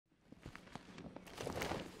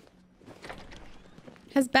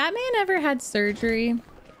Has Batman ever had surgery?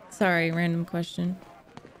 Sorry, random question.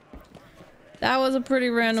 That was a pretty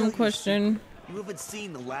random question. You haven't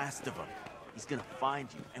seen the last of him. He's gonna find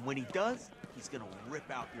you, and when he does, he's gonna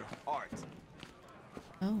rip out your heart.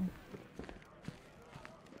 Oh.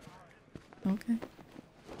 Okay.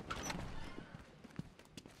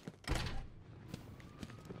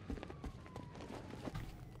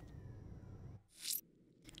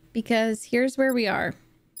 Because here's where we are.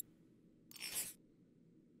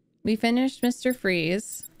 We finished Mr.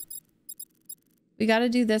 Freeze. We got to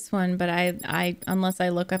do this one, but I unless I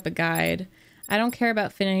look up a guide, I don't care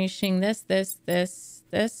about finishing this.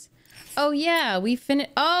 Oh yeah, we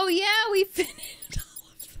finished. Oh yeah, we finished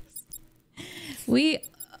all of this. We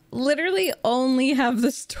literally only have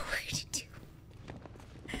the story to do,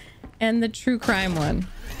 and the true crime one.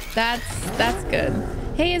 That's good.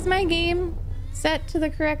 Hey, is my game set to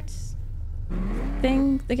the correct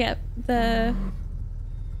thing to get the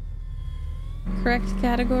correct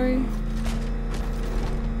category?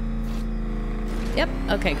 Yep.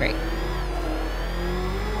 Okay, great.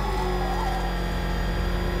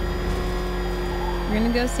 We're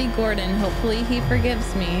gonna go see Gordon. Hopefully he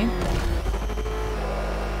forgives me.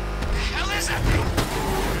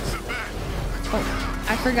 Oh,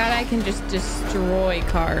 I forgot I can just destroy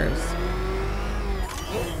cars.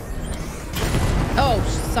 Oh,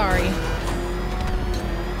 sorry.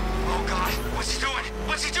 Oh God, what's he doing?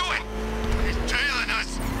 What's he doing? He's tailing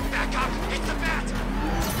us. Back up, it's the bat.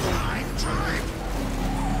 Drive.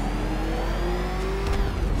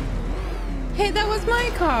 Hey, that was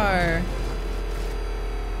my car.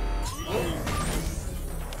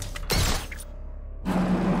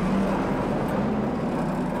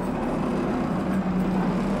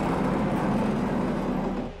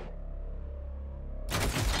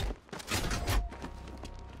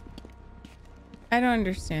 I don't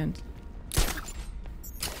understand.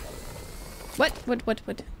 What?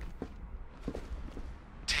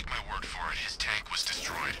 Take my word for it, his tank was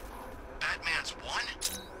destroyed. Batman's won?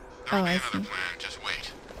 Oh, I see. Plan. Just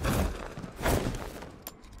wait.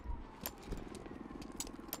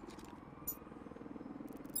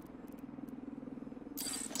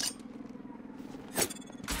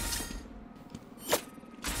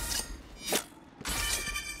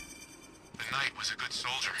 The knight was a good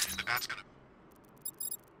soldier. The bat's gonna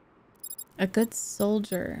A good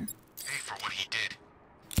soldier. pay for what he did.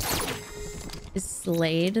 Is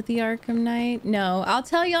Slade the Arkham Knight? No, I'll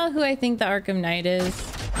tell y'all who I think the Arkham Knight is.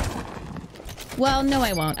 Well, no,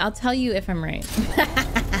 I won't. I'll tell you if I'm right.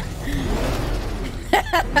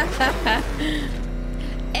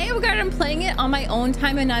 Hey, regard, I'm playing it on my own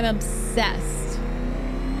time and I'm obsessed.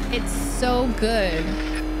 It's so good.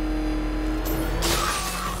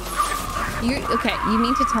 Okay, you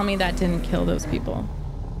mean to tell me that didn't kill those people?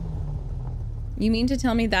 You mean to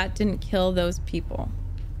tell me that didn't kill those people?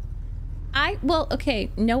 Well, okay,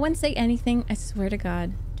 no one say anything. I swear to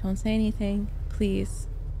God, don't say anything, please.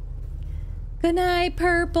 Good night,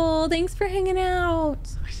 Purple. Thanks for hanging out.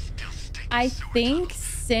 I think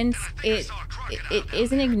since it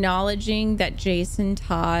isn't acknowledging that Jason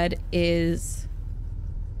Todd is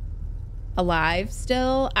alive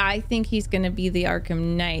still, I think he's gonna be the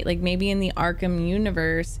Arkham Knight. Like maybe in the Arkham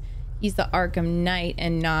universe, he's the Arkham Knight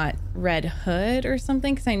and not Red Hood or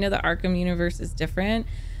something, because I know the Arkham universe is different.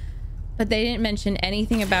 But they didn't mention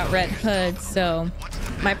anything about Red Hood, so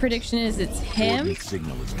my prediction is it's him. Gordon's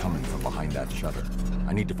signal is coming from behind that shutter.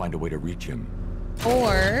 I need to find a way to reach him.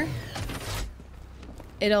 Or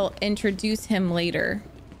it'll introduce him later,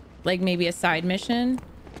 like maybe a side mission.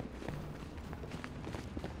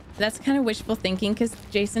 That's kind of wishful thinking because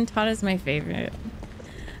Jason Todd is my favorite.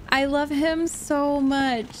 I love him so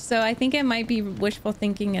much, so I think it might be wishful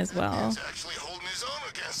thinking as well.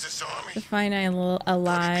 To find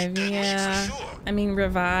alive, yeah. I mean,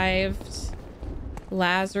 revived.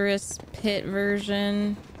 Lazarus Pit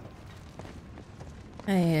version.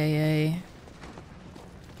 Ay.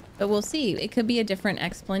 But we'll see. It could be a different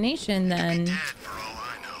explanation than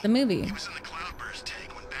the movie.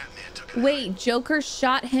 Wait, Joker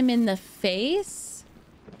shot him in the face?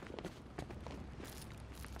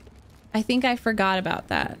 I think I forgot about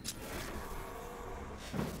that.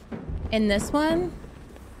 In this one?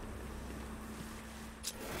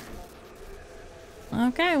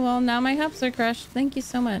 Okay, well, now my hopes are crushed. Thank you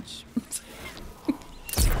so much.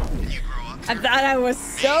 I thought I was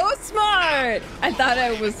so smart.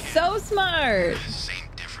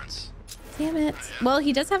 Damn it. Well,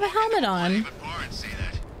 he does have a helmet on.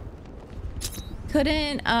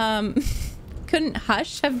 Couldn't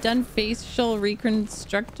Hush have done facial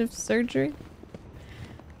reconstructive surgery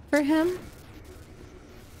for him?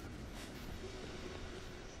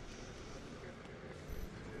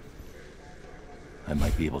 I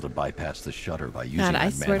might be able to bypass the shutter by using God, that I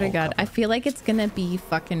swear to manhole God, I cover. feel like it's gonna be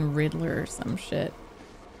fucking Riddler or some shit.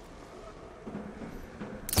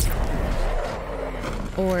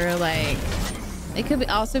 Or like, it could be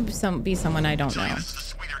also be someone I don't know. This is a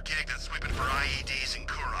sweeter gig than sweeping for IEDs in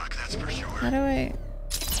Kurok, that's for sure. How do I?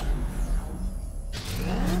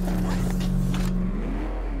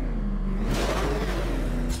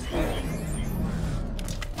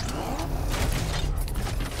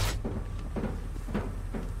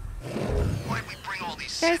 Why'd we bring all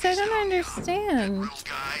these Guys, I civvies don't out? understand. Little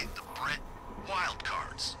guy, the Brit, wild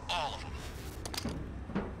cards, all of them.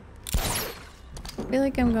 I feel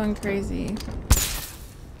like I'm going crazy.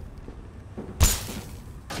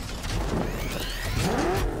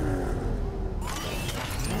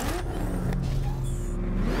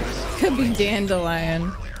 Could be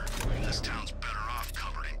Dandelion. This town's better off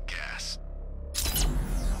covered in gas.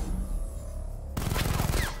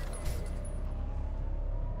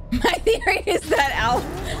 My theory is that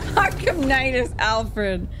Arkham Knight is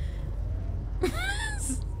Alfred.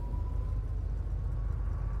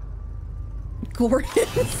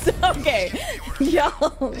 Gordon's okay. Yo.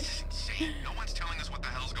 This is insane. No one's telling us what the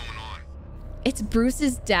hell's going on. It's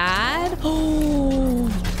Bruce's dad? Oh.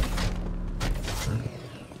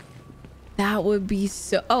 That would be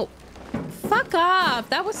so... Oh. Fuck off.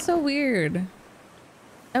 That was so weird.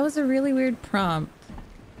 That was a really weird prompt.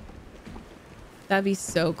 That'd be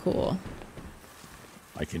so cool.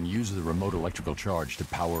 I can use the remote electrical charge to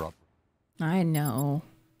power up I know.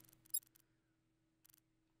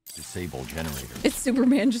 disable generator. It's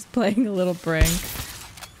Superman just playing a little prank.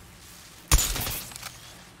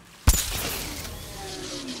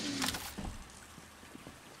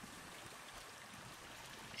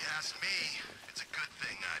 You ask me, it's a good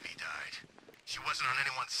thing Ivy died. She wasn't on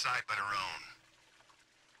anyone's side but her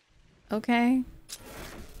own. Okay.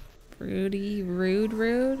 Rudy,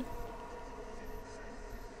 rude.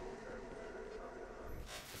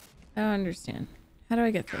 I don't understand. How do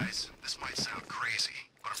I get through? Guys, this might sound crazy,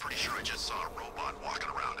 but I'm pretty sure I just saw a robot walking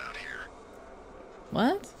around out here.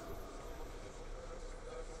 What?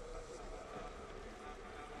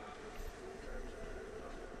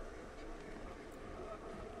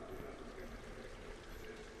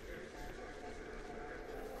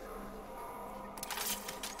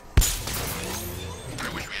 I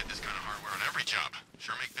wish we had this kind of hardware on every job.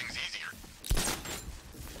 Sure make things easier.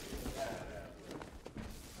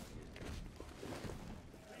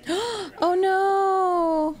 Oh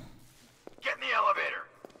no! Get in the elevator!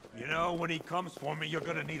 You know, when he comes for me, you're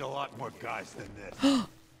gonna need a lot more guys than this.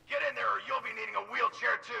 Get in there or you'll be needing a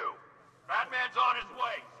wheelchair too. Batman's on his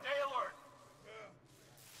way. Stay alert.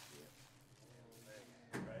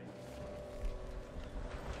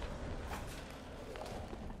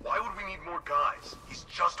 Why would we need more guys? He's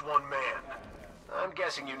just one man. I'm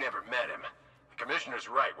guessing you never met him. The commissioner's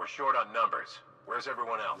right. We're short on numbers. Where's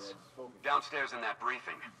everyone else? Downstairs in that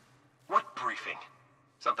briefing. What briefing?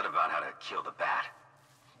 Something about how to kill the bat.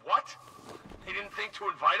 What? They didn't think to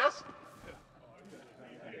invite us?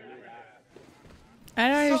 I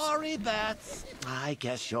don't understand. Sorry, Bats. I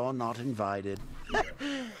guess you're not invited.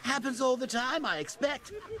 Happens all the time, I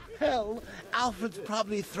expect. Hell, Alfred's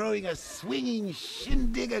probably throwing a swinging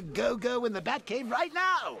shindig a go-go in the Batcave right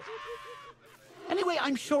now. Anyway,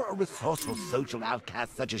 I'm sure a resourceful social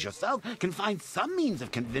outcast such as yourself can find some means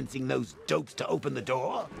of convincing those dopes to open the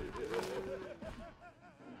door.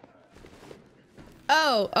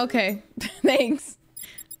 Oh, okay. Thanks.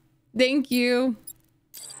 Thank you.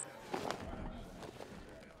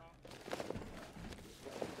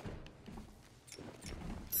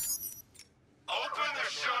 Open the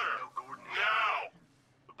shutter! Now!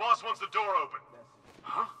 The boss wants the door open.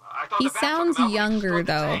 Huh? I thought He the bat took sounds him out when he younger destroyed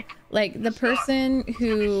the though. tank. Like the person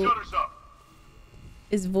who Shutters up.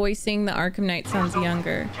 is voicing the Arkham Knight sounds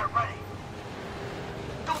younger. Get ready.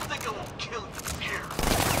 Don't think it won't kill you. Here.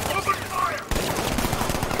 Open fire!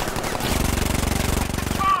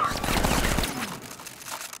 Fire!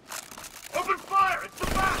 Open fire! It's the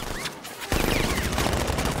bat!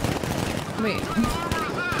 Wait.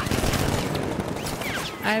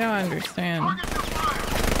 I don't understand. Target for fire!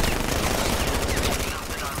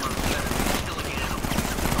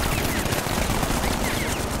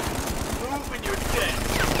 Move and you're dead.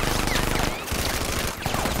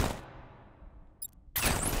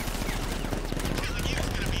 Killing you is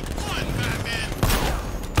gonna be fun, Batman.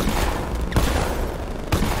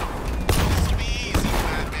 This'll be easy,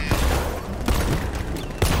 Batman.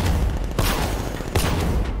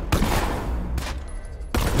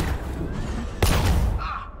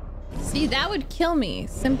 See, that would kill me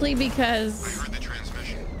simply because I heard the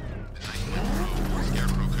transmission. The night went through.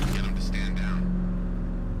 Scarecrow couldn't get him to stand down.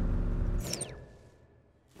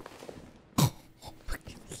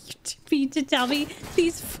 mean to tell me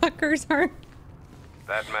these fuckers aren't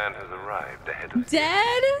That man has arrived ahead of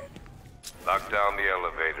dead? you. Lock down the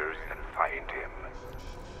elevators and find him.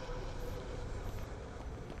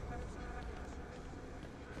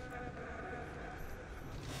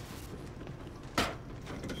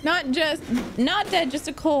 Not dead, just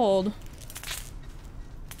a cold.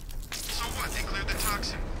 So what? They cleared the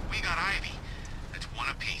toxin. We got Ivy. That's one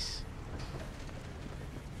apiece.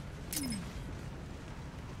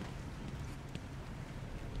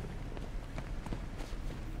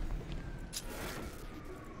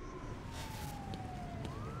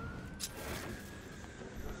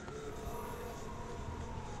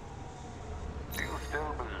 Do you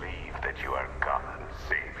still believe that you are Gotham's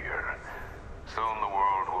savior? Soon the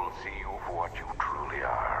world will see you for what you truly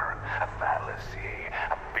are. A fallacy,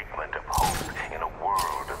 a figment of hope in a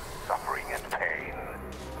world of suffering and pain.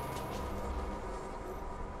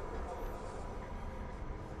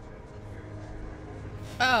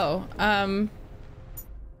 Oh,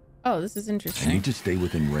 oh, this is I interesting. need to stay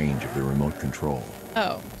within range of the remote control.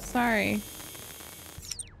 Oh, sorry.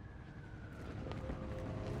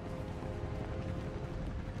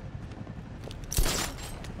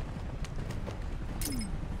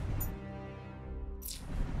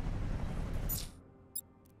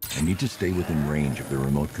 I need to stay within range of the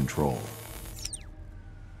remote control.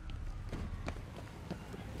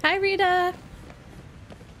 Hi, Rita.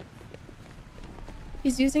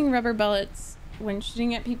 He's using rubber bullets when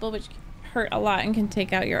shooting at people, which hurt a lot and can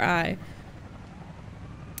take out your eye.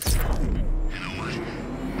 You know what?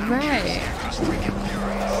 Right. Just freaking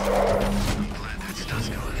furious. I'm glad that stuff's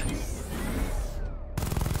gone.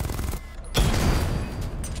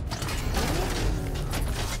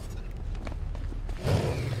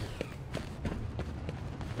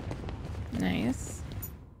 Nice.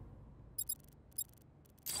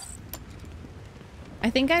 I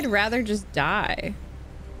think I'd rather just die.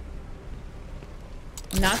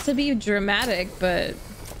 Not to be dramatic, but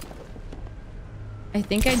I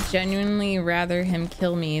think I'd genuinely rather him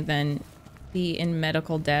kill me than be in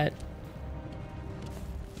medical debt.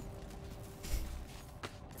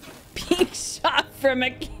 Being shot from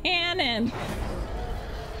a cannon.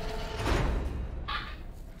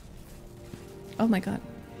 Oh my god.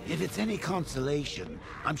 If it's any consolation,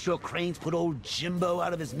 I'm sure Crane's put old Jimbo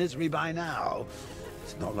out of his misery by now.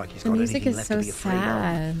 It's not like he's The got music anything is left so to be afraid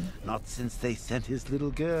sad. of. Not since they sent his little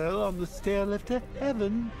girl on the stair lift to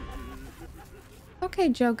heaven. Okay,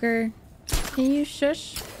 Joker. Can you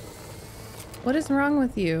shush? What is wrong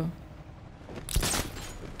with you?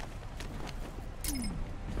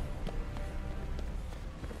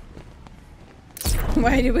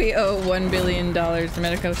 Why do we owe $1 billion to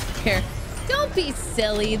medical care? Don't be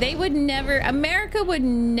silly. They would never, America would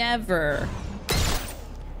never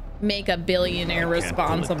make a billionaire I can't pull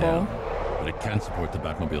it responsible. down, but it can support the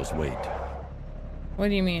Batmobile's weight. What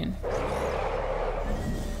do you mean?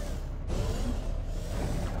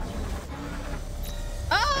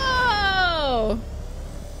 Oh!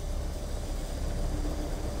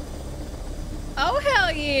 Oh,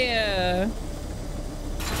 hell yeah!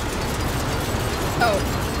 Oh.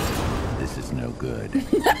 This is no good.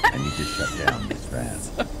 I need to shut down this van.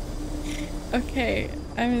 Okay,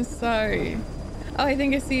 I'm sorry. Oh, I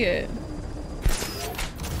think I see it.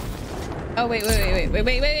 Oh, wait.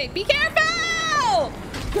 Be careful!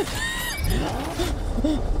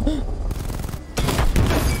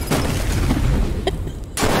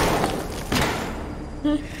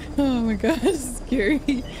 Oh my god, this is scary.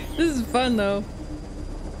 This is fun though.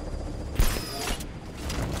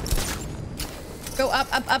 Go up.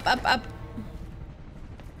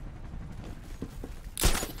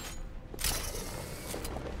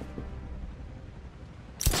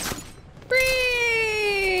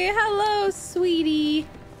 Bree! Hello, sweetie.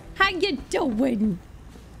 How you doing?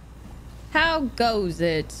 How goes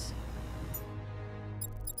it?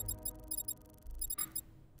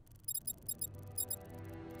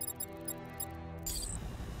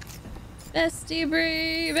 Bestie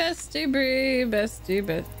Bree,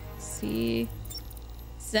 bestie.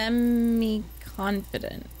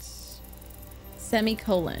 Semi-confident.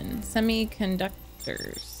 Semicolon.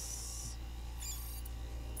 Semiconductors.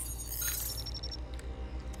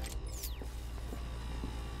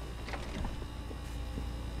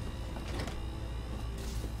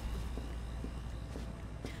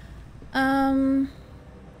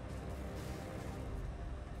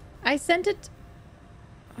 I sent it.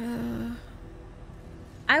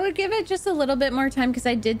 I would give it just a little bit more time because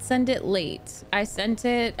I did send it late. I sent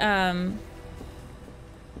it,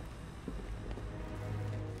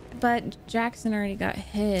 but Jackson already got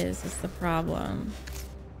his, is the problem.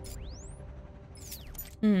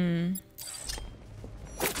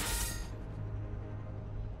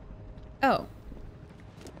 Oh.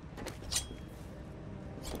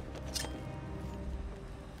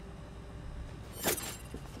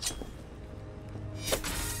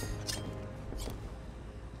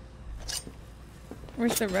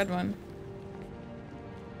 Where's the red one?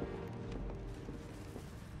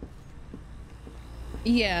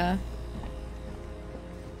 Yeah.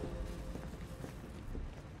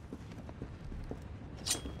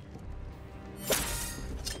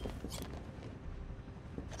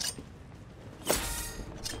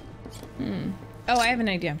 Oh, I have an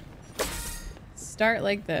idea. Start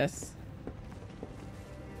like this.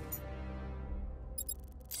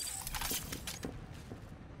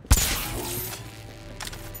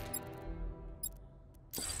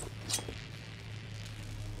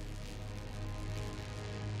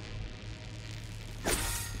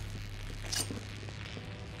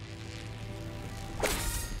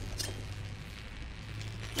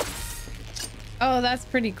 Oh, that's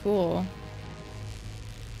pretty cool.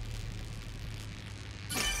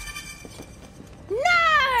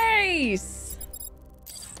 Nice!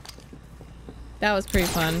 That was pretty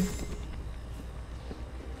fun.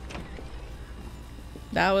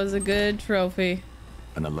 That was a good trophy.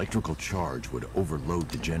 An electrical charge would overload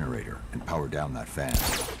the generator and power down that fan.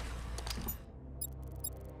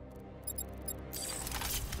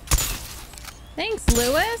 Thanks,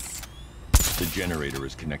 Lewis. The generator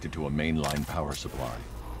is connected to a mainline power supply.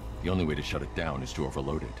 The only way to shut it down is to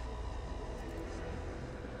overload it.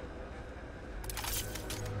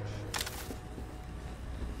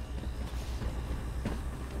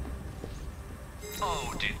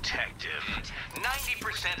 Oh, detective.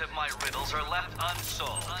 90% of my riddles are left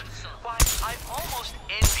unsolved. Why, I almost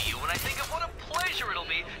envy you when I think of what a pleasure it'll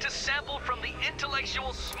be to sample from the intellectual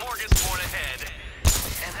smorgasbord ahead.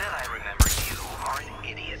 And then I remember you are an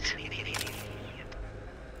idiot.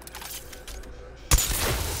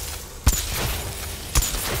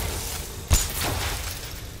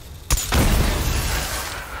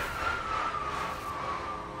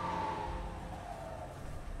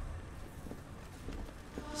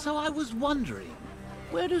 So I was wondering,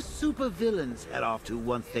 where do supervillains head off to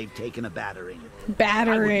once they've taken a battering?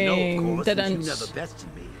 Battering. I wouldn't know, of course, since you Dun-dun. never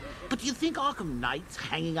bested me. But do you think Arkham Knight's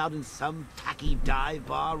hanging out in some tacky dive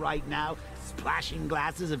bar right now, splashing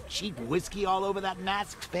glasses of cheap whiskey all over that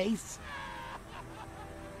masked face?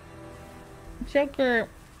 Joker.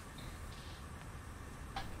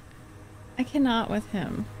 I cannot with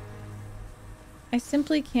him. I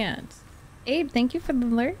simply can't. Abe, thank you for the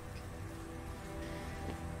alert.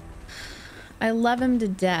 I love him to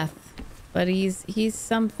death, but he's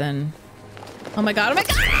something. Oh my god, oh my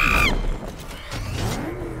god!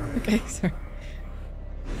 Okay, sorry.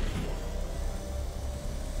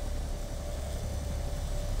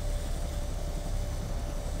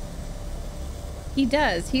 He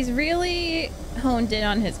does. He's really honed in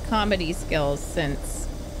on his comedy skills since...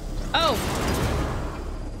 Oh!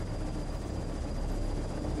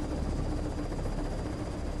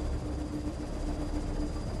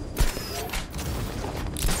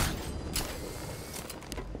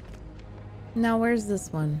 Now, where's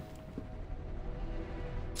this one?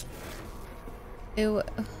 Ew.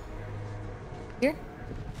 Here?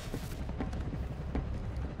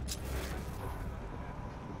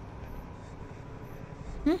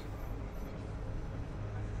 Hmm?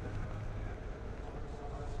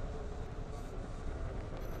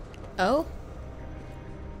 Oh?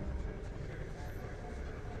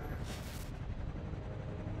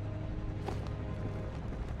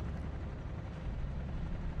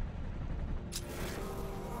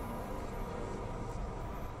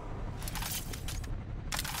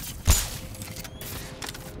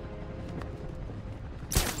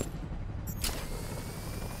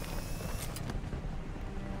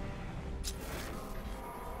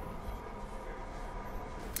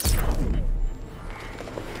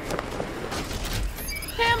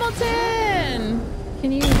 Hamilton!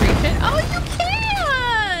 Can you reach it? Oh, you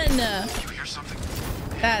can! Did you hear something?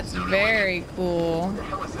 That's very cool. What the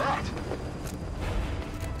hell is that?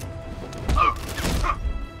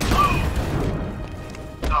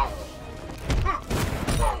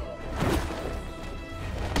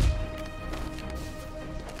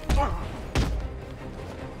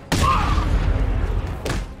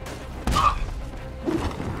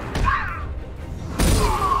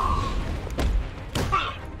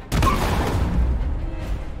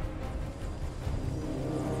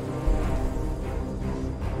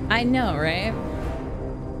 I know, right?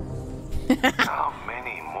 How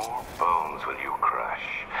many more bones will you crush?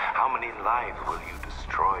 How many lives will you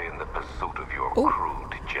destroy in the pursuit of your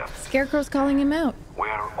crude justice? Scarecrow's calling him out.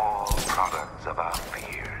 We're all products of our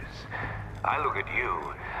fears. I look at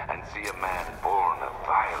you and see a man born of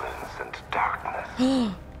violence and darkness.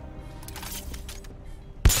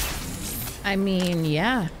 I mean,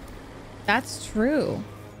 yeah, that's true.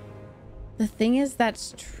 The thing is,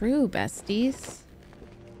 that's true, besties.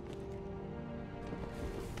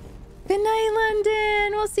 Good night,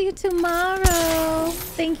 London. We'll see you tomorrow.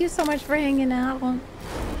 Thank you so much for hanging out.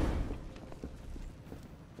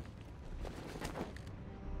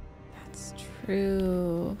 That's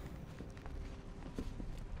true.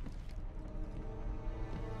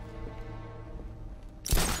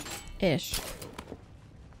 Ish.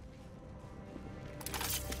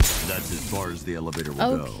 That's as far as the elevator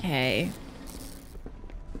will go. Okay.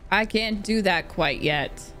 I can't do that quite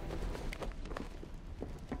yet.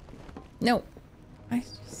 No. I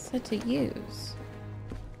just said to use.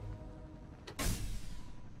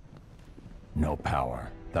 No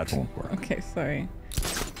power. That won't work. Okay, sorry.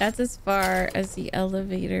 That's as far as the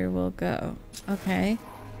elevator will go. Okay.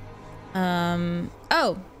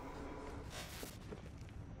 Oh.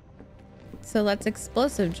 So let's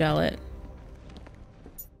explosive gel it.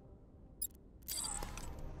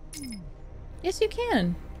 Yes, you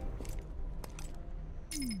can.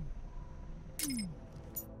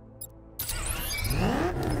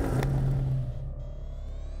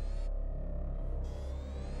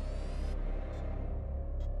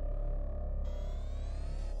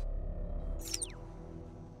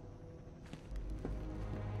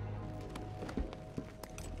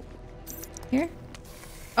 Here?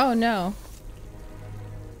 Oh, no.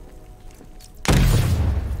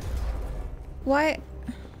 Why?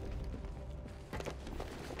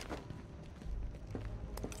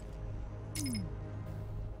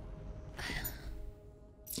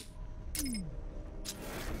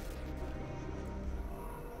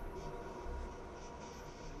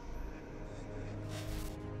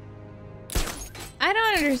 I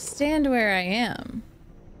don't understand where I am.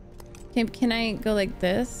 Can I go like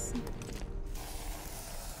this?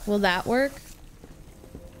 Will that work?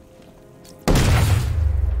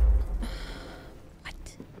 What?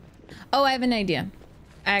 Oh, I have an idea.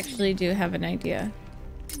 I actually do have an idea.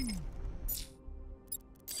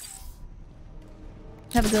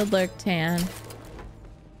 Have a good look, Tan.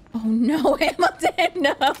 Oh no, Hamilton,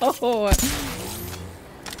 no!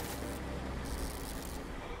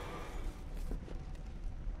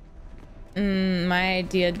 My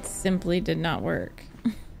idea simply did not work.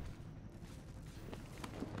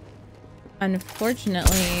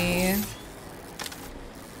 Unfortunately,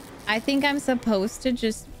 I think I'm supposed to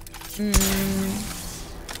just...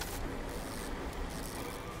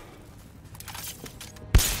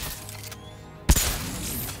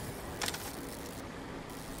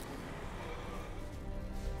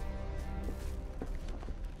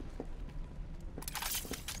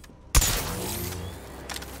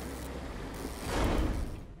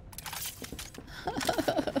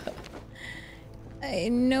 I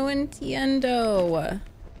no entiendo.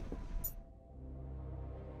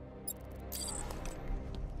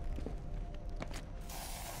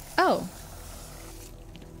 Oh.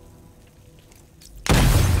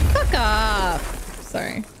 Fuck off.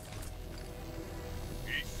 Sorry.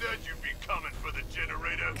 He said you'd be coming for the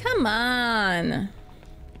generator. Come on.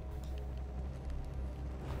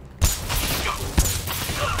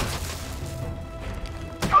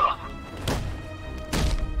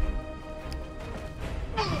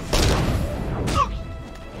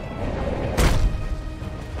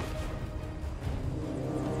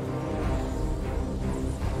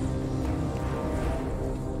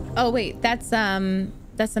 Oh wait, that's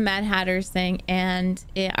the Mad Hatter saying, and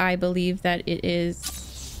I believe that it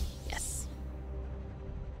is, yes.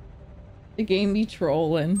 The game be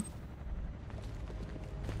trolling.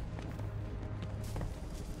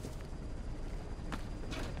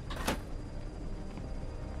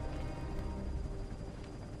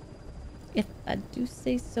 If I do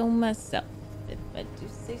say so myself. If I do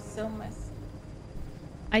say so myself.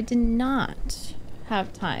 I did not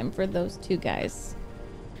have time for those two guys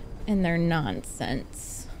and their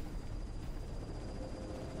nonsense.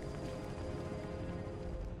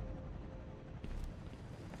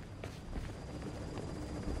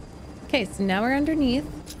 Okay, so now we're underneath.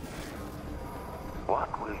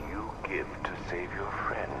 What will you give to save your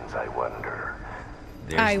friends, I wonder?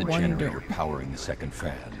 There's the generator powering the second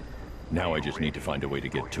fan. Now I just need to find a way to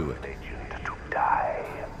get to it.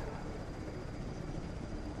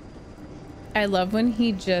 I love when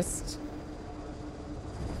he just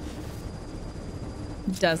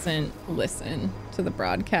doesn't listen to the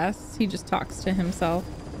broadcasts. He just talks to himself.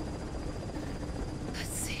 Let's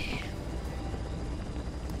see.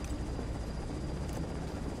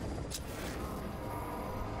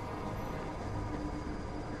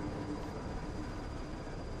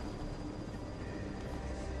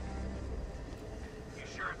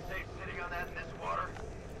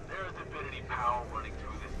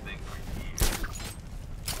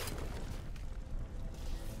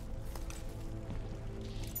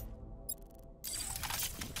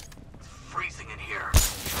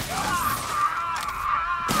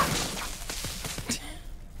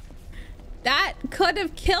 would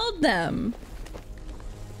have killed them.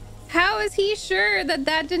 How is he sure that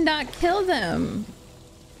that did not kill them?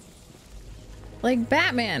 Like,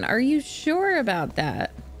 Batman, are you sure about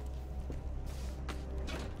that?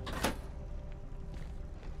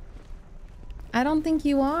 I don't think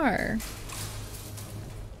you are.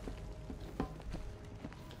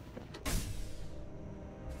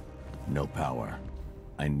 No power.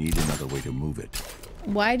 I need another way to move it.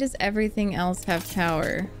 Why does everything else have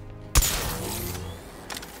power?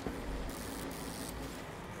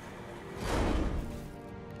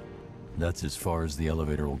 That's as far as the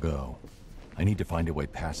elevator will go. I need to find a way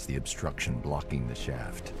past the obstruction blocking the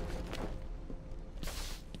shaft.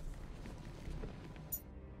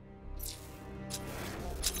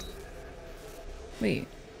 Wait.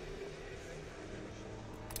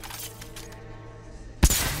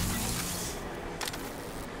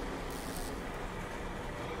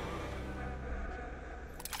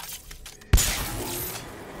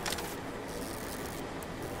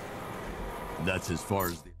 That's as far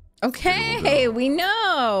as the... Okay, we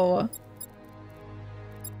know.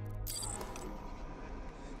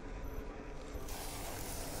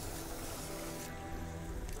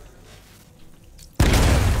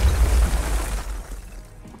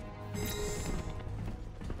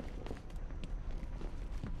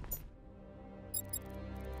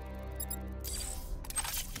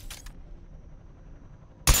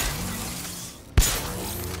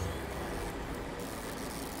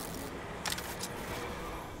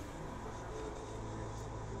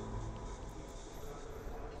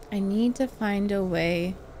 I need to find a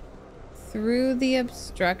way through the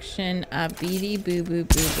obstruction. Beady boo boo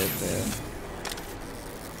boo boo boo.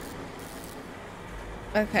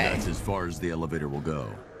 Okay. That's as far as the elevator will go.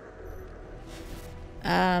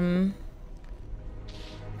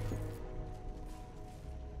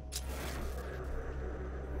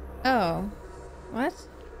 Oh. What?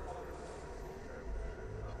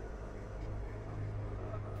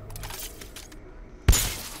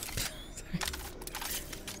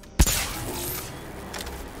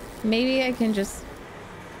 Maybe I can just...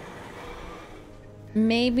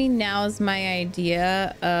 Maybe now's my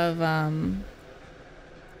idea of, No,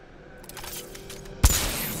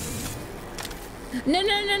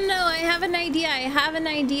 I have an idea. I have an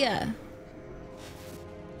idea.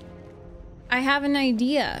 I have an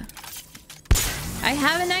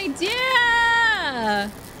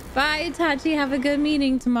idea. Bye, Itachi. Have a good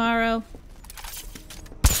meeting tomorrow.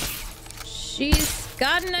 She's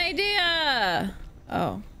got an idea.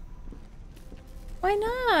 Oh. Why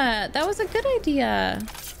not? That was a good idea.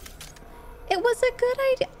 It was a good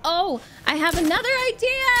idea. Oh, I have another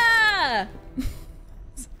idea.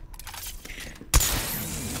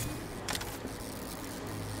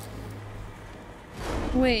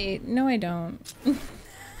 Wait, no, I don't.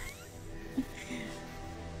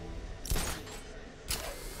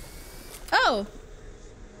 Oh.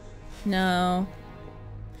 No.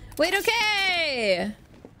 Wait, okay.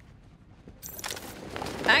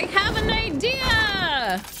 I have an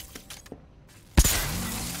idea!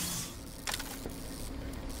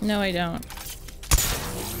 No, I don't.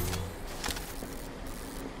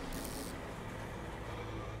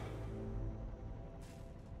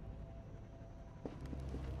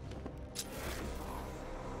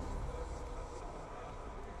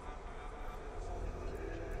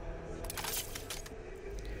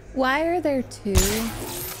 Why are there two?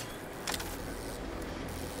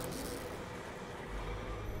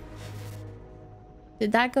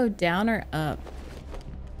 Did that go down or up?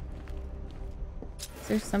 Is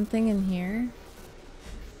there something in here?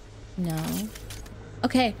 No.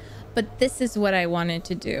 Okay, but this is what I wanted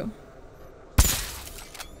to do.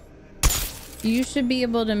 You should be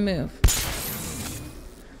able to move.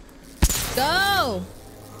 Go!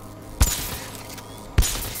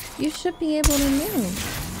 You should be able to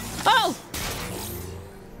move. Oh!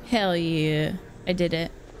 Hell yeah. I did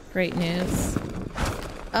it. Great news.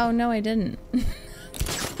 Oh, no, I didn't.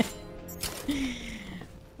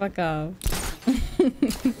 Fuck off.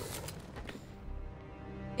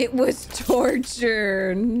 It was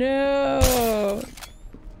torture. No.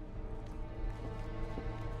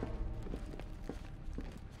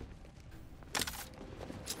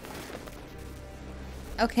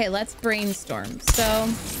 Okay, let's brainstorm. So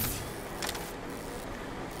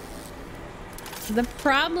the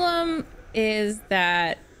problem is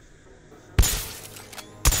that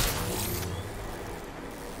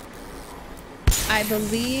I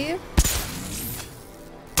believe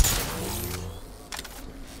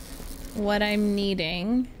what I'm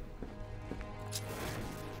needing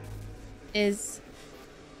is...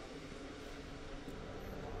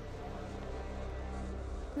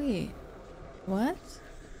 Wait, What?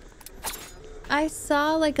 I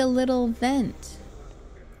saw like a little vent.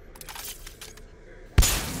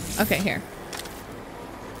 Okay, here.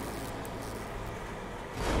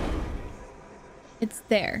 It's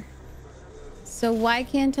there. So why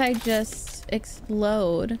can't I just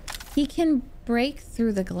explode? He can break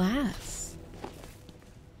through the glass.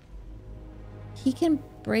 He can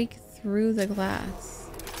break through the glass.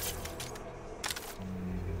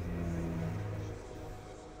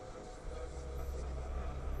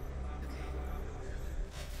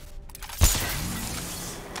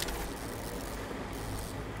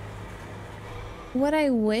 What I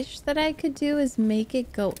wish that I could do is make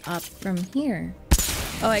it go up from here.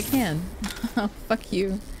 Oh, I can. Oh, fuck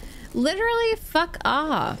you. Literally, fuck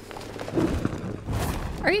off.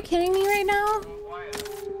 Are you kidding me right now?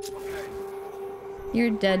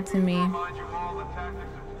 You're dead to me.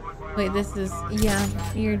 Wait, this is... Yeah,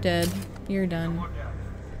 you're dead. You're done.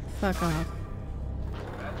 Fuck off.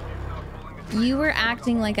 You were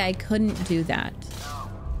acting like I couldn't do that.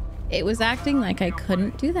 It was acting like I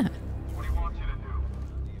couldn't do that.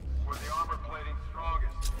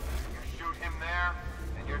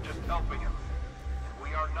 Helping him. And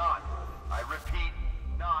we are not, I repeat,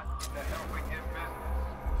 not in the helping him business.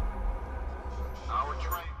 Our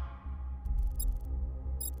training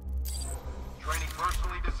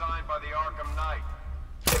personally designed by the Arkham Knight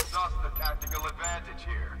gives us the tactical advantage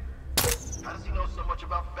here. How does he know so much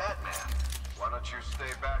about Batman? Why don't you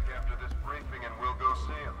stay back after this briefing and we'll go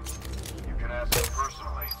see him? You can ask him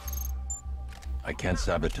personally. I can't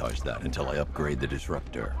sabotage that until I upgrade the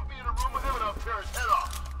disruptor. We'll be in a room with him and I'll tear his head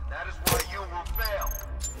off. That is why you will fail.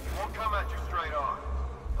 He won't come at you straight on.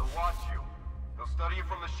 He'll watch you. He'll study you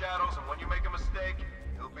from the shadows, and when you make a mistake,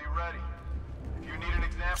 he'll be ready. If you need an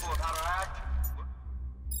example of how to act, look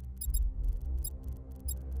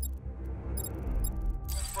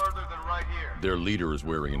further than right here. Their leader is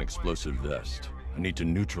wearing an explosive vest. I need to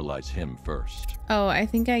neutralize him first. Oh, I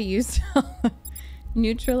think I used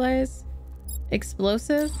neutralize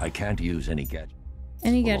explosive. I can't use any gadget.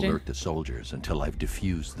 Any Will gadget. alert the soldiers until I've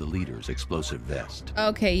defused the leader's explosive vest.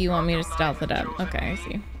 Okay, you want me to stealth it up. Okay, I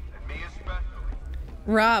see.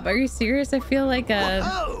 Rob, are you serious? I feel like a...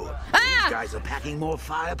 Whoa! Ah! These guys are packing more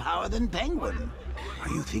firepower than Penguin. Are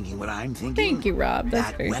you thinking what I'm thinking? Thank you, Rob. That's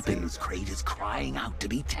that very weapons sweet. crate is crying out to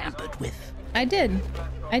be tampered with. I did.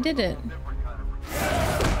 I did it.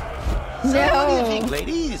 So what do you No. think,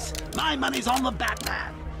 ladies? My money's on the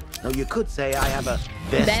Batman. Though you could say I have a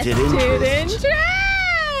vested interest.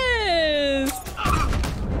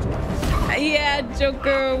 Yeah,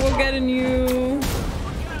 Joker, we're getting you.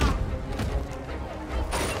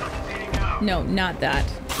 No, not that.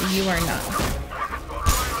 You are not.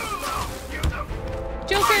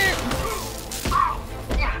 Joker!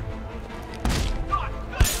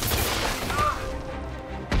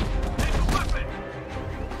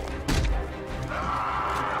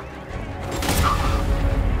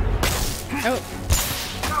 Oh.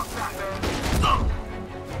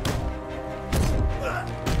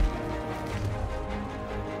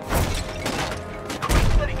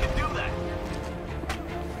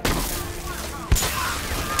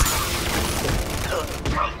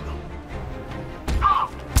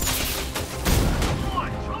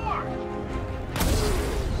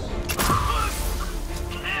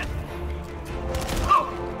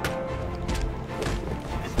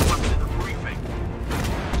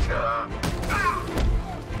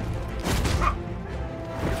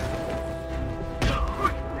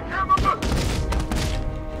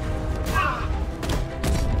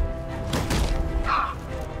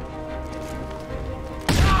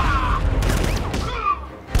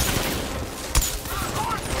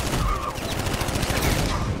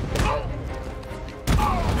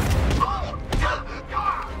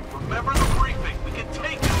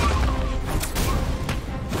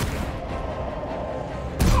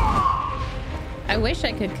 I wish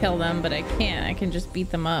I could kill them, but I can't. I can just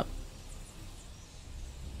beat them up.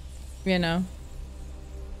 You know.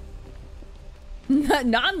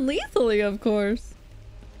 Non-lethally, of course.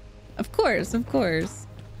 Of course, of course.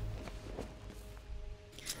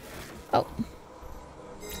 Oh.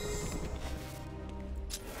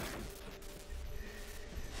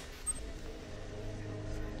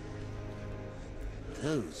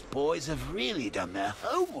 Those boys have really done their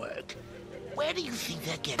homework. Where do you think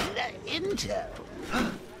they're getting their intel?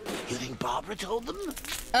 You think Barbara told them?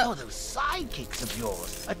 Oh, those sidekicks of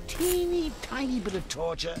yours. A teeny tiny bit of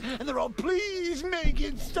torture, and they're all, please make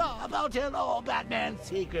it stop. I'll tell all Batman's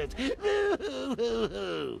secrets.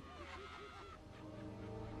 Do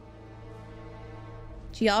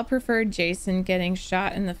y'all prefer Jason getting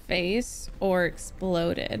shot in the face or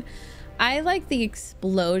exploded? I like the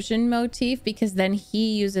explosion motif because then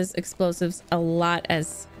he uses explosives a lot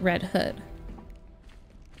as Red Hood.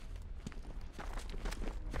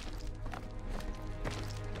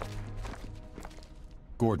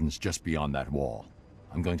 Gordon's just beyond that wall.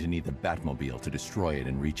 I'm going to need the Batmobile to destroy it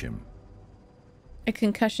and reach him. A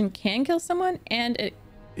concussion can kill someone, and it,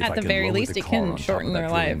 at the very least, it can shorten their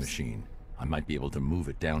lives. Machine, I might be able to move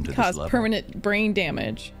it down to Cause this level. permanent brain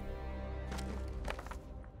damage.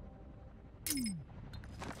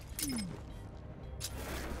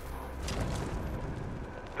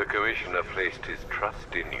 The Commissioner placed his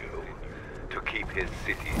trust in you to keep his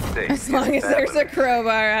city safe. As long as there's a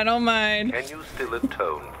crowbar, I don't mind. Can you still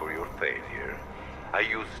atone for your failure? Are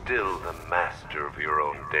you still the master of your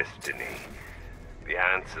own destiny? The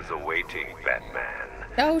answer's awaiting, Batman.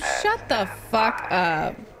 Oh, shut the fuck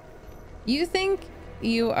up. You think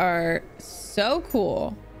you are so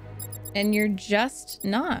cool, and you're just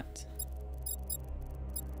not.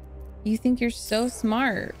 You think you're so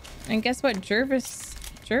smart. And guess what? Jervis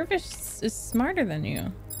is smarter than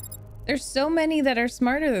you. There's so many that are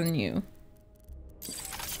smarter than you.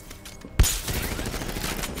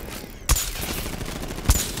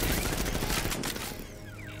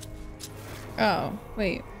 Oh,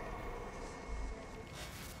 wait.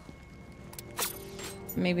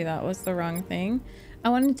 Maybe that was the wrong thing. I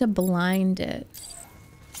wanted to blind it.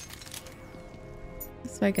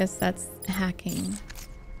 So I guess that's hacking.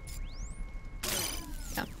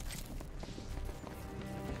 Yeah.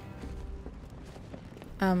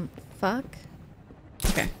 Fuck.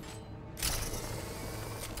 Okay.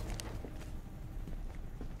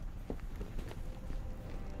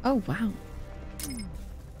 Oh, wow.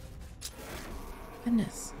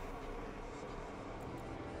 Goodness.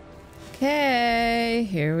 Okay,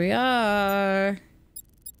 here we are.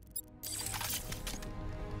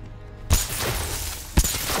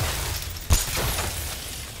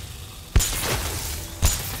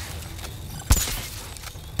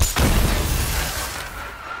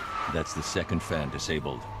 That's the second fan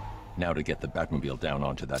disabled. Now to get the Batmobile down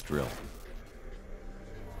onto that drill.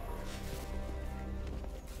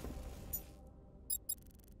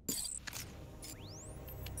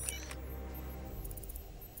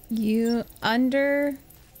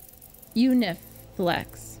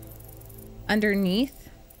 Uniflex. Underneath.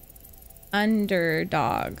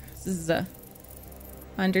 Underdog.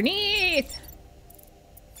 Underneath.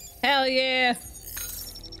 Hell yeah.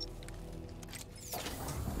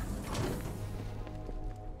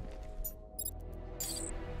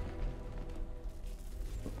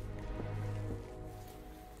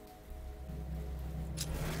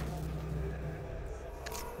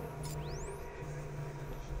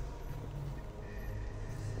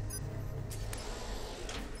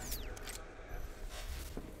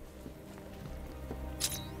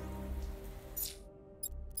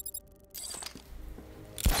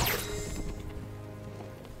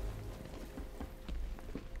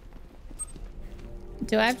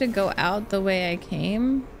 Do I have to go out the way I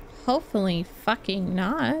came? Hopefully fucking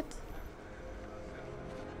not.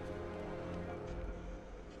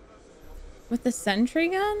 With the sentry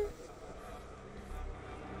gun?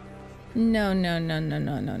 No, no, no, no,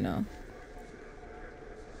 no, no, no.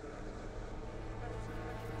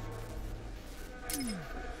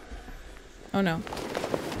 Oh no.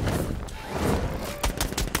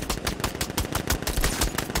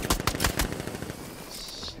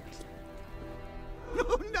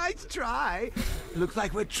 Nice try. Looks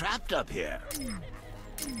like we're trapped up here.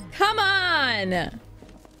 Come on!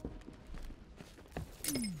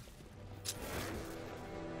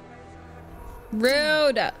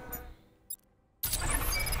 Rude!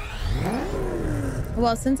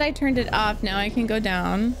 Well, since I turned it off, now I can go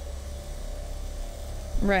down.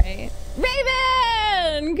 Right.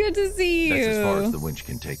 Raven! Good to see you! That's as far as the winch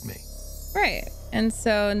can take me. Right. And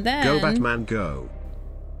so then... Go, Batman, go.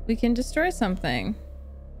 We can destroy something.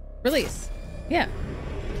 Release. Yeah.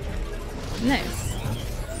 Nice.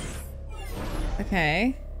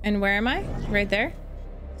 Okay. And where am I? Right there.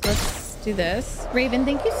 So let's do this. Raven,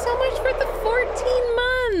 thank you so much for the 14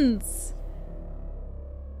 months.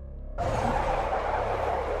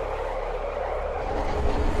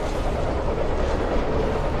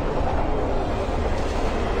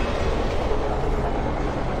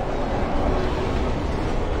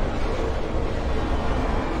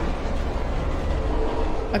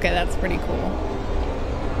 Okay, that's pretty cool.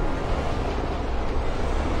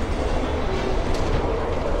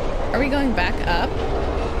 Are we going back up?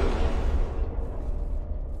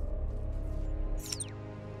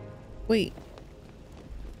 Wait.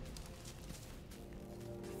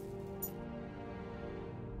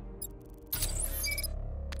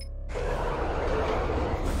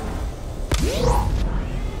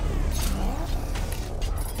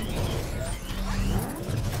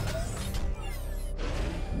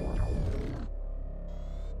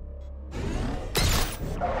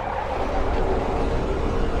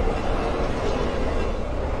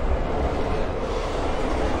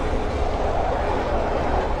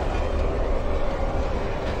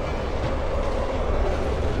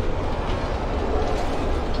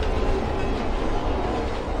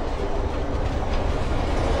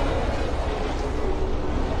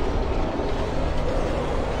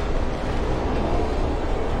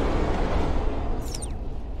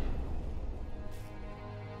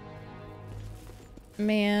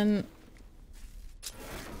 Man.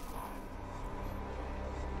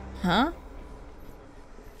 Huh?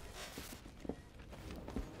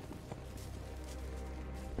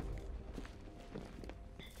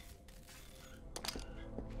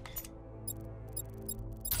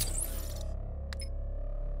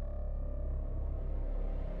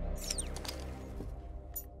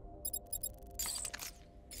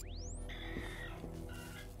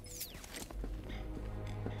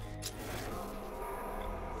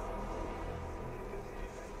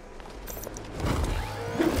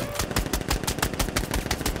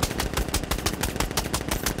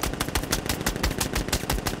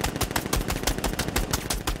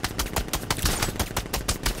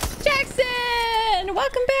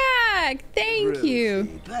 Welcome back. Thank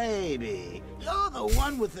you. Baby, you're the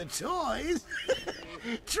one with the toys.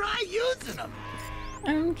 Try using them.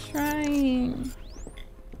 I'm trying.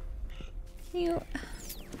 You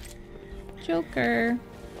Joker.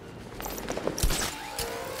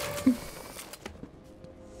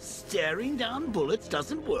 Staring down bullets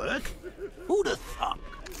doesn't work. Who'd have thought?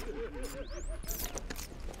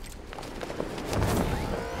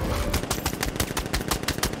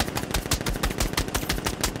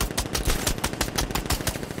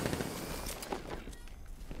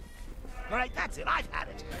 All right, that's it. I've had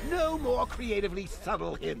it. No more creatively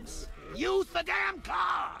subtle hints. Use the damn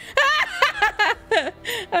car.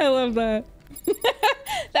 I love that.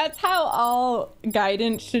 That's how all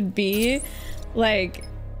guidance should be. Like,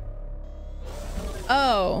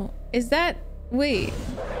 oh, is that... Wait.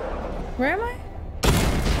 Where am I?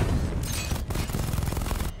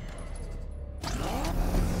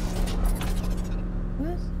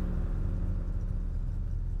 What?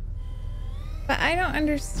 But I don't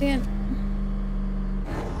understand...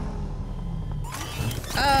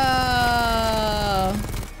 Oh,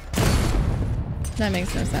 that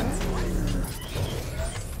makes no sense.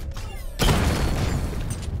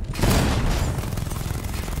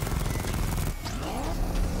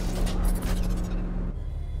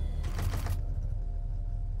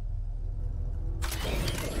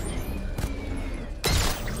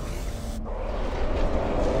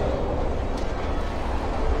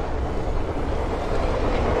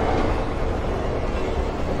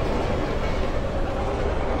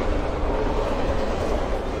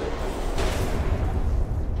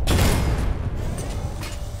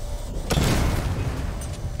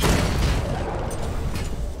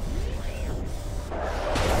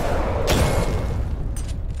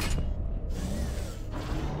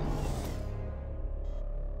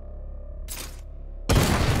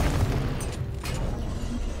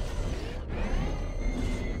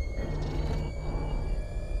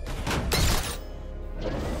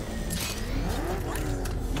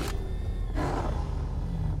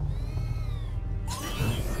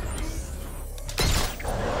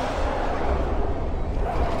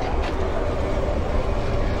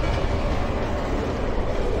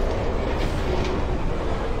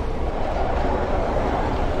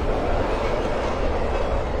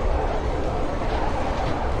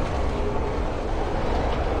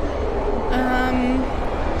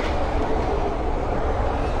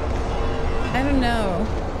 I don't know.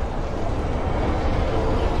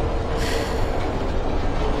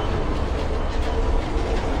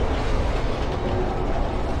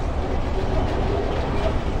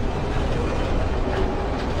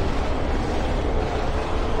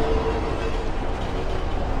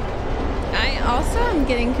 I also am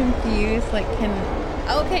getting confused, like,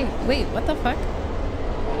 okay, wait, what the fuck?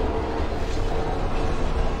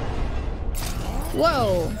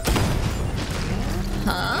 Whoa.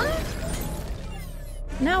 Huh?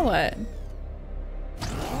 Now what?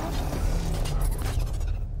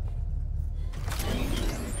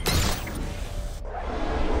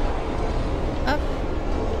 Up.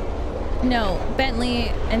 No, Bentley,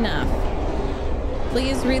 enough.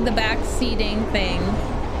 Please read the back seating thing.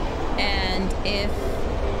 And if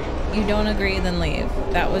you don't agree, then leave.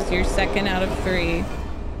 That was your second out of 3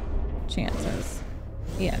 chances.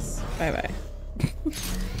 Yes, bye-bye.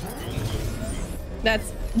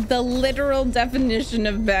 That's the literal definition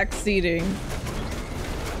of backseating.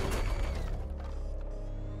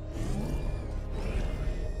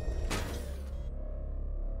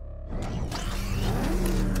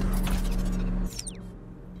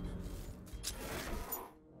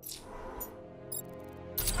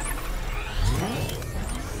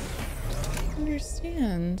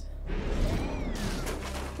 Understand.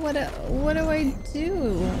 What do I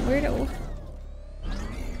do?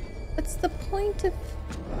 What's the point of...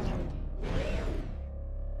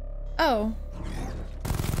 Oh.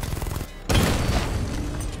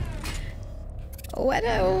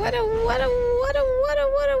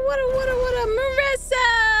 Marissa!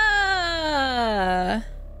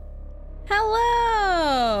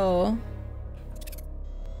 Hello!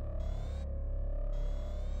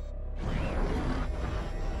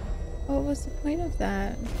 What was the point of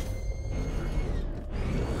that?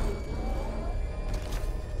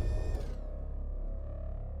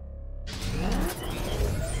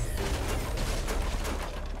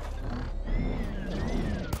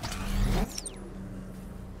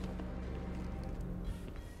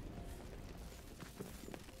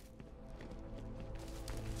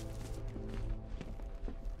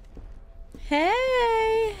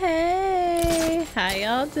 Hey, how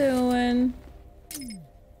y'all doing?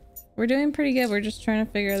 We're doing pretty good. We're just trying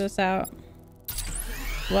to figure this out.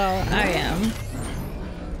 Well, I am.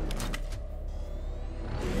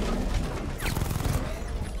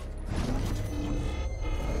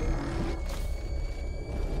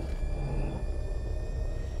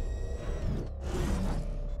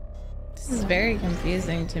 This is very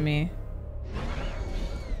confusing to me.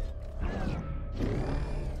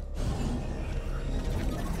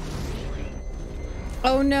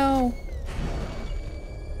 Oh no.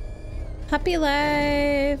 Puppy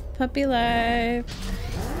life. Puppy life.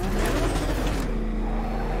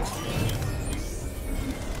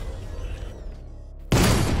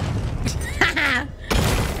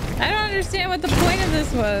 I don't understand what the point of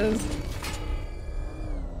this was.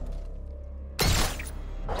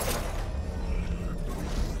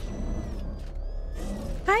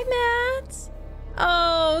 Hi, Matt.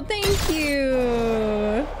 Oh, thank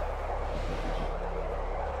you.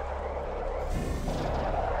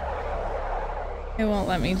 It won't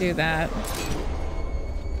let me do that.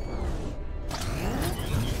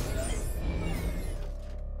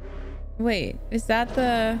 Wait, is that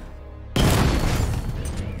the...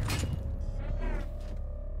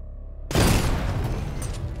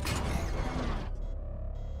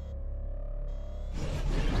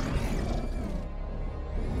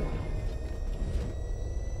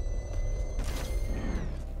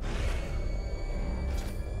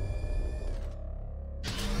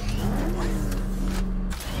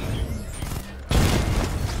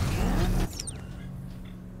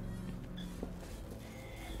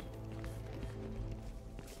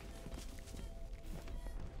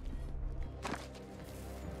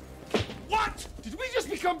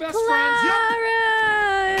 Best friends.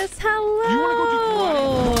 Claris, hello. You want to go do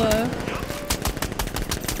karate?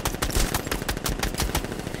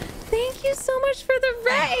 Thank you so much for the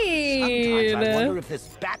raid. Sometimes I wonder if this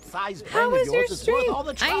bat-sized brain How of was your yours is worth stream? all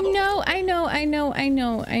the I trouble. know.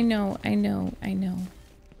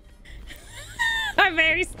 I'm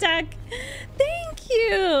very stuck. Thank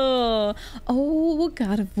you. Oh,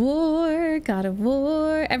 God of War. God of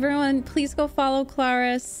War. Everyone, please go follow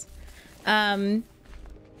Claris.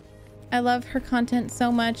 I love her content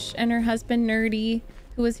so much, and her husband Nerdy,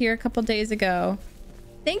 who was here a couple days ago.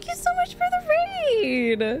 Thank you so much for the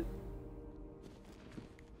raid.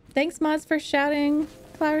 Thanks, mods, for shouting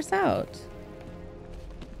Claris out.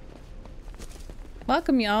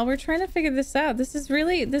 Welcome, y'all. We're trying to figure this out. This is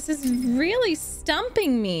really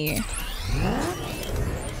stumping me.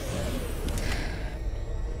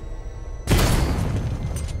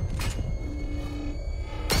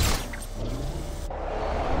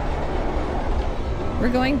 We're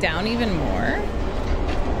going down even more?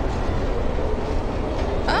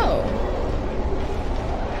 Oh.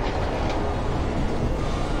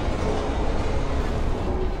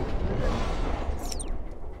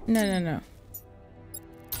 No.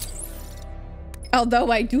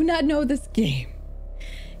 Although I do not know this game.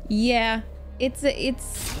 Yeah, it's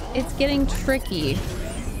getting tricky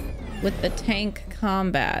with the tank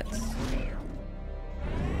combat.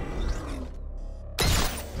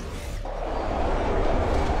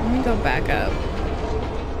 Let me go back up.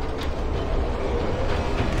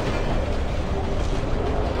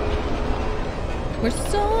 We're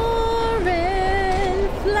soaring,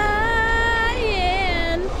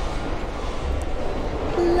 flying,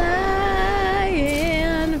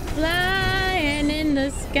 flying in the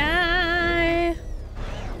sky.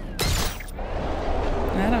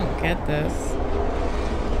 I don't get this.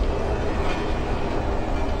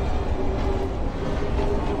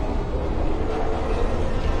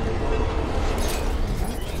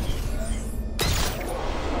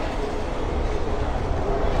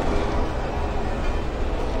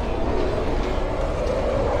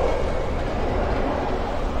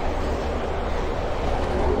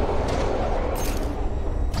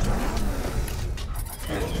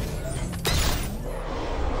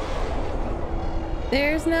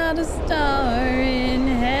 There's not a star in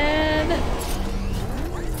heaven.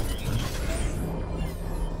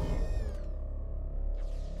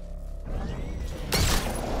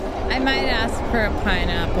 for a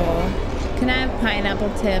pineapple. Can I have pineapple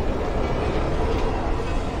tip?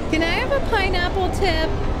 Can I have a pineapple tip?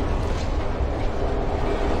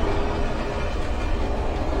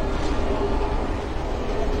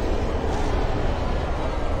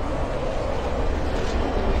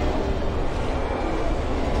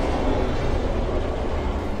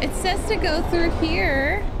 It says to go through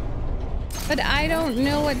here, but I don't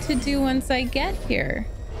know what to do once I get here.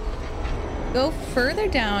 Go further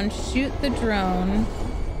down, shoot the drone,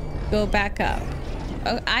 go back up.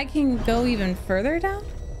 Oh, I can go even further down?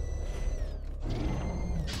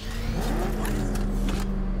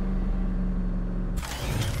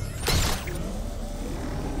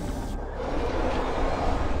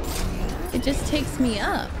 It just takes me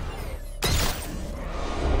up.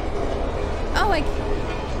 Oh, I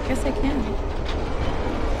guess I can.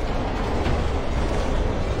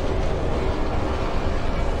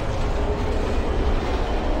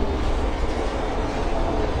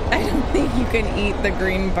 I don't think you can eat the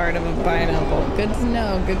green part of a pineapple. Good to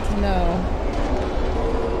know, good to know.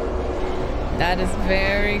 That is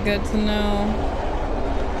very good to know.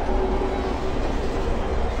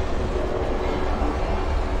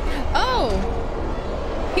 Oh!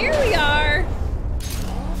 Here we are!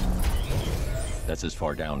 That's as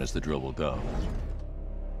far down as the drill will go.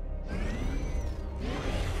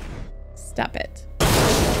 Stop it.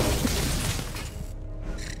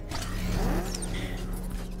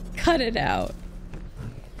 Cut it out.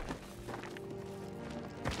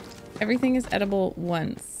 Everything is edible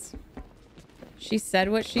once. She said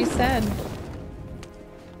what she said.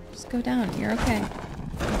 Just go down. You're okay.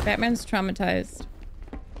 Batman's traumatized.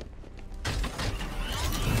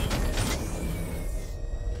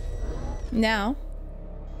 Now,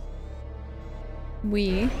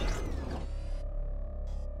 we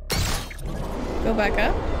go back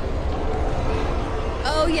up.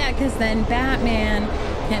 Oh yeah, because then Batman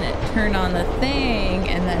can turn on the thing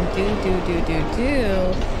and then do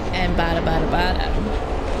and bada bada bada.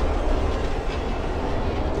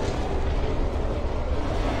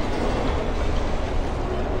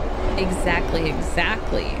 Exactly.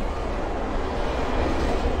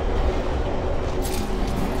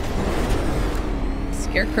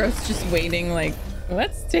 Scarecrow's just waiting like,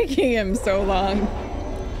 what's taking him so long?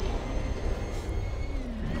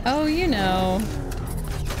 Oh, you know.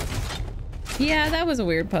 Yeah, that was a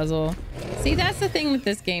weird puzzle. See, that's the thing with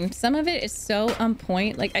this game. Some of it is so on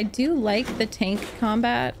point. Like, I do like the tank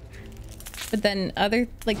combat, but then other,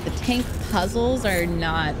 like, the tank puzzles are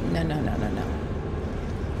not, no.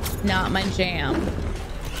 Not my jam.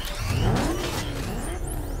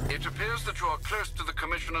 It appears that you are close to the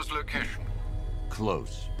Commissioner's location.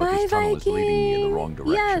 Close, but Bye, this tunnel is leading me in the wrong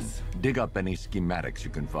direction. Yes. Dig up any schematics you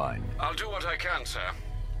can find. I'll do what I can, sir.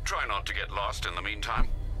 Try not to get lost in the meantime.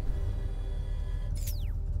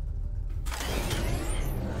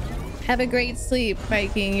 Have a great sleep,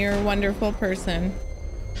 Viking. You're a wonderful person.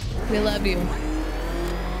 We love you.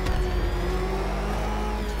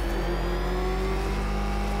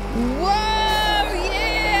 Whoa,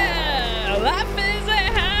 yeah! Life is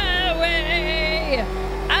a highway.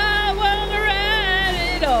 I wanna ride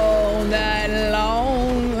it all night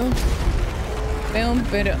long.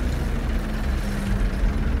 Bump it up.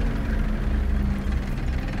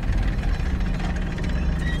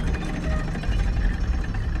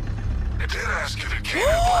 I did ask you to keep it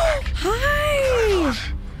black. Hi!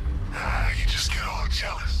 You just get all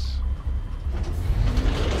jealous.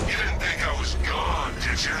 You didn't think I was gone,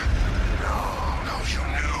 did you? No, you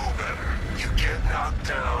knew better. You get knocked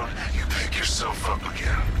down, you pick yourself up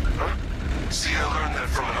again. Huh? See, I learned that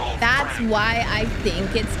from an old That's friend. why I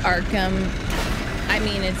think it's Arkham. I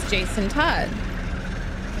mean, it's Jason Todd.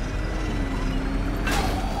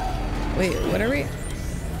 Wait, what are we?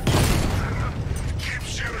 Keep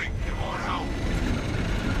shooting. It won't help.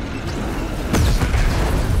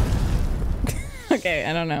 Okay,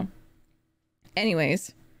 I don't know.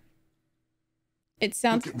 Anyways. It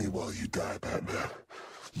sounds... Look at me while you die, Batman.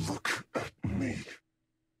 Look at me.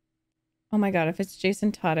 Oh my god, if it's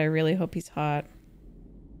Jason Todd, I really hope he's hot.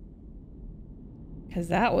 Because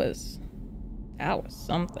that was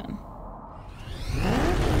something.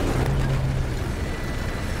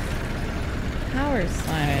 Power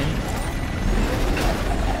slide.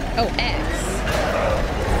 Oh, X.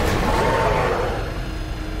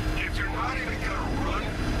 If you're not even gonna run,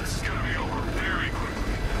 this is gonna be over very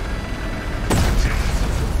quickly.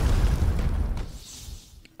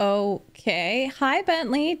 Okay. Hi,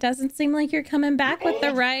 Bentley. Doesn't seem like you're coming back with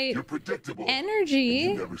the right energy.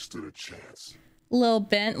 You never stood a chance. Lil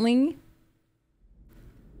Bentley.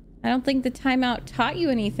 I don't think the timeout taught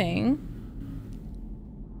you anything.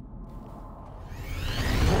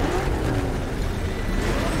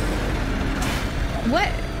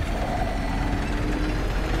 What?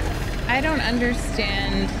 I don't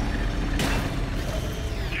understand.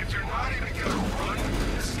 If you're not even gonna run,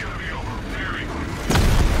 this is gonna be over very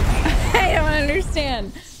quickly. I don't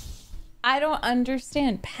understand. I don't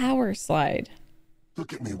understand. Power slide.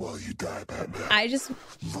 Look at me while you die, Batman. I just...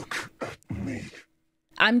 Look at me.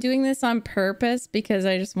 I'm doing this on purpose because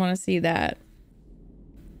I just want to see that.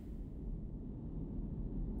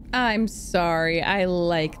 I'm sorry. I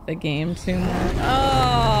like the game too much.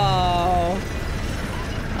 Oh.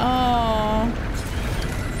 Oh.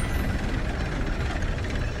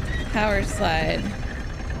 Power slide.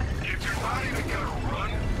 If you're not even gonna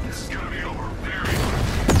run, this is gonna be over very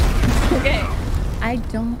quickly. Okay. I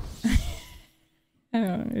don't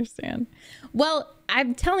understand. Well,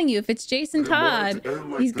 I'm telling you, if it's Jason Todd,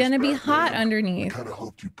 he's gonna be hot underneath. I kinda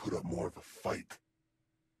hoped you'd put up more of a fight.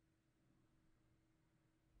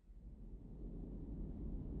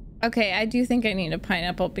 Okay, I do think I need a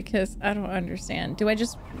pineapple because I don't understand. Do I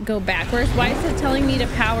just go backwards? Why is it telling me to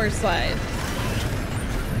power slide?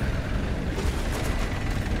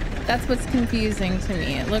 That's what's confusing to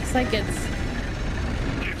me. It looks like it's...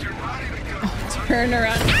 Oh, turn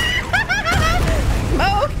around.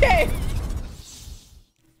 Okay.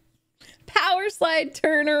 Power slide,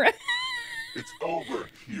 turn around. It's over,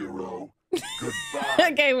 hero.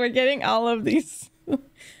 Goodbye. Okay, we're getting all of these.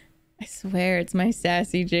 I swear it's my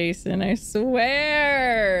sassy Jason. I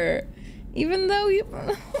swear. Even though you...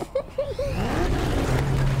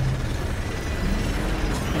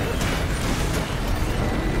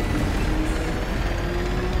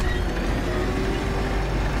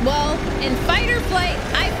 Well, in fight or flight,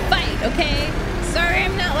 I fight, okay? Sorry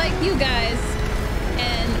I'm not like you guys.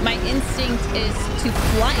 And my instinct is to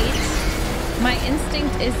flight. My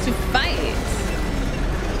instinct is to fight.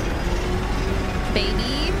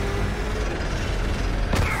 Baby.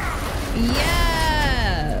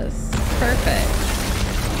 Yes. Perfect.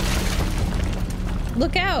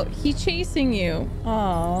 Look out. He's chasing you.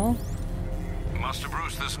 Aww. Master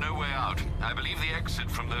Bruce, there's no way out. I believe the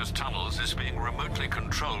exit from those tunnels is being remotely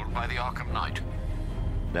controlled by the Arkham Knight.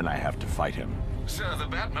 Then I have to fight him. Sir, the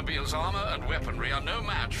Batmobile's armor and weaponry are no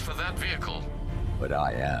match for that vehicle. But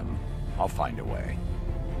I am. I'll find a way.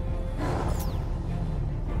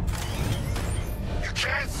 You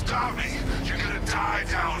can't stop me. You're gonna die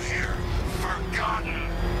down here. Forgotten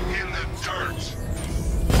in the dirt.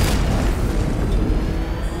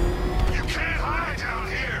 You can't hide down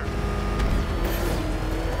here.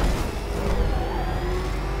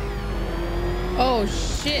 Oh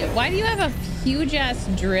shit. Why do you have a huge ass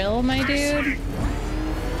drill, my dude?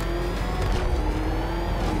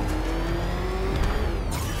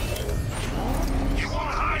 You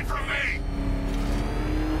won't hide from me.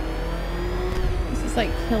 This is like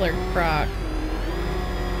Killer Croc.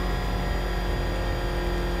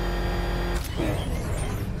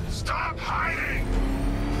 Stop hiding.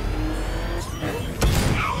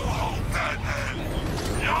 No hope, Batman.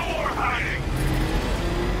 No more hiding.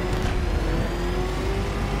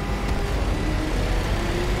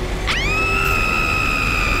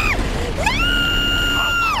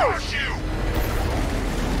 I'll crush you.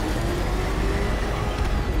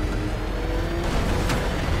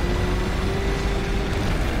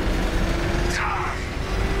 Die.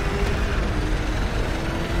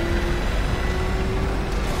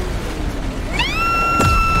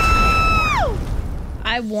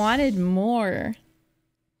 I wanted more.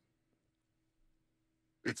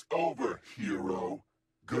 It's over, hero.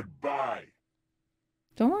 Goodbye.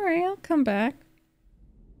 Don't worry, I'll come back.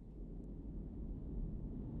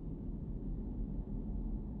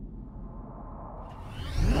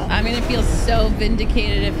 I'm gonna feel so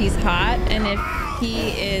vindicated if he's hot, and if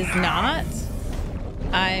he is not,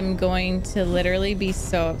 I'm going to literally be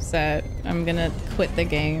so upset. I'm gonna quit the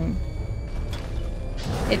game.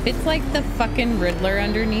 If it's like the fucking Riddler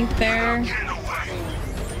underneath there.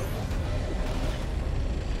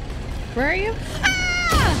 Where are you?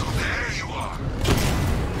 Ah! There you are.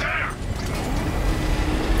 There.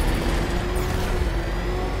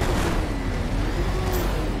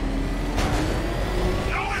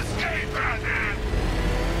 No escape, Batman.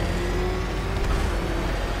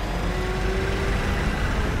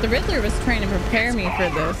 The Riddler was trying to prepare me for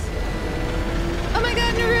this. Oh my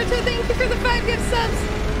god, Naruto, thank you for the 5 gift subs.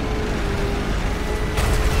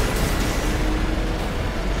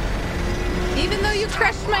 Even though you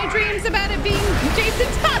crushed my dreams about it being Jason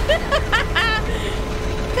Todd.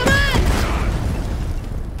 Come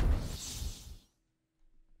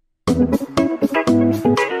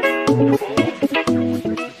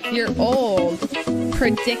on. You're old.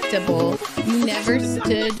 Predictable. You never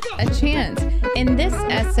stood a chance. In this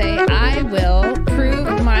essay, I will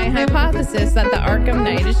prove my hypothesis that the Arkham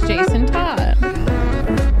Knight is Jason Todd.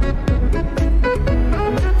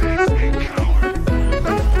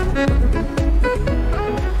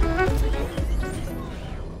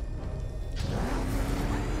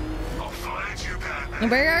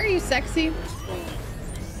 Where are you, sexy?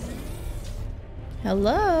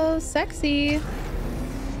 Hello, sexy.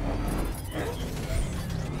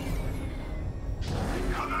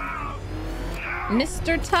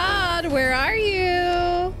 Mr. Todd, where are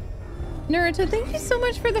you? Naruto, thank you so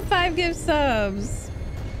much for the 5 gift subs.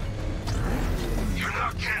 You're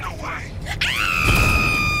not getting away.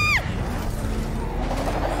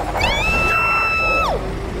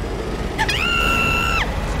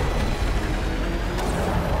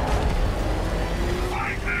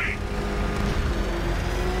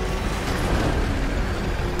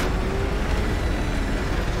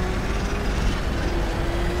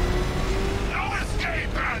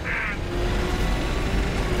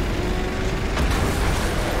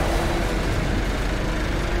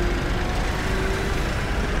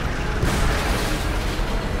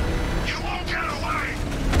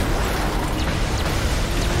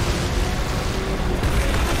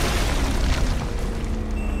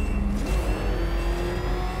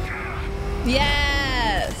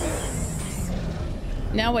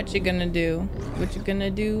 Now what you gonna do? What you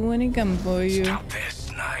gonna do when he come for you? Stop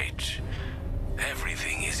this, Knight.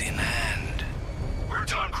 Everything is in hand. We're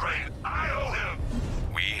done, Crane. I owe him.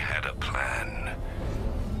 We had a plan.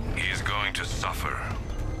 He is going to suffer.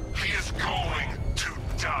 He is going to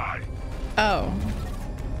die. Oh.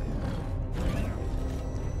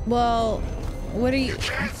 Well, what are you... You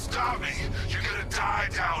can't stop me. You're gonna die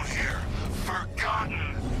down here. Forgotten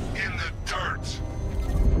in the dirt.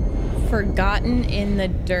 Forgotten in the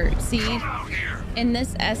dirt. See, in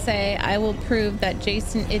this essay, I will prove that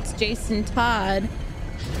it's Jason Todd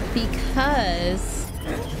because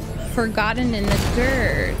forgotten in the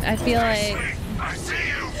dirt. I feel like... I see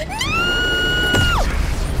you.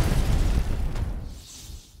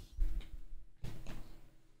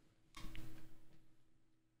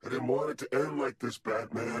 I didn't want it to end like this,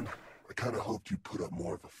 Batman. I kind of hoped you'd put up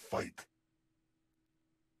more of a fight.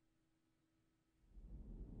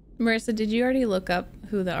 Marissa, did you already look up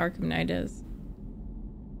who the Arkham Knight is?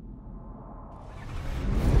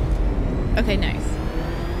 Okay, nice.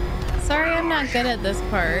 Sorry, I'm not good at this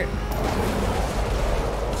part.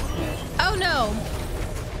 Oh no!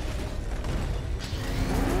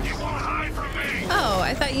 You won't hide from me. Oh,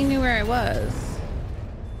 I thought you knew where I was.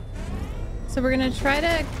 So we're gonna try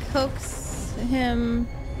to coax him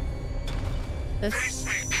this... Face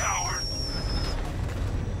me, coward.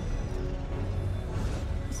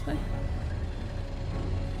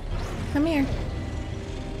 Come here.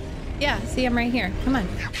 Yeah, see, I'm right here. Come on.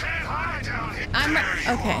 You can't hide down here. I'm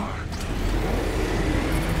okay.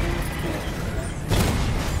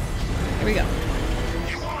 Here we go.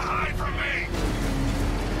 You won't hide from me.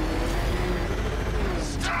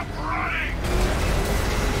 Stop running.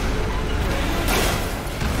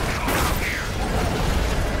 Come out here.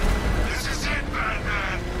 This is it,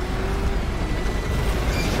 Batman.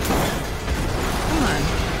 Come on.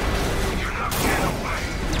 You're not getting away.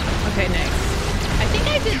 Okay, nice. I think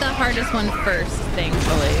I did the hardest one first,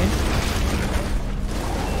 thankfully.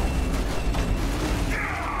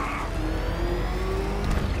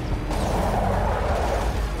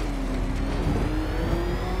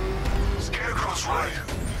 Scarecrow's right.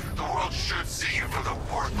 The world should see you for the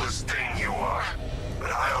worthless thing you are.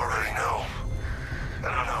 But I already know.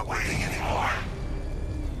 And I'm not waiting anymore.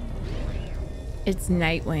 It's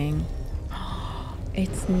Nightwing.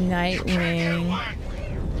 It's Nightwing.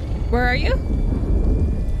 Where are you?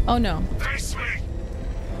 Oh no. Face me.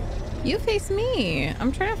 You face me.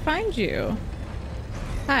 I'm trying to find you.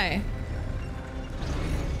 Hi.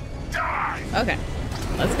 Die. Okay.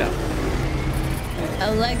 Let's go.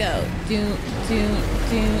 A Lego. Do.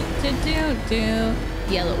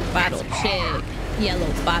 Yellow bottle chick. Yellow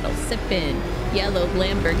bottle sipping. Yellow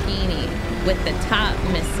Lamborghini with the top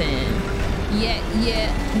missing. Yeah,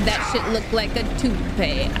 that shit look like a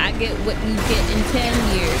toupee. I get what you get in 10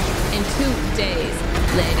 years, in 2 days.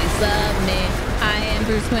 Ladies love me, I am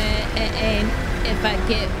Bruce Wayne. If I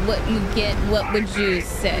get what you get, what would you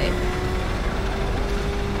say?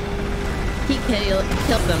 He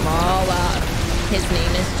killed them all off. His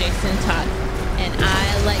name is Jason Todd, and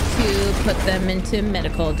I like to put them into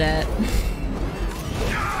medical debt.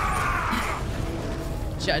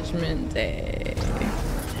 Judgment Day.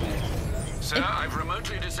 Sir, I've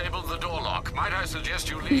remotely disabled the door lock. Might I suggest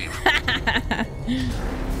you leave?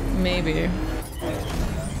 Maybe.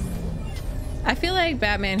 I feel like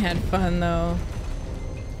Batman had fun though.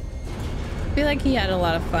 I feel like he had a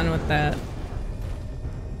lot of fun with that.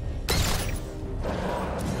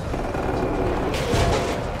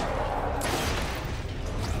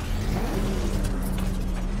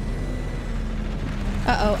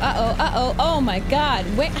 Uh-oh, uh-oh, uh-oh. Oh my god.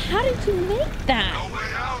 Wait, how did you make that? No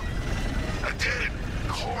way out. I did it.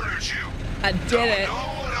 Cornered you. I did it. No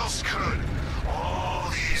one else could. All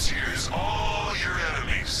these years, all your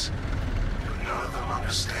enemies. But none of them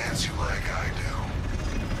understands you like I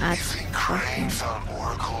do. You think Crane found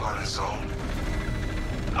Oracle on his own?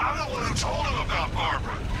 I'm the one who told him about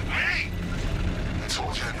Barbara. Me! I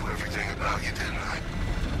told you I knew everything about you, didn't I?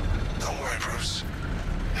 Don't worry, Bruce.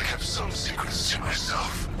 I kept some secrets to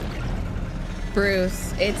myself.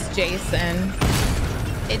 Bruce, it's Jason.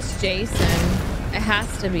 It's Jason. It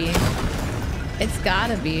has to be. It's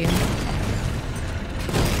gotta be.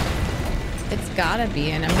 It's gotta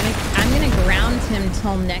be, and I'm gonna ground him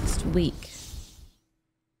till next week.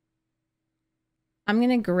 I'm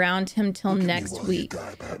gonna ground him till next week.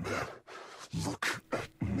 Look at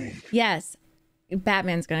me. Yes,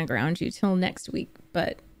 Batman's gonna ground you till next week,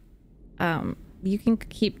 but you can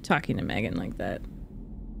keep talking to Megan like that.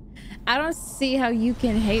 I don't see how you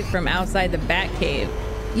can hate from outside the Batcave.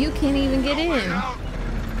 You can't even get in.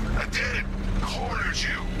 I did it. Cornered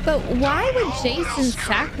you. But why would Jason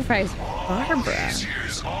sacrifice Barbara?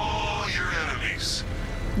 All your enemies.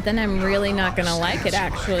 Then I'm really not gonna like it,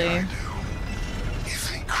 actually. You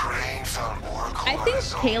think Crane found Oracle? I think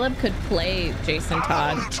Caleb could play Jason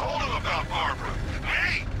Todd. I told him about Barbara.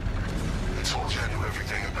 Hey! I told you I knew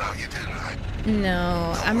everything about you, didn't I?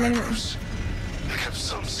 No, I'm gonna... I kept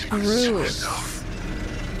some secrets to myself.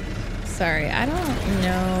 Sorry, I don't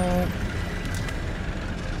know.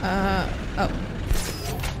 Oh.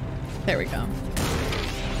 There we go.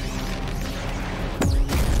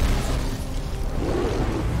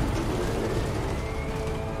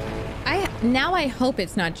 Now I hope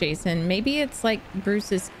it's not Jason. Maybe it's like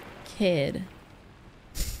Bruce's kid.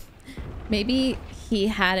 Maybe he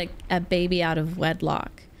had a baby out of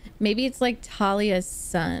wedlock. Maybe it's like Talia's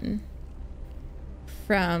son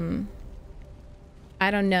from, I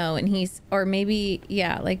don't know. And he's, or maybe,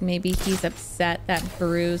 yeah, like maybe he's upset that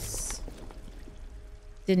Bruce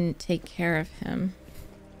didn't take care of him.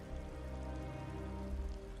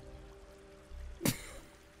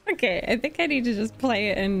 Okay, I think I need to just play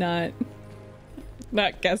it and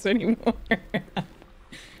not guess anymore.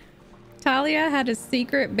 Talia had a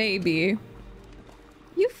secret baby.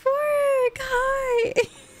 Euphoric, hi!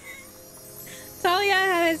 Talia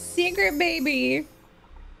had a secret baby.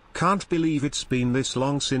 Can't believe it's been this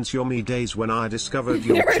long since your me days when I discovered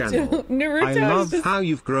your channel. Naruto, I love how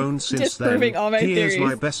you've grown since then. All my Here's theories.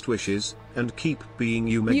 my best wishes, and keep being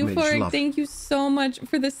you, MegMage. Euphoric, Love. thank you so much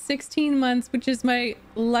for the 16 months, which is my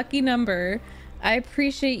lucky number. I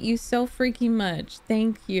appreciate you so freaking much.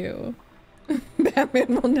 Thank you.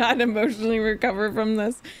 Batman will not emotionally recover from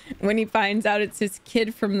this when he finds out it's his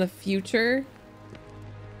kid from the future.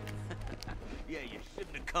 Yeah, you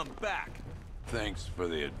shouldn't have come back. Thanks for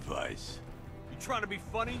the advice. You trying to be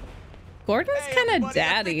funny? Gordon's kind of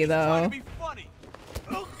daddy, though. Trying to be funny.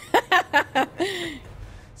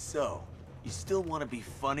 So, you still want to be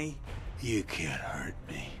funny? You can't hurt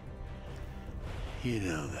me. You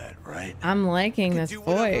know that, right? I'm liking this do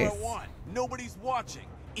whatever voice. I want. Nobody's watching.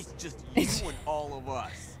 It's just you and all of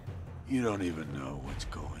us. You don't even know what's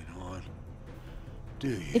going on, do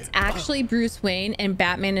you? It's actually Bruce Wayne and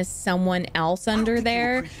Batman is someone else under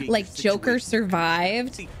there. Like Joker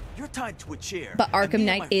survived. See, you're tied to a chair. But Arkham and me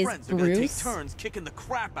Knight and my is friends are gonna take Bruce. turns kicking the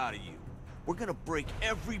crap out of you. We're gonna break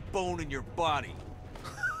every bone in your body.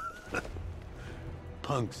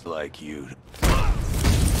 Punks like you. I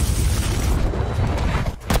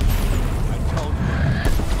told you.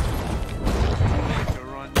 Make a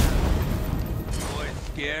run now. Boy,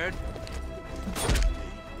 scared?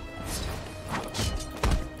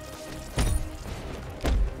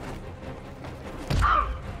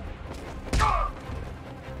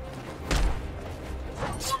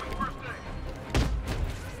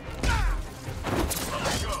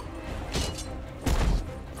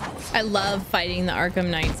 I love fighting the Arkham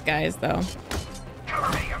Knights guys, though.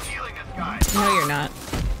 Cover me, I'm healing this guy. No, you're not.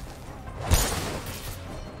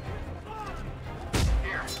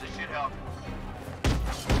 Here, this should help.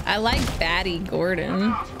 I like Batty Gordon.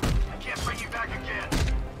 I can't bring you back again.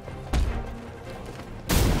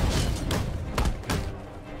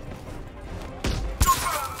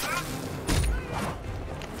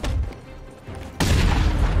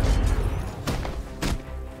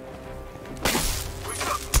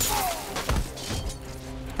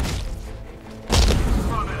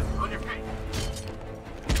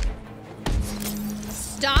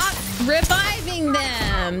 Stop reviving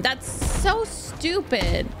them. That's so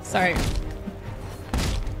stupid. Sorry.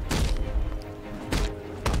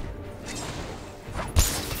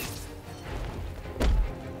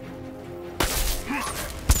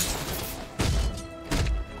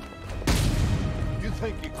 You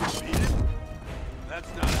think you can beat it?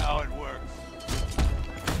 That's not how it works.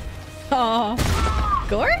 Oh,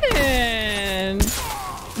 Gordon.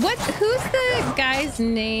 Who's the guy's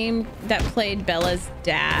name that played Bella's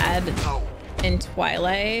dad in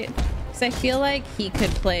Twilight? Because I feel like he could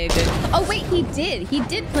play a good... Oh, wait, he did. He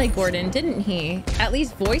did play Gordon, didn't he? At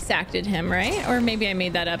least voice acted him, right? Or maybe I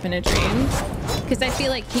made that up in a dream. Because I feel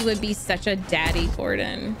like he would be such a daddy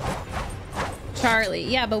Gordon. Charlie.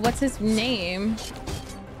 Yeah, but what's his name?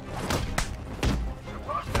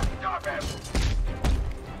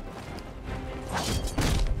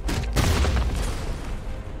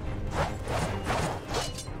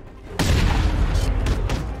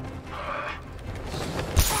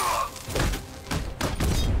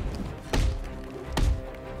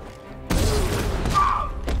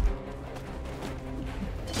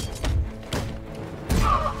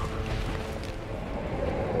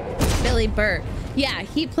 Burke. Yeah,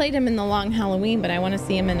 he played him in The Long Halloween, but I want to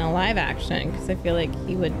see him in a live action because I feel like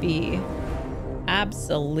he would be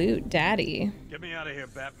absolute daddy. Get me out of here,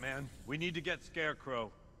 Batman. We need to get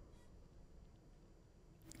Scarecrow.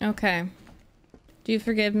 Okay. Do you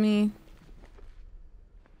forgive me?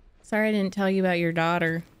 Sorry I didn't tell you about your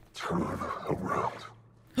daughter. Turn around.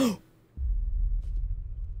 Oh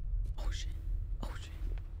shit. Oh shit.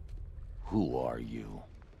 Who are you?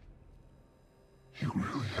 You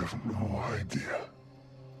really have no idea,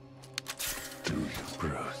 do you,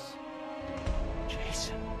 Bruce?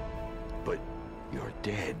 Jason. But you're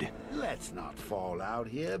dead. Let's not fall out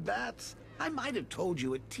here, Bats. I might have told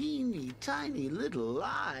you a teeny tiny little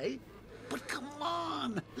lie. But come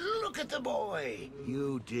on, look at the boy.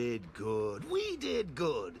 You did good. We did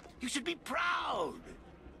good. You should be proud.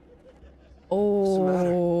 Oh. What's the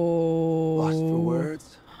matter? Lost for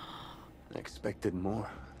words? I expected more.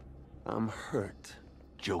 I'm hurt.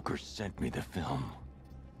 Joker sent me the film.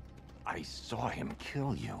 I saw him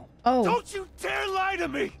kill you. Oh. Don't you dare lie to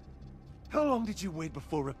me! How long did you wait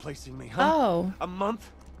before replacing me, huh? Oh. A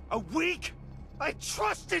month? A week? I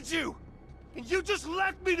trusted you! And you just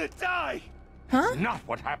left me to die! Huh? That's not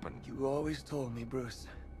what happened. You always told me, Bruce.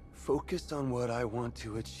 Focus on what I want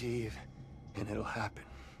to achieve, and it'll happen.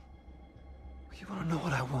 You wanna know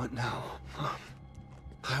what I want now? Huh?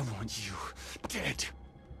 I want you dead.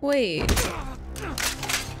 Wait.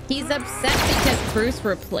 He's upset because Bruce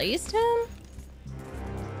replaced him? You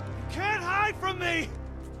can't hide from me!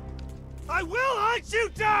 I will hunt you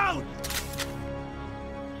down!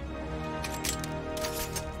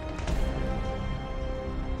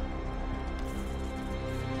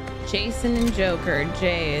 Jason and Joker,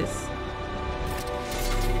 Jays.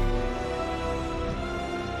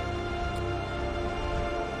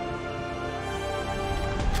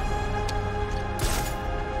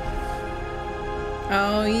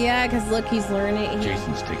 Oh yeah, because look, he's learning.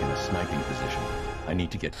 Jason's taking a sniping position. I need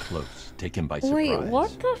to get close. Take him by surprise. Wait,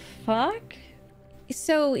 what the fuck?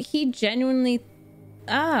 So he genuinely...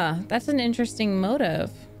 Ah, that's an interesting motive.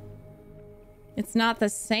 It's not the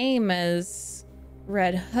same as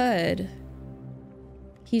Red Hood.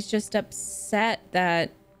 He's just upset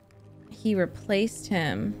that he replaced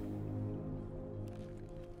him.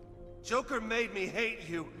 Joker made me hate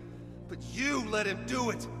you, but you let him do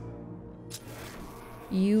it.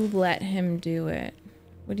 You let him do it.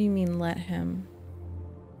 What do you mean, let him?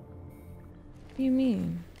 What do you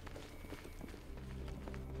mean?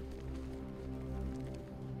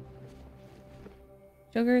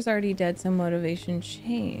 Joker's already dead, so motivation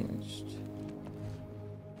changed.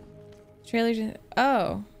 Trailer just...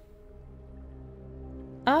 Oh.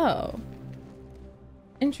 Oh.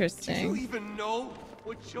 Interesting. Do you even know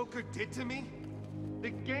what Joker did to me? The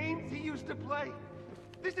games he used to play?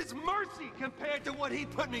 This is mercy compared to what he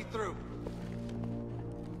put me through.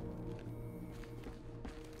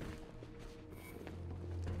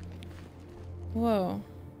 Whoa.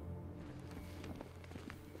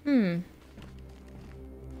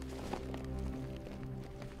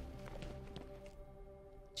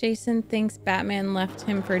 Jason thinks Batman left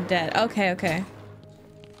him for dead. Okay.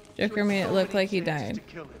 Joker made it look like he died.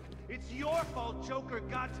 It's your fault Joker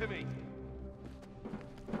got to me.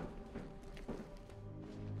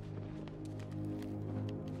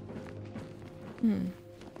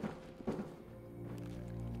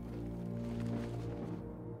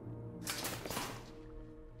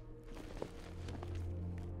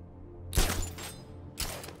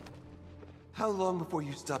 How long before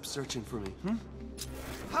you stop searching for me,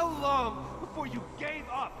 How long before you gave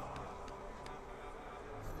up?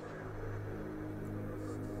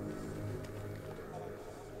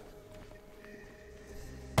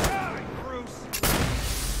 Die, Bruce!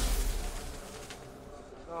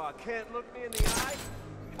 Oh, can't look me in the eye?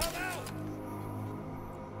 Come out!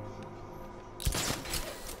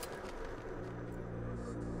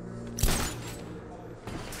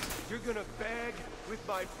 You're gonna beg with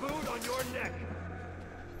my boot on your neck.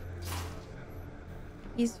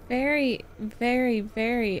 He's very, very,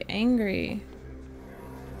 very angry.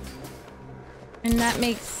 And that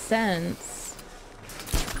makes sense.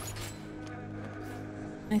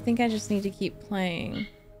 I think I just need to keep playing.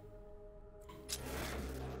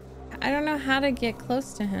 I don't know how to get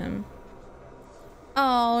close to him.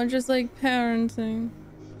 Oh, just like parenting.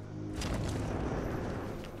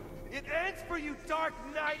 It ends for you, Dark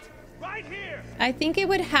Knight, right here. I think it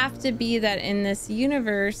would have to be that in this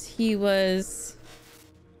universe he was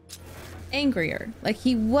angrier. Like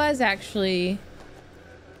he was actually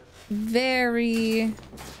very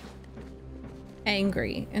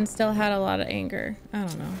angry and still had a lot of anger. I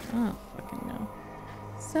don't know. I don't fucking know.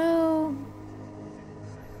 So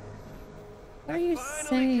what are you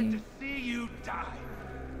saying? Get to see you die.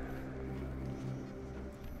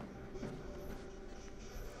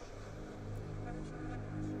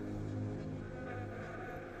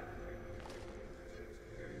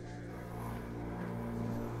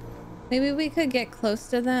 Maybe we could get close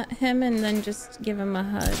to him and then just give him a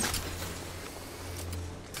hug.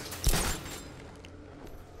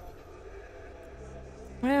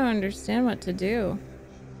 I don't understand what to do.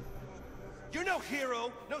 You're no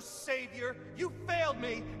hero, no savior. You failed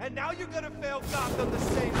me, and now you're gonna fail Gotham the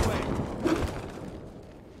same way.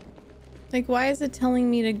 Like, why is it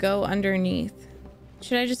telling me to go underneath?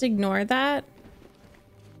 Should I just ignore that?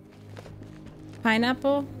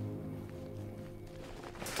 Pineapple?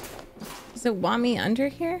 Does it want me under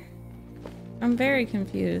here? I'm very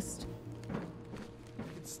confused. I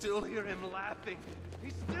can still hear him laughing.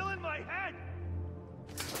 He's still in my head.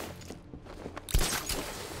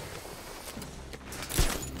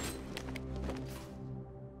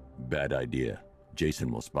 Bad idea.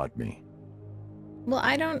 Jason will spot me. Well,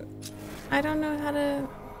 I don't know how to...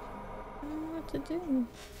 I don't know what to do.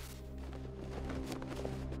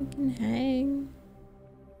 We can hang.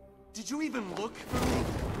 Did you even look for me?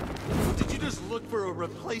 Or did you just look for a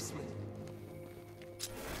replacement?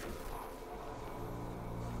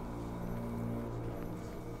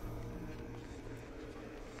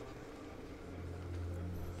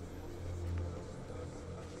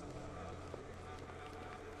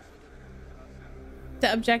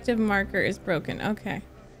 The objective marker is broken. Okay.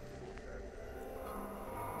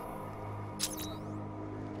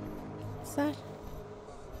 What's that?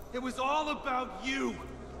 It was all about you.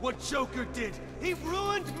 What Joker did. He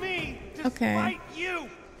ruined me to Okay. spite you.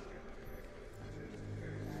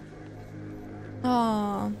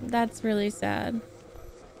 Oh, that's really sad.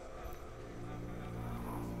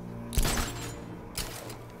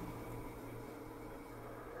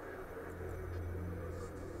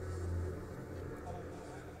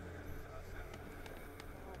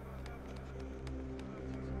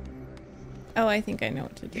 Oh, I think I know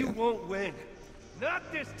what to do. You won't win.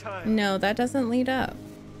 Not this time. No, that doesn't lead up.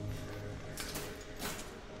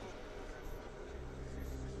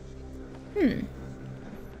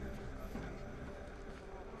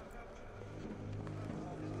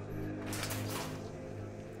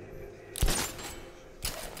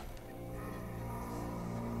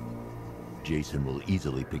 Jason will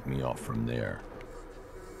easily pick me off from there.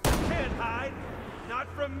 Can't hide. Not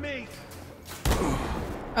from me.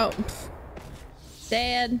 Oh.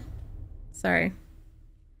 Dad. Sorry.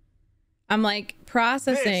 I'm like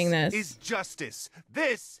processing this. This is justice.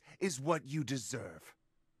 This is what you deserve.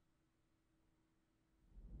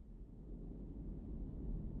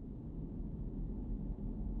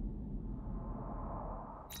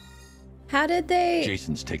 How did they...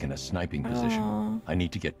 Jason's taken a sniping position. Oh. I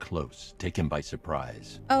need to get close, take him by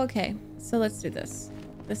surprise. Oh, okay, so let's do this.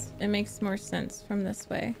 It makes more sense from this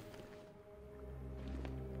way.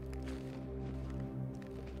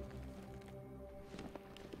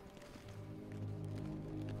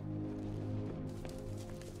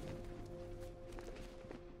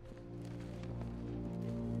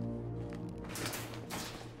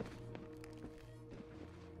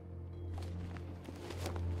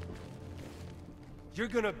 You're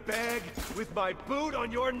gonna beg with my boot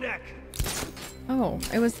on your neck. Oh,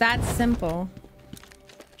 it was that simple.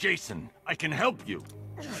 Jason, I can help you.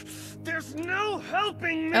 There's no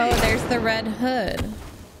helping me. Oh, there's the Red Hood.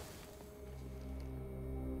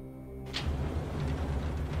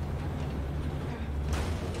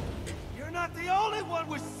 I want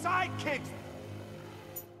was sidekicks!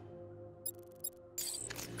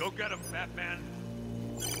 Go get him, Batman.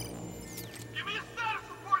 Give me a status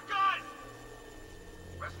report, guys!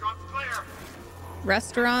 Restaurant's clear.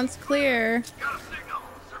 Restaurant's clear. Got a signal.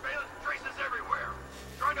 Surveillance traces everywhere.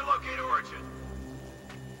 Trying to locate origin.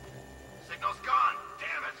 Signal's gone.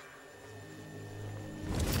 Damn it!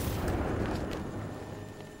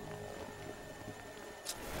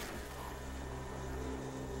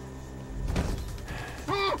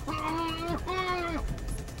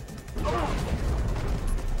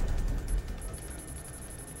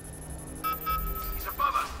 He's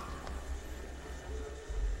above us.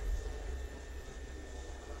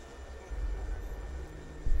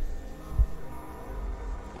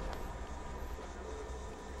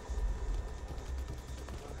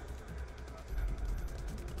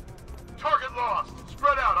 Target lost.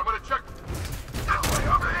 Spread out. I'm gonna check. Way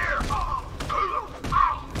over here.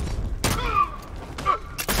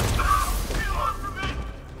 Get on from me.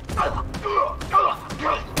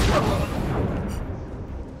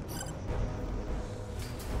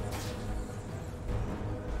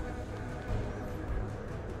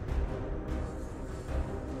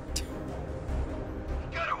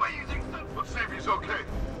 He got away using some. Let's see if he's okay.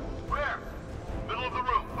 Where? Middle of the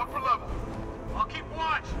room. Upper level. I'll keep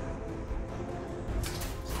watch.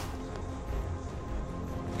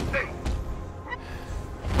 Hey.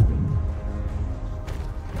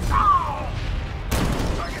 Ow!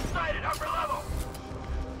 Target sighted. Upper level.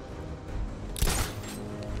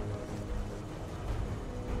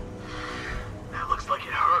 That looks like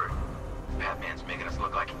it hurt. Batman's making us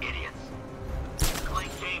look like idiots. He's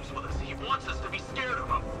playing games with us. He wants us to be scared of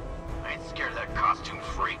him. I ain't scared of that costume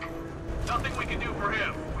freak. Nothing we can do for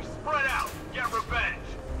him. We spread out. Get revenge.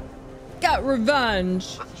 Got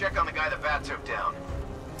revenge. Let's check on the guy the bat took down.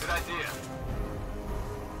 Good idea.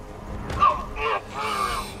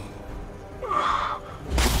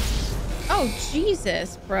 Oh,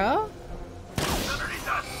 Jesus, bro. Underneath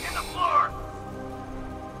us, in the floor.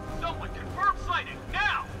 Someone confirm sighting,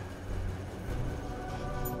 now!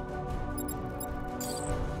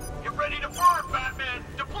 Get ready to burn, Batman!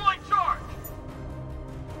 Deploy charge!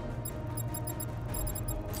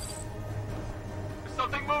 There's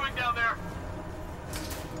something moving down there.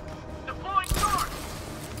 Deploying charge!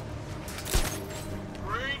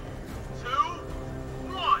 3, 2,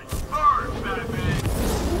 1. Burn, Batman!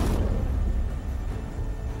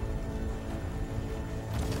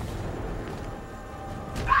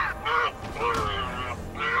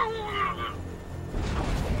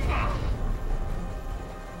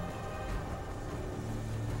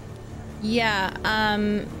 Yeah,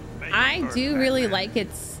 I do really like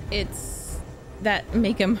it's that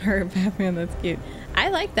make him hurt Batman. That's cute. I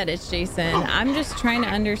like that it's Jason. I'm just trying to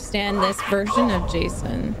understand this version of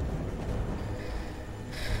Jason.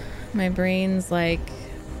 My brain's like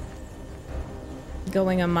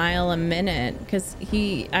going a mile a minute because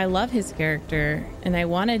I love his character and I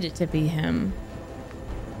wanted it to be him.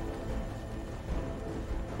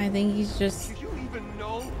 I think he's just... Do you even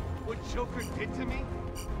know what Joker did to me?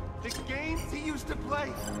 The games he used to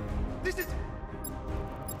play. This is...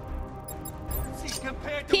 See,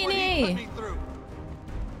 compared to what he put me through.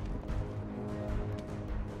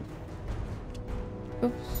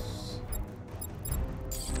 Oops.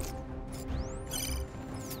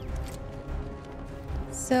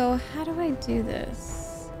 So how do I do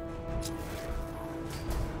this?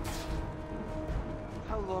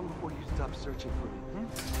 How long before you stop searching for me?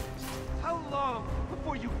 How long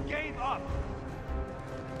before you gave up?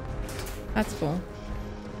 That's cool.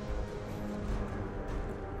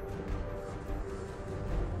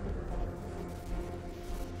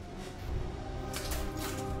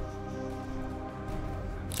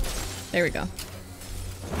 There we go.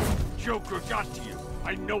 Joker got to you.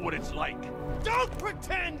 I know what it's like. Don't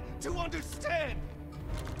pretend to understand!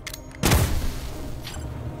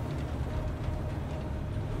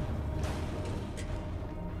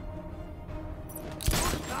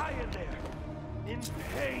 You're lying there, in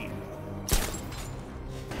pain.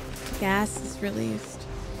 Gas is released.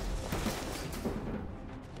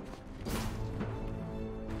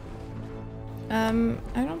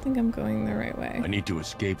 I don't think I'm going the right way. I need to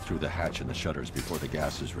escape through the hatch in the shutters before the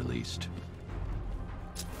gas is released.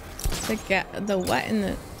 The what in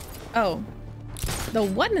the... Oh. The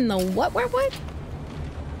what in the what? Where what?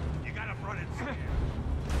 You gotta run it.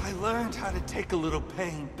 I learned how to take a little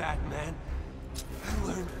pain, Batman. I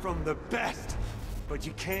learned from the best. But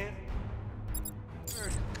you can't...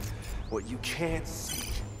 what you can't see.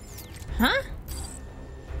 Huh?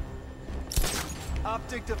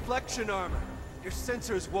 Optic deflection armor. Your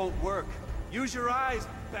sensors won't work. Use your eyes,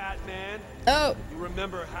 Batman. Oh. You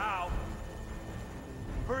remember how.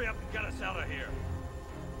 Hurry up and get us out of here.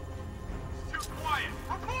 It's too quiet.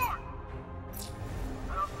 Report!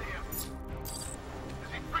 I don't see him.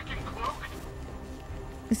 Is he freaking cloaked?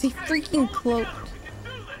 Is he freaking cloaked?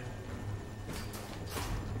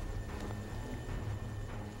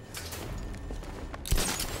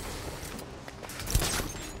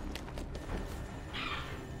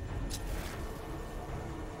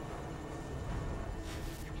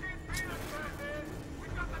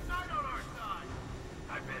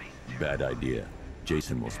 Bad idea.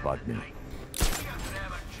 Jason will spot me.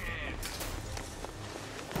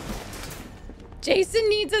 Jason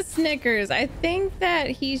needs a Snickers. I think that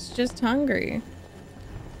he's just hungry.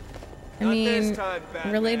 I Not mean, this time,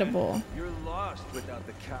 Batman. relatable. You're lost without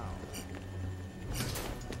the cow.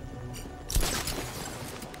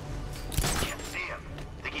 Can't see him.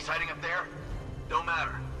 Think he's hiding up there? Don't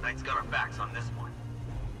matter. Knight's got our backs on this one.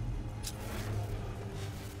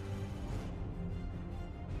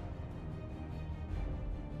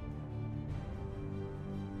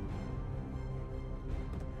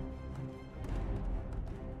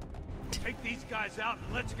 Take these guys out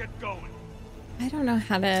and let's get going. I don't know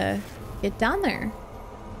how to get down there.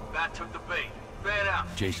 Bat took the bait. Fan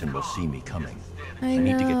out. Jason will see me coming. I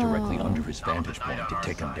need to get directly know. under his vantage point to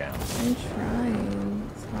take him down. I'm trying.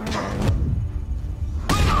 It's hard.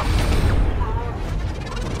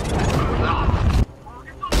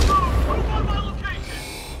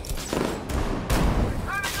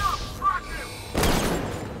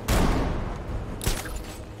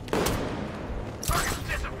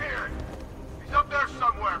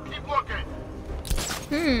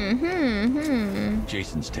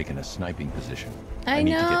 Jason's taken a sniping position. I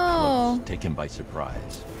need to get know. close, take him by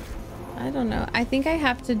surprise. I don't know. I think I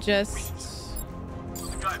have to just... The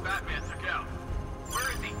guy Batman took out. Where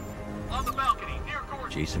is he? On the balcony, near Gordon.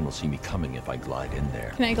 Jason will see me coming if I glide in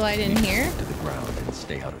there. Can I glide in here? To the ground and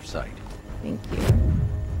stay out of sight. Thank you.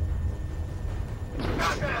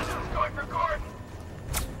 Batman is going for Gordon.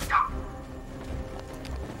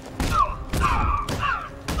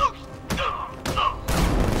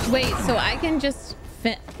 Wait, so I can just...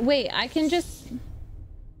 Wait, I can just...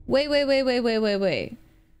 Wait.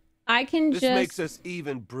 I can This just... makes us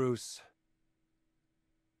even, Bruce.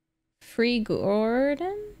 Free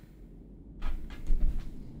Gordon?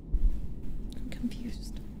 I'm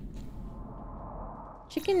confused.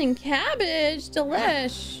 Chicken and cabbage,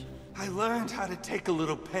 delish. I learned how to take a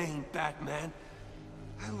little pain, Batman.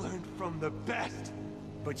 I learned from the best.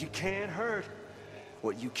 But you can't hurt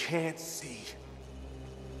what you can't see.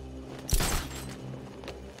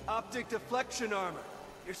 Optic deflection armor.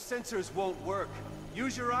 Your sensors won't work.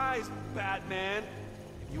 Use your eyes, Batman.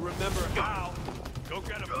 If you remember how. Go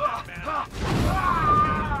get him, Batman.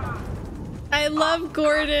 I love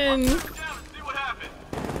Gordon. See what happened.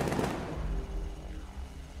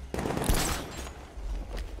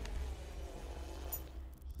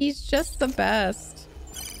 He's just the best.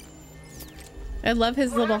 I love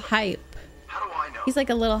his little hype. How do I know? He's like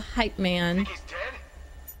a little hype man. Think he's dead?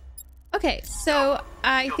 Okay, so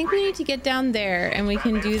I think we need to get down there and we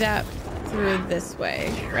can do that through this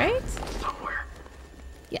way, right? Somewhere.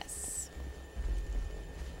 Yes.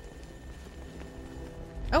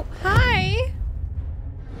 Oh, hi.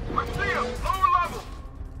 I see him. Lower level.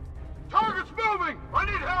 Target's moving. I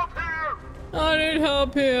need help here. I need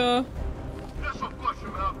help here. This'll flush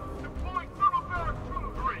him out. Deploying thermal barracks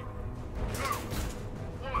 2-3. 2,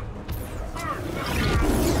 1.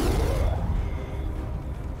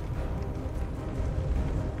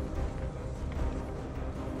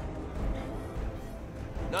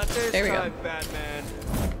 Not this There we go. time, Batman.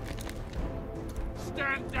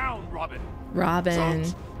 Stand down, Robin. Robin.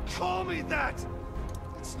 Don't call me that.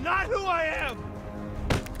 It's not who I am.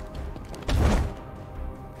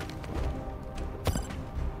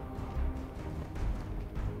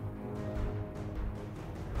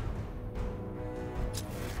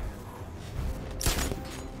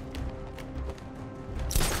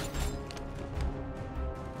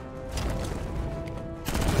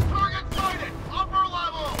 Target sighted. Upper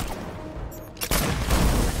level.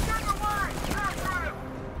 Get away. Capture him.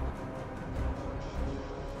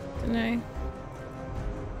 Didn't I?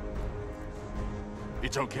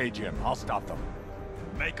 It's okay, Jim. I'll stop them.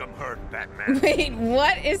 Make them hurt, Batman. Wait,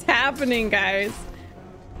 what is happening, guys?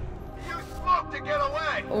 Use smoke to get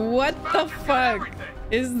away. What the fuck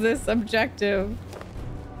is this objective?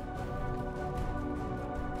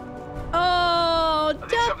 Oh,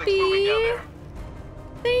 Duppy!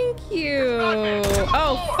 Thank you.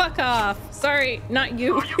 Oh, fuck off. Sorry, not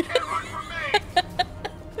you.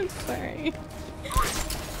 I'm sorry.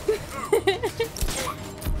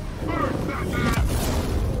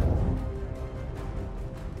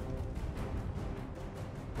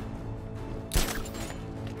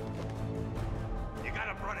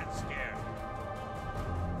 gotta run and scare.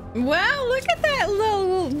 Wow, look at that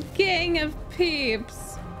little gang of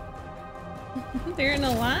peeps. They're in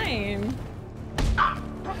a line.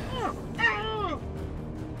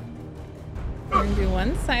 We're gonna do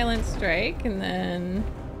one silent strike and then...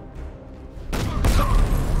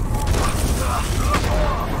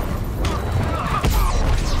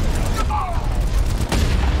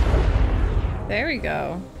 There we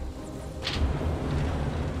go.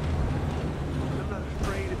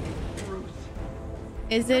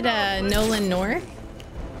 Is it Nolan North?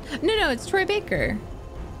 No, it's Troy Baker.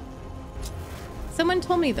 Someone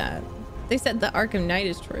told me that. They said the Arkham Knight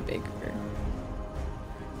is Troy Baker.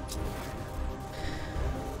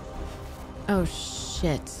 Oh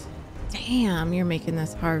shit. Damn, you're making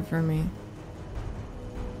this hard for me.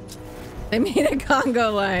 They made a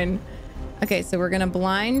Congo line. Okay, so we're gonna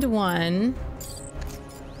blind one.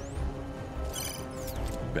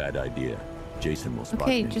 Bad idea. Jason will spot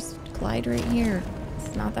Okay, me. just glide right here.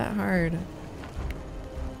 It's not that hard.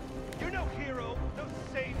 You're no hero, no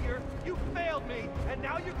savior. You failed me, and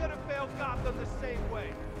now you're gonna fail Gotham the same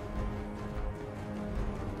way.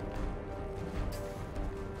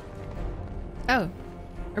 Oh,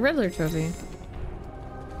 a Riddler trophy.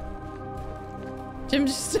 Jim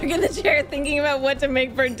just stuck in the chair thinking about what to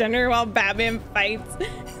make for dinner while Batman fights the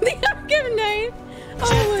Arkham Knight.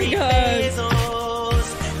 Oh my god.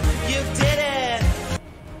 You did it!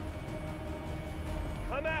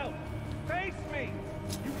 Come out! Face me!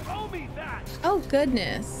 You owe me that! Oh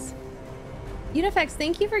goodness. Unifex,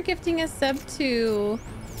 thank you for gifting a sub to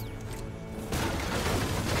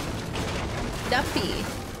Duffy.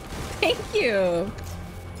 Thank you.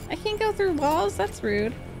 I can't go through walls. That's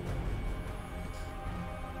rude.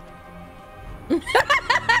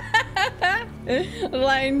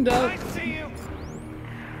 Lined up. I see you.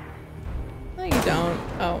 No, you don't.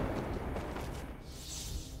 Oh.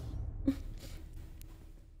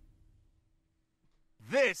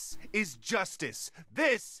 This is justice.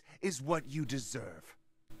 This is what you deserve.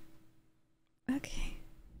 Okay.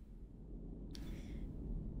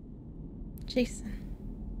 Jason.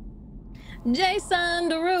 Jason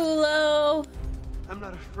Derulo. I'm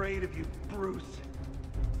not afraid of you, Bruce.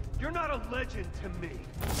 You're not a legend to me.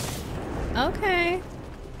 Okay.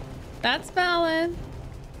 That's valid.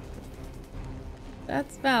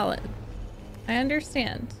 That's valid. I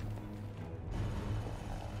understand.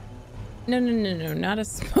 No, not a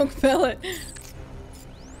smoke pellet.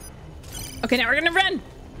 Okay, now we're gonna run.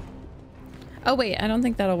 Oh wait, I don't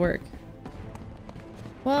think that'll work.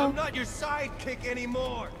 Well, I'm not your sidekick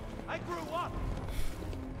anymore. I grew up.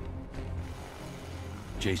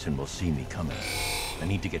 Jason will see me coming. I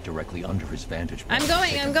need to get directly under his vantage point. I'm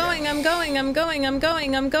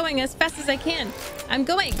going as fast as I can. I'm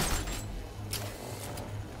going.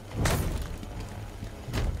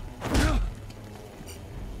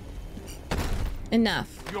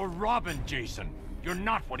 Enough. You're Robin, Jason. You're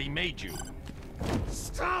not what he made you.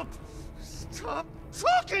 Stop! Stop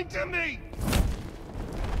talking to me!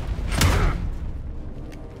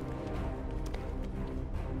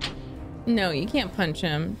 No, you can't punch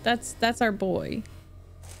him. That's our boy.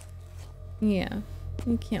 Yeah,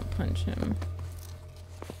 you can't punch him.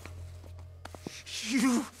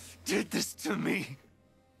 You did this to me.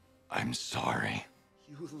 I'm sorry.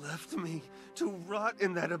 You left me to rot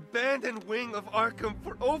in that abandoned wing of Arkham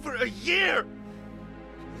for over a year.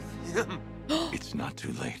 With him. It's not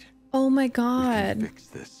too late. Oh my We god. can fix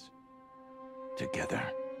this. Together.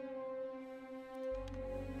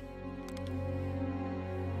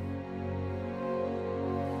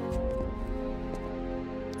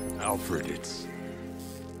 Alfred,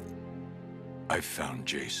 I found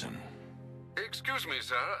Jason. Excuse me,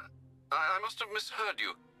 sir. I must have misheard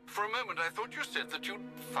you. For a moment, I thought you said that you'd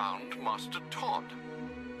found Master Todd.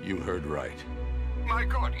 You heard right. My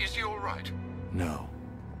God, is he all right? No.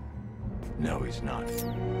 No, he's not.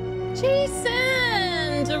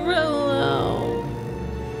 Jason Derulo.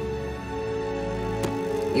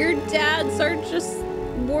 Your dads are just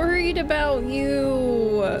worried about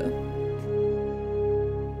you.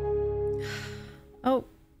 Oh.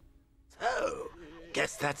 So,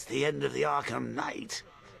 guess that's the end of the Arkham Knight.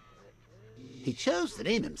 He chose the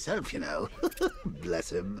name himself, you know.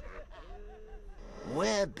 Bless him.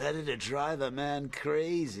 Where better to drive a man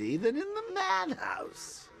crazy than in the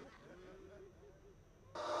madhouse?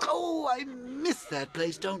 Oh, I miss that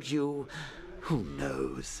place, don't you? Who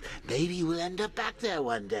knows? Maybe we'll end up back there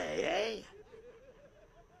one day, eh?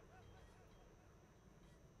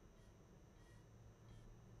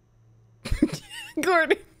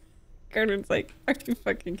 Gordon's like, are you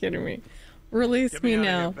fucking kidding me? Release Get me me out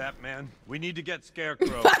now. of here, Batman. We need to get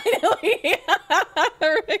Scarecrow. Finally!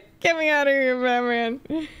 Get me out of here,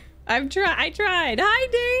 Batman. I tried. Hi,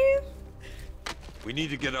 Dave. We need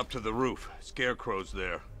to get up to the roof. Scarecrow's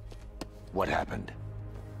there. What happened?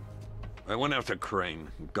 I went after Crane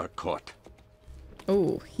and got caught.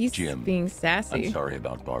 Oh, he's Jim, being sassy. I'm sorry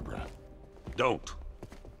about Barbara. Don't.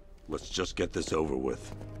 Let's just get this over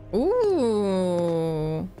with.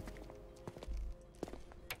 Ooh.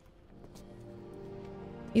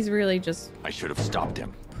 He's really just... I should have stopped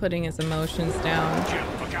him. Putting his emotions down. Jim,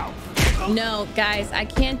 look out. No, guys, I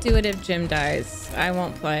can't do it if Jim dies. I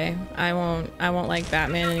won't play. I won't like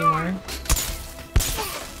Batman anymore.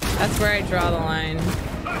 That's where I draw the line.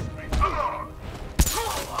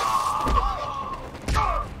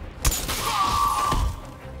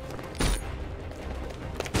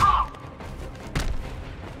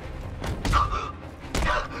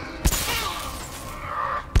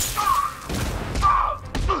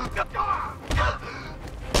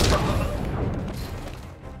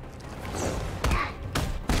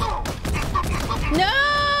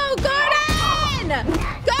 No! Gordon!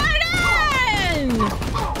 Gordon!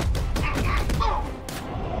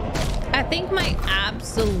 I think my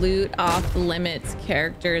absolute off-limits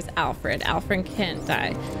character is Alfred. Alfred can't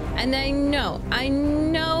die. And I know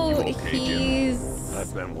Okay, he's... Jim?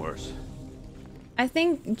 I've been worse. I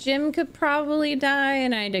think Jim could probably die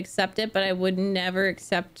and I'd accept it, but I would never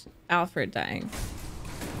accept Alfred dying.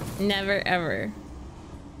 Never, ever.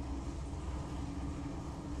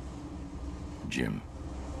 Jim,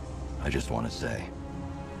 I just want to say,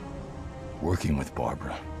 working with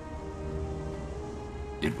Barbara,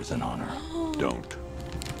 it was an honor. Don't.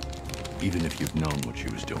 Even if you've known what she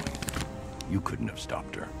was doing, you couldn't have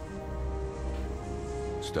stopped her.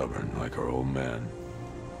 Stubborn like her old man.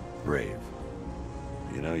 Brave.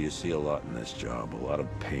 You know, you see a lot in this job, a lot of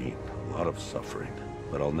pain, a lot of suffering.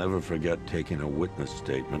 But I'll never forget taking a witness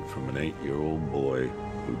statement from an 8-year-old boy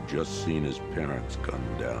who'd just seen his parents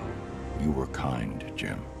gunned down. You were kind,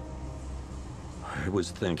 Jim. I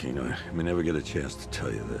was thinking, I may never get a chance to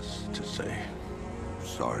tell you this, to say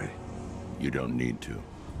sorry. You don't need to.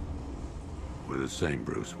 We're the same,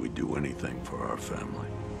 Bruce. We'd do anything for our family.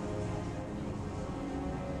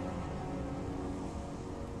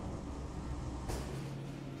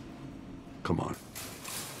 Come on.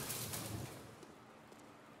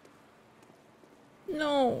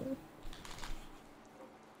 No.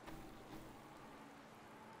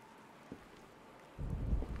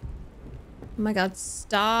 Oh my god,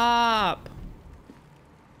 stop.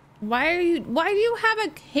 Why do you have a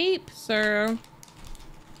cape, sir?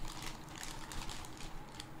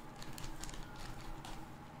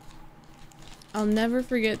 I'll never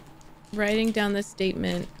forget writing down the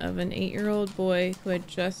statement of an 8-year-old boy who had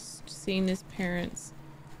just seen his parents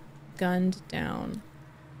gunned down.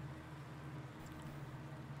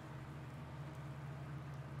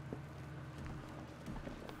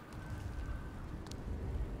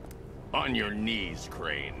 On your knees,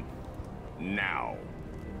 Crane. Now.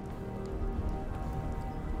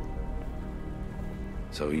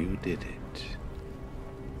 So you did it.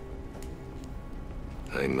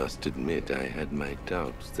 I must admit I had my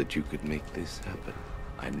doubts that you could make this happen.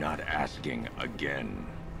 I'm not asking again.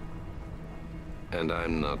 And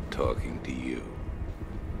I'm not talking to you.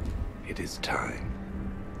 It is time.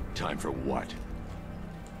 Time for what?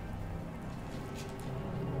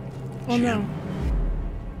 Oh no.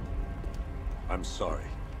 I'm sorry.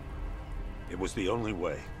 It was the only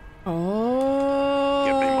way. Oh.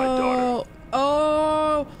 Give me my daughter.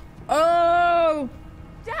 Oh. Oh.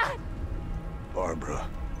 Dad! Barbara.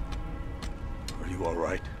 Are you all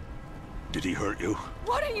right? Did he hurt you?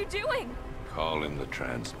 What are you doing? Call in the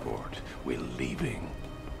transport. We're leaving.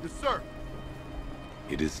 Yes, sir.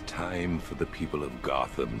 It is time for the people of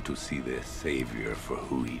Gotham to see their savior for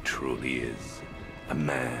who he truly is. A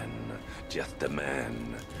man. Just a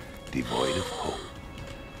man. Devoid of hope.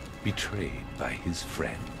 Betrayed by his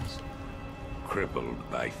friends. Crippled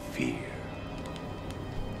by fear.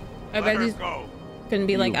 I bet he's gonna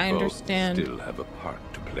be like, I understand. You still have a part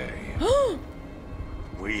to play.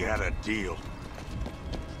 We had a deal.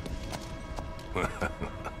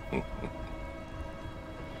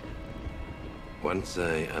 Once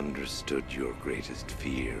I understood your greatest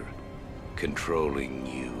fear, controlling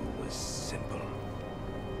you was simple.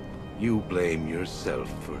 You blame yourself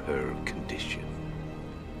for her condition.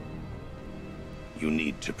 You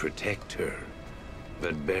need to protect her,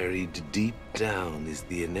 but buried deep down is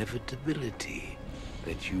the inevitability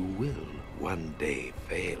that you will one day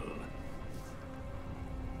fail.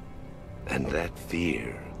 And that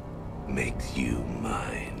fear makes you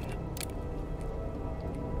mine.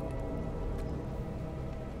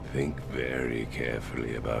 Think very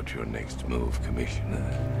carefully about your next move, Commissioner.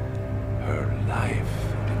 Her life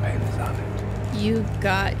depends on it. You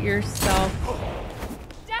got yourself...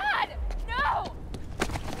 Dad! No!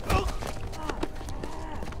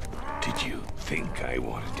 Did you think I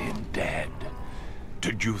wanted him dead?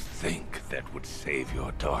 Did you think that would save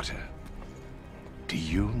your daughter? Do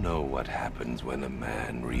you know what happens when a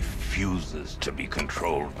man refuses to be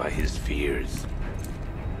controlled by his fears?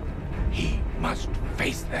 He must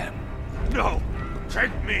face them. No!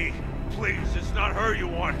 Take me! Please, it's not her you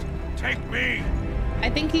want. Take me! I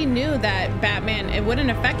think he knew that Batman, it wouldn't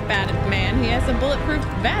affect Batman. He has a bulletproof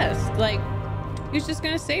vest. Like, he's just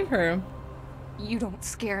gonna save her. You don't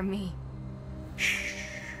scare me. Shh.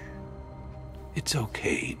 It's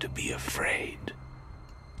okay to be afraid.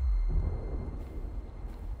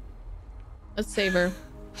 Let's save her.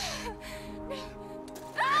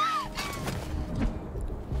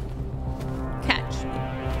 Catch.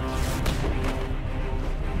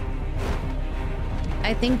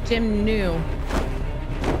 I think Jim knew.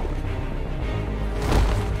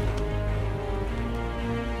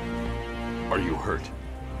 Are you hurt?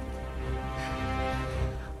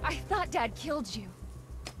 I thought Dad killed you.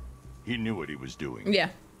 He knew what he was doing. Yeah.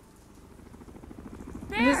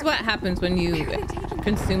 This is what happens when you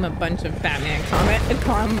consume a bunch of Batman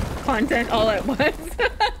content all at once.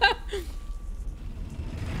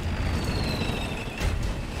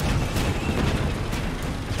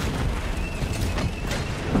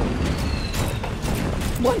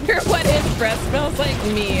 Wonder what his breath smells like?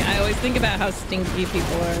 Me. I always think about how stinky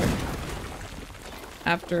people are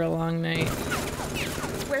after a long night.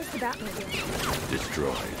 Where's the Batmobile?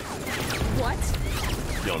 Destroyed. What?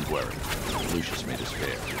 Don't worry. Lucius made us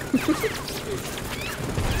fair.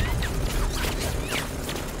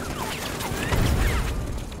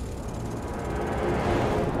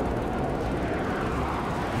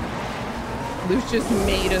 Lucius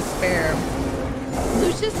made us fair.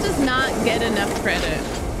 Lucius does not get enough credit.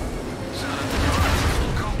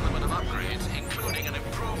 Complement of upgrades, including an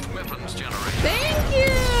improved weapons generator. Thank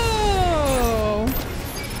you!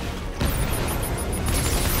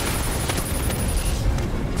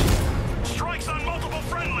 Strikes on multiple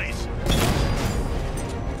friendlies!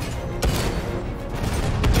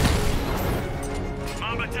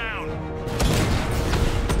 Mama down!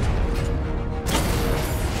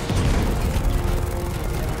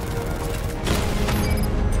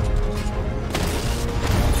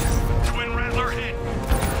 Twin Rattler hit!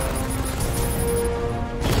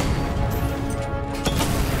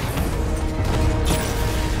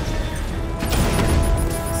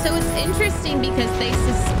 So it's interesting because they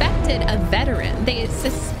suspected a veteran. They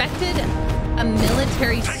suspected a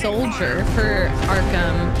military soldier for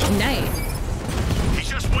Arkham Knight.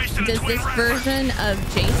 Does this version of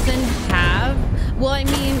Jason have? Well, I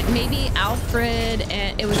mean, maybe Alfred,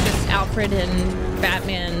 and it was just Alfred and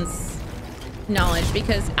Batman's knowledge,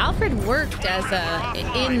 because Alfred worked as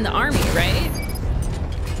in the army, right?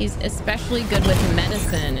 He's especially good with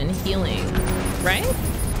medicine and healing, right?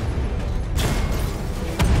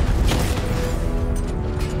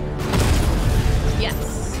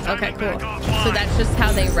 Yes. Okay, cool. So that's just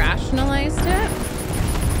how they rationalized it.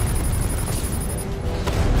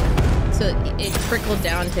 So it trickled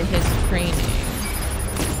down to his training.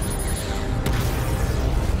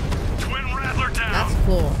 Twin Rattler down! That's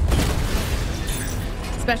cool.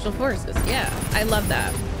 Special forces, yeah. I love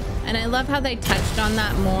that. And I love how they touched on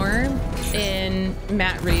that more in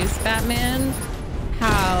Matt Reeves' Batman.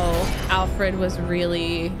 How Alfred was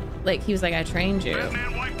really, like, he was like, I trained you.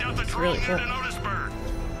 It's really cool.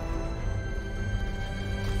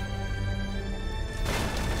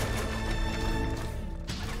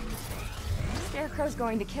 Scarecrow's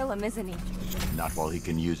going to kill him, isn't he? Not while he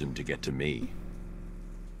can use him to get to me.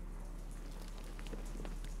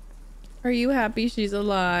 Are you happy she's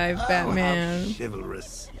alive, Batman? Oh, how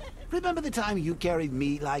chivalrous. Remember the time you carried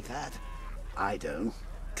me like that? I don't,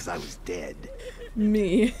 because I was dead.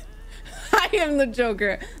 Me. I am the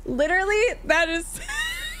Joker. Literally, that is...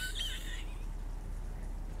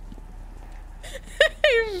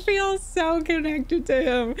 I feel so connected to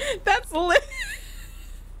him. That's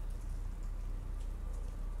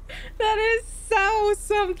that is so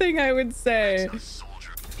something I would say. It's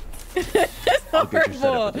I'll get you set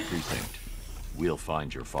horrible. up at the precinct. We'll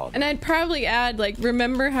find your father. And I'd probably add, like,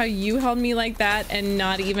 remember how you held me like that and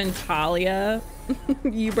not even Talia?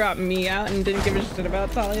 You brought me out and didn't give a shit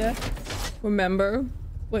about Talia. Remember?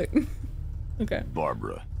 Wait. Okay.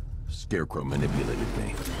 Barbara, Scarecrow manipulated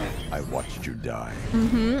me. I watched you die.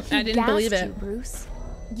 I didn't believe it. Bruce.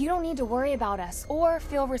 You don't need to worry about us or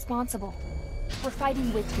feel responsible. We're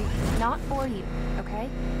fighting with you, not for you, okay?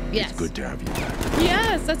 Yes. It's good to have you back.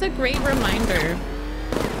 Yes, that's a great reminder.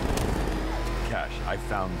 Cash, I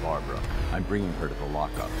found Barbara. I'm bringing her to the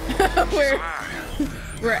lockup.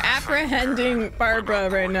 We're apprehending Barbara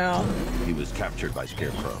right now. He was captured by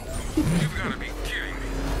Scarecrow. You've got to be kidding me.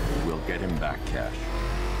 We'll get him back, Cash.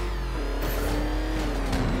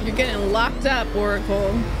 You're getting locked up,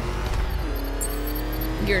 Oracle.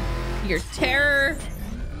 Your terror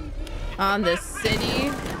on this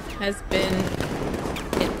city has been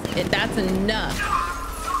that's enough.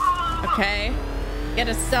 Okay? Get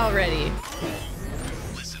a cell ready.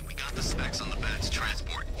 Listen, we got the specs on the bat's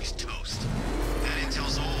transport. He's toast. That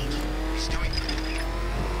intel's old. He's doing...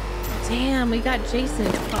 Damn, we got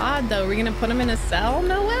Jason Todd though. We're gonna put him in a cell?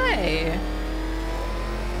 No way.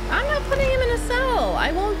 I'm not putting him in a cell.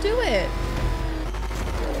 I won't do it.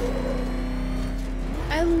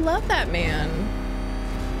 I love that man.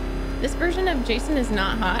 This version of Jason is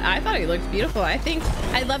not hot. I thought he looked beautiful. I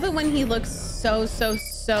love it when he looks so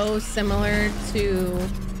similar to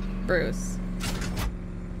Bruce.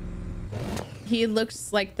 He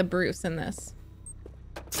looks like the Bruce in this.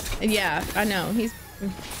 Yeah, I know.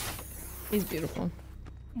 He's beautiful.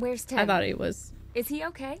 Where's Tim? I thought he was. Is he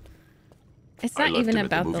okay? It's not even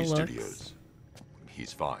about the looks. Studios.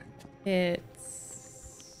 He's fine. It's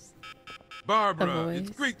Barbara, it's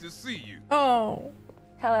great to see you. Oh.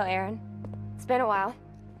 Hello, Aaron. It's been a while.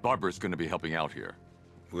 Barbara's gonna be helping out here.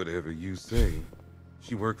 Whatever you say.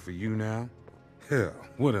 She work for you now? Hell,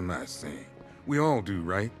 what am I saying? We all do,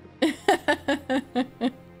 right?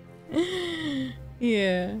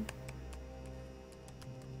 Yeah.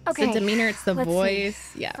 Okay. It's the demeanor, it's the let's voice.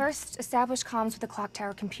 See. Yeah. First, establish comms with the clock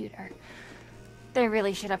tower computer. They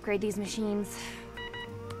really should upgrade these machines.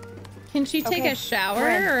 Can she take a shower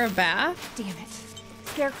or a bath? Damn it.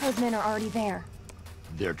 Scarecrow's men are already there.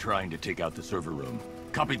 They're trying to take out the server room.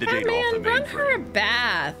 Copy the Oh, data off the man, run her a mainframe.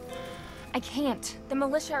 bath. I can't. The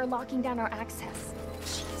militia are locking down our access.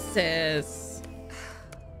 Jesus.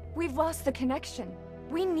 We've lost the connection.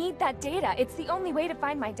 We need that data. It's the only way to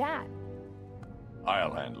find my dad.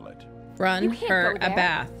 I'll handle it. Run You can't her go a there.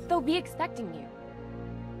 bath. They'll be expecting you.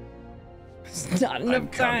 It's not enough I'm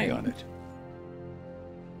counting time. on it.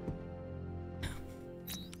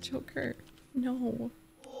 Joker, no.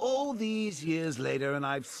 All these years later, and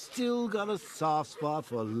I've still got a soft spot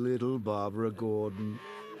for little Barbara Gordon.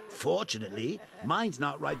 Fortunately, mine's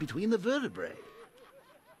not right between the vertebrae.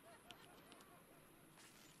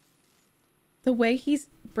 The way he's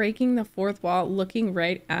breaking the fourth wall, looking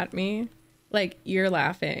right at me, like, you're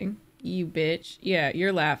laughing, you bitch. Yeah,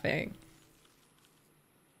 you're laughing.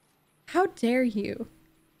 How dare you?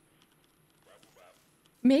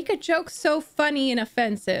 Make a joke so funny and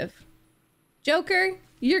offensive. Joker,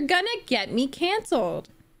 you're gonna get me canceled.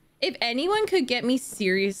 If anyone could get me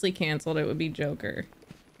seriously canceled, it would be Joker.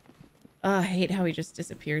 Oh, I hate how he just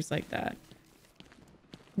disappears like that.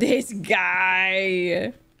 This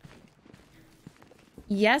guy.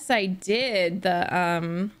 Yes, I did.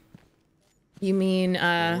 The, you mean,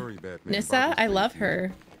 worry, Batman. Nissa? Barbara's I safe love here.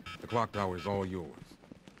 her. The clock tower is all yours.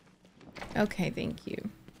 Okay, thank you.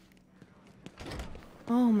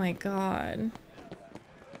 Oh my god.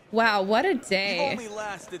 Wow, what a day. You've only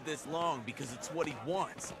lasted this long because it's what he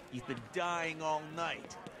wants. You've been dying all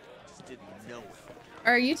night. Just didn't know it.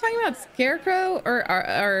 Are you talking about Scarecrow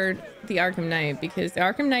or the Arkham Knight? Because the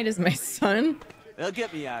Arkham Knight is my son. They'll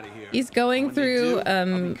get me out of here. He's going When they through do,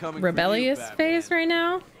 I'll be coming for rebellious you, Batman. phase right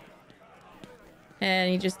now.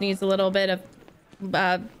 And he just needs a little bit of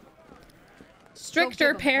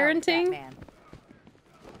stricter parenting.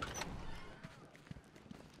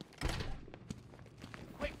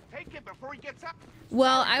 Quick, take it before he gets up.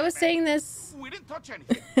 Well, I was saying this. We didn't touch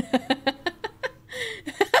anything.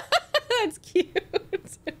 That's cute.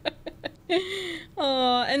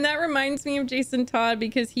 Oh, and that reminds me of Jason Todd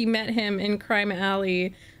because he met him in Crime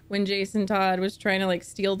Alley when Jason Todd was trying to like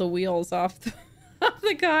steal the wheels off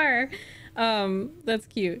the car. That's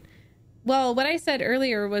cute. Well, what I said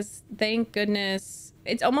earlier was thank goodness.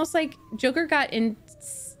 It's almost like Joker got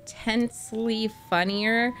intensely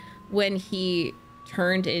funnier when he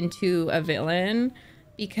turned into a villain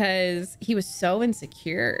because he was so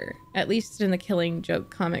insecure, at least in the Killing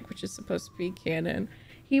Joke comic, which is supposed to be canon.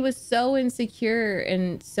 He was so insecure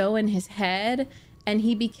and so in his head, and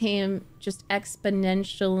he became just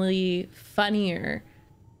exponentially funnier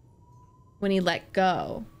when he let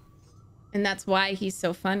go. And that's why he's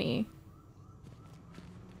so funny.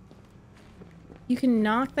 You can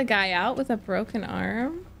knock the guy out with a broken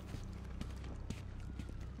arm.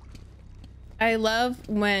 I love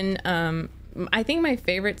when I think my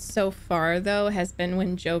favorite so far though has been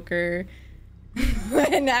when Joker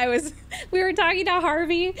when we were talking to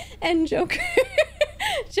Harvey and Joker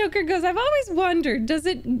goes, I've always wondered, does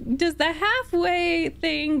the halfway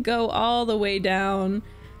thing go all the way down?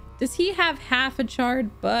 Does he have half a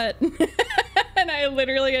charred butt? And I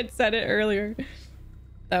literally had said it earlier.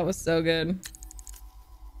 That was so good.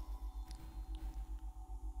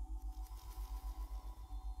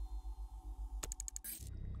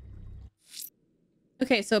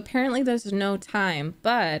 Okay, so apparently there's no time,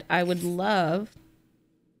 but I would love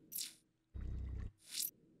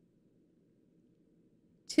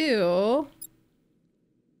to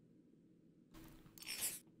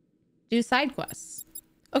do side quests.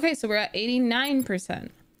 Okay, so we're at 89%.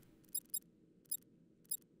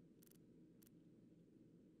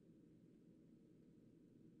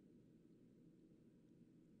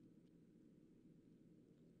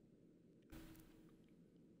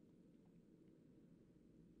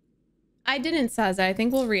 I didn't, Saza. I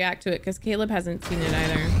think we'll react to it because Caleb hasn't seen it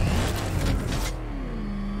either.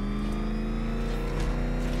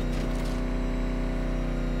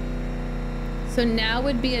 So now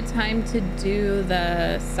would be a time to do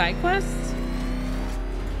the side quests?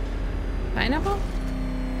 Pineapple?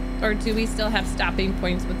 Or do we still have stopping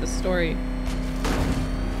points with the story?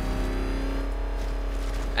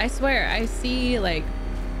 I swear, I see like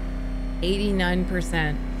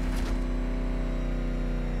 89%.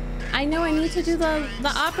 I know I need to do the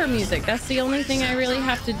opera music. That's the only thing I really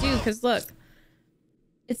have to do, because look,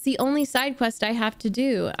 it's the only side quest I have to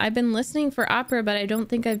do. I've been listening for opera, but I don't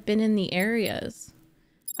think I've been in the areas.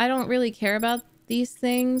 I don't really care about these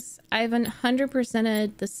things. I've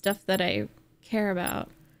 100%ed the stuff that I care about.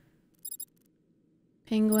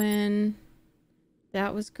 Penguin.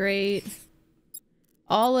 That was great.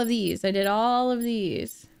 All of these. I did all of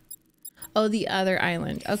these. Oh, the other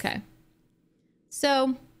island. Okay.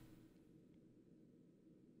 So...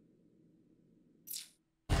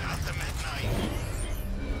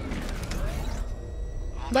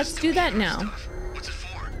 let's do that now.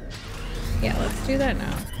 Yeah, let's do that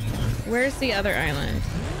now. Where's the other island?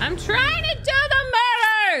 I'm trying to do the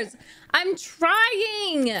murders! I'm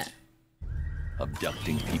trying!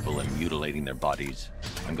 Abducting people and mutilating their bodies.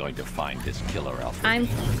 I'm going to find this killer, Alfred. I'm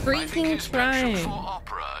freaking trying.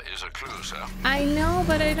 Opera is a clue, sir. I know,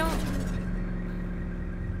 but I don't...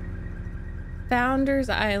 Founders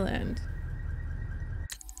Island.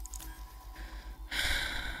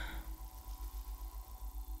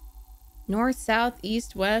 North, south,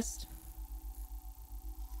 east, west.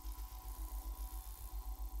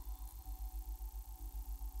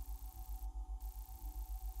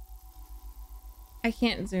 I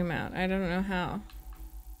can't zoom out. I don't know how.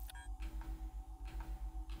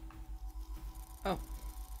 Oh.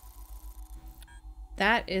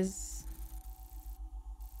 That is...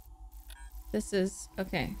 this is...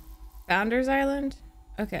 okay. Founders Island?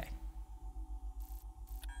 Okay.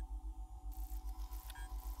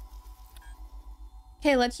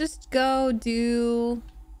 Okay, let's just go do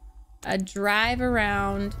a drive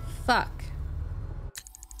around. Fuck.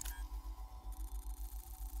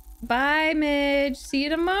 Bye, Midge. See you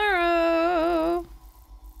tomorrow.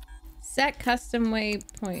 Set custom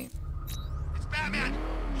waypoint. It's Batman.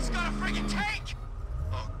 He's got a friggin' tank.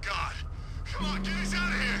 Oh, God. Come on, get us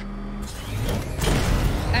out of here.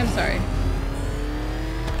 I'm sorry.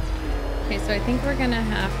 Okay, so I think we're gonna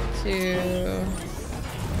have to...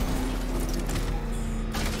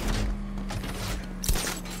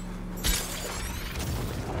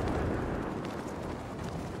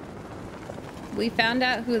 we found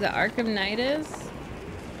out who the Arkham Knight is.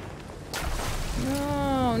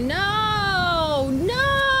 No, no,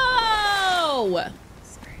 no!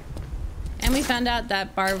 Sorry. And we found out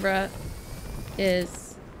that Barbara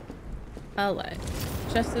is alive,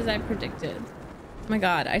 just as I predicted. Oh my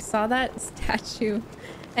God, I saw that statue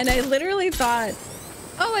and I literally thought,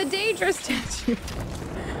 oh, a Daedra statue.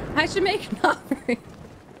 I should make an offering.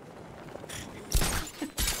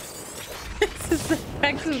 This is the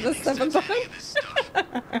effects of the stuff above.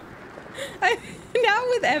 Now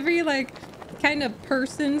with every like kind of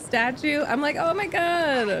person statue, I'm like, oh my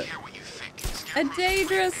God, a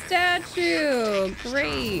Daedra statue.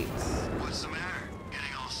 Great. What's the matter?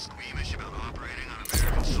 Getting all squeamish about operating on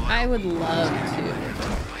American soil? I would love to.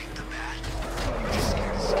 Fight the bat. You're just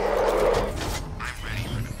scared to scare. I'm ready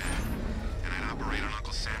for the bat. And I'd operate on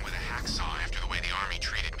Uncle Sam with a hacksaw after the way the army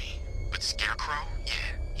treated me. But Scarecrow?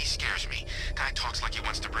 Yeah, he scares me. Guy talks like he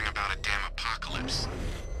wants to bring about a damn apocalypse.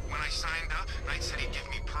 When I signed up, Knight said he'd give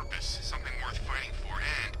me purpose, something worth fighting for,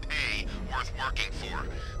 and pay worth working for.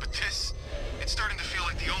 But this, it's starting to feel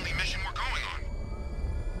like the only mission we're going on.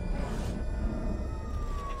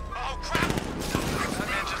 Crap! That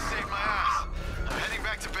man just saved my ass. I'm heading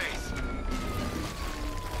back to base.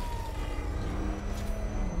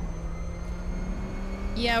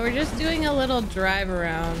 Yeah, we're just doing a little drive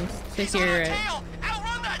around to hear it.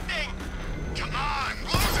 Outrun that thing! Come on,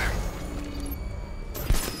 lose him!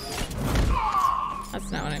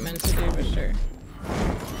 That's not what I meant to do, but sure.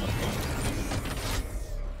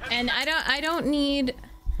 And I don't need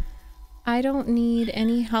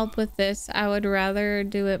any help with this. I would rather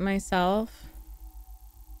do it myself.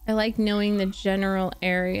 I like knowing the general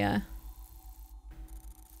area.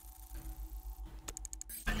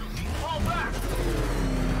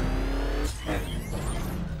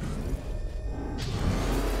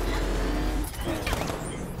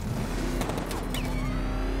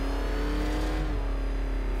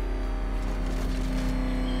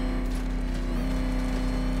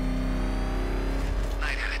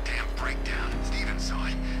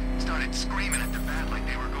 Screaming at the bat like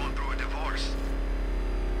they were going through a divorce.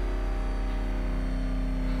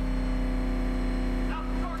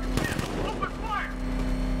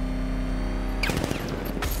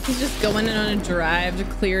 He's just going in on a drive to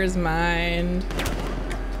clear his mind.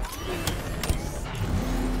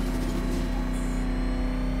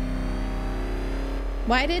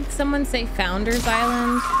 Why did someone say Founders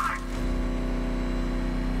Island?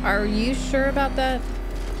 Are you sure about that?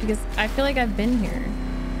 Because I feel like I've been here.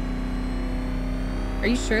 Are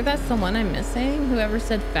you sure that's the one I'm missing? Whoever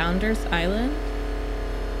said Founders Island?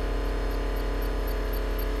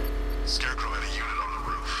 Scarecrow had a unit on the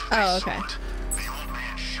roof. Oh, okay. The old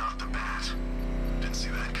man shot the bat. Didn't see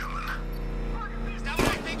that coming. Is that what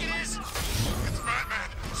I think it is? It's Batman.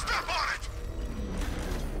 Step on it!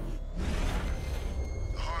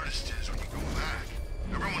 The hardest is when you go back.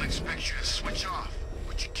 Everyone expects you to switch off,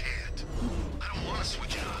 but you can't. I don't want to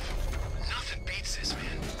switch it off. Nothing beats this,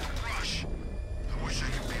 man. The rush. I wish I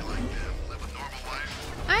could be like them, live a normal life.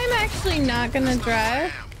 I'm actually not gonna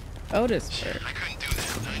drive Otisburg. I couldn't do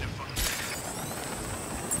that 9 to 5.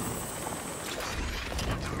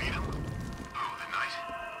 To meet him? Oh, the night.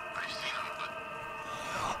 I've seen him, but...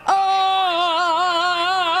 Oh,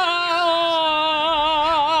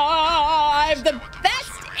 I have the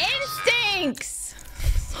best instincts.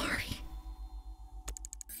 Sorry.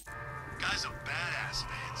 Guy's a badass,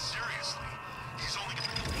 man. Seriously. He's only...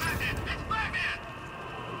 It's Batman!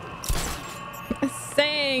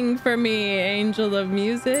 Sing for me, angel of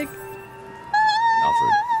music.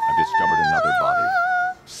 Alfred, I've discovered another body.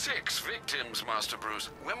 6 victims, Master Bruce.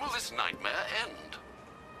 When will this nightmare end?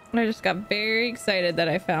 I just got very excited that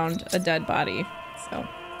I found a dead body. So.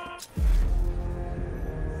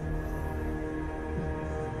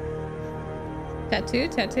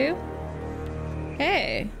 Tattoo?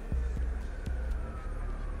 Hey.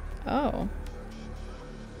 Oh.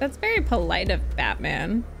 That's very polite of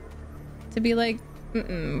Batman. To be like,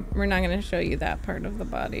 we're not gonna show you that part of the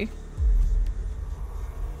body.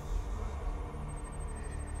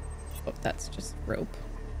 Oh, that's just rope.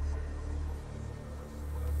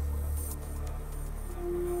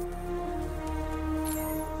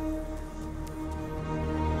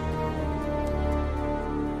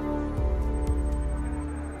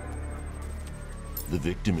 The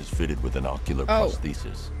victim is fitted with an ocular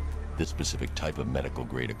prosthesis. This specific type of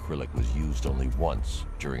medical-grade acrylic was used only once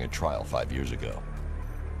during a trial 5 years ago.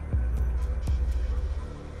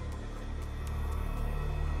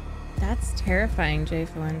 That's terrifying, Jay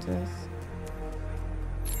Fuentes.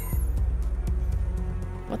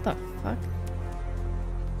 What the fuck?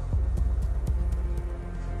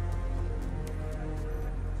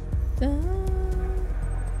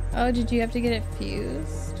 Oh, did you have to get it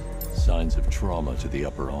fused? Signs of trauma to the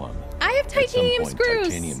upper arm. I have titanium At some point, screws.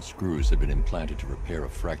 Titanium screws have been implanted to repair a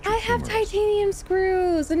fractured I have humerus. titanium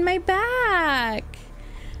screws in my back.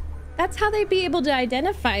 That's how they'd be able to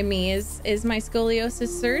identify me is my scoliosis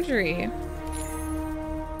surgery.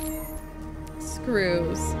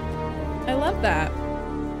 Screws. I love that.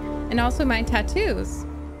 And also my tattoos.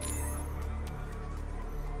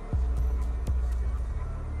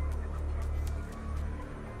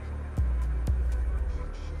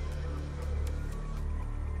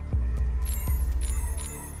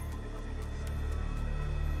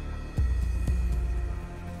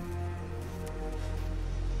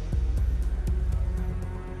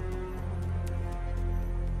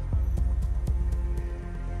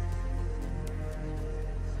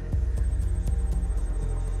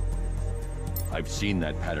 I've seen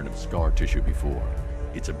that pattern of scar tissue before.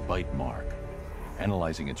 It's a bite mark.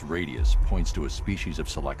 Analyzing its radius points to a species of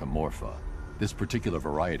Selachomorpha. This particular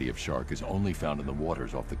variety of shark is only found in the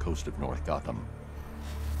waters off the coast of North Gotham.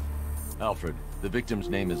 Alfred, the victim's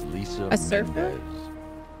name is Lisa A surfer?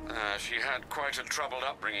 Mendez. She had quite a troubled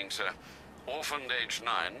upbringing, sir. Orphaned age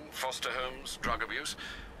 9, foster homes, drug abuse.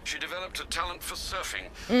 She developed a talent for surfing,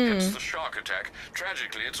 hence the shark attack.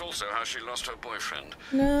 Tragically, it's also how she lost her boyfriend.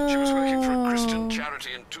 No. She was working for a Christian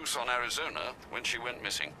charity in Tucson, Arizona, when she went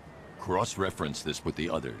missing. Cross-reference this with the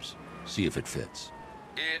others. See if it fits.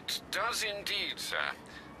 It does indeed, sir.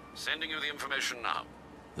 Sending you the information now.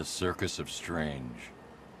 The Circus of Strange.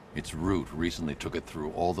 Its route recently took it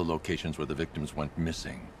through all the locations where the victims went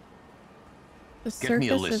missing. Get me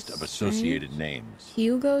a list of associated names.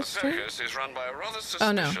 Hugo The circus is run by a rather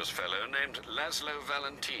suspicious fellow named Laszlo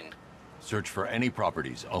Valentin. Search for any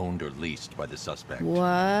properties owned or leased by the suspect. What?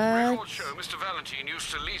 Records show Mr. Valentin used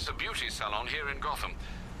to lease a beauty salon here in Gotham,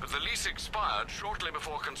 but the lease expired shortly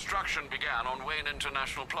before construction began on Wayne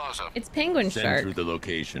International Plaza. It's Penguin Send Shark. through the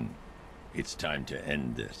location. It's time to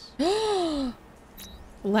end this.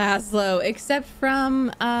 Laszlo, except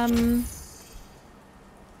from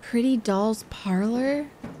Pretty Doll's Parlor?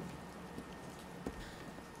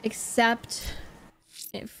 Except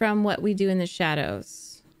from What We Do in the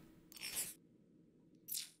Shadows.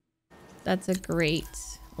 That's a great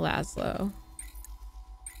Laszlo.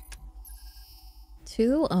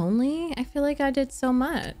 2 only? I feel like I did so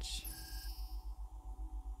much.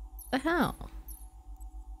 The hell?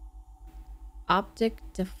 Optic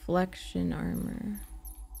deflection armor.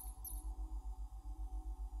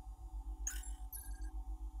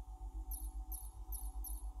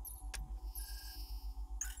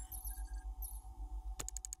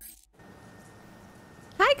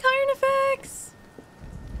 Hi, Carnifex!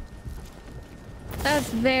 That's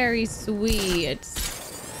very sweet.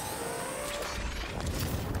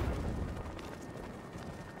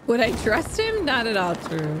 Would I trust him? Not at all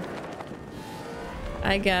true.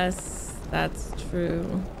 I guess that's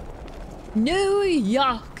true. New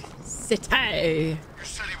York City. You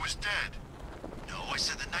said he was dead. No, I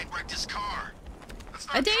said the night wrecked his car. That's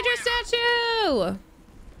not A danger statue!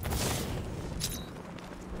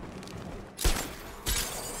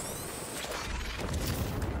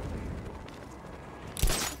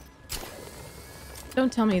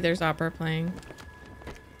 Don't tell me there's opera playing.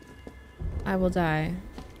 I will die.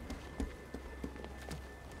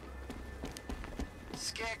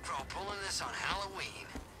 Scarecrow pulling this on Halloween.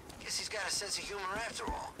 Guess he's got a sense of humor after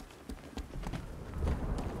all.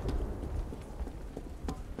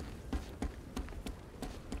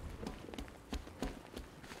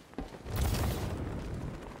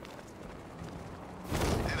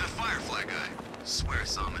 Hey, that Firefly guy. Swear I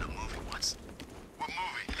saw him in a movie once. What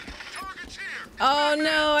movie? Target's here! Oh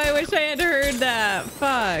no, I wish I had heard that.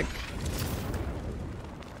 Fuck.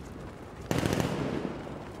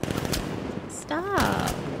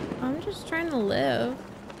 Stop. I'm just trying to live.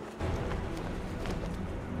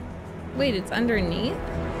 Wait, it's underneath?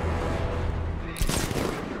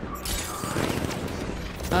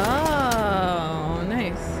 Oh,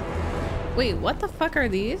 nice. Wait, what the fuck are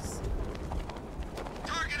these?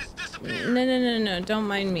 No, don't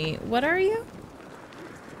mind me. What are you?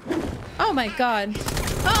 Oh my god.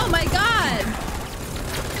 Oh my god!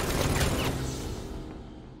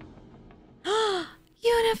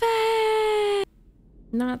 Uniface!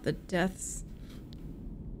 Not the deaths.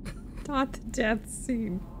 Not the death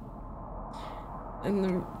scene. And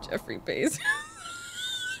the Jeffrey Bezos.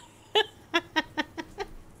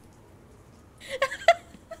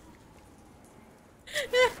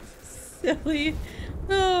 Silly.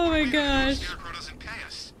 Oh my gosh. Scarecrow doesn't pay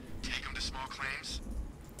us. Take him to small claims.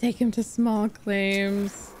 Take him to small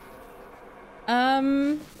claims.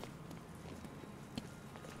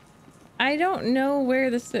 I don't know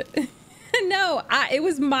where this is. No, it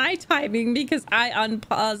was my timing because I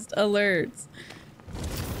unpaused alerts.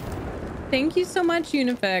 Thank you so much,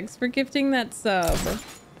 Unifex, for gifting that sub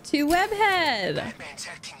to Webhead. Batman's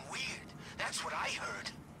acting weird. That's what I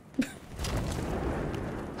heard.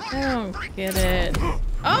 I don't get it.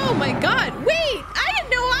 Oh my god, wait! I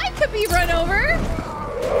didn't know I could be run over!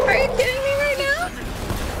 Are you kidding me right now?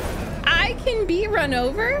 I can be run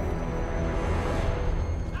over?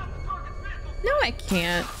 No, I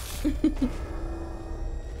can't.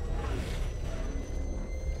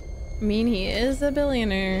 I mean, he is a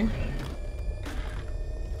billionaire.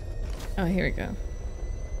 Oh, here we go.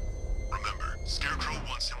 Remember, Scarecrow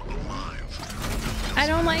wants him alive. I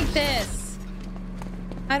don't like this.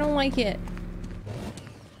 I don't like it.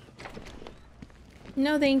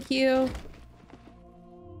 No, thank you.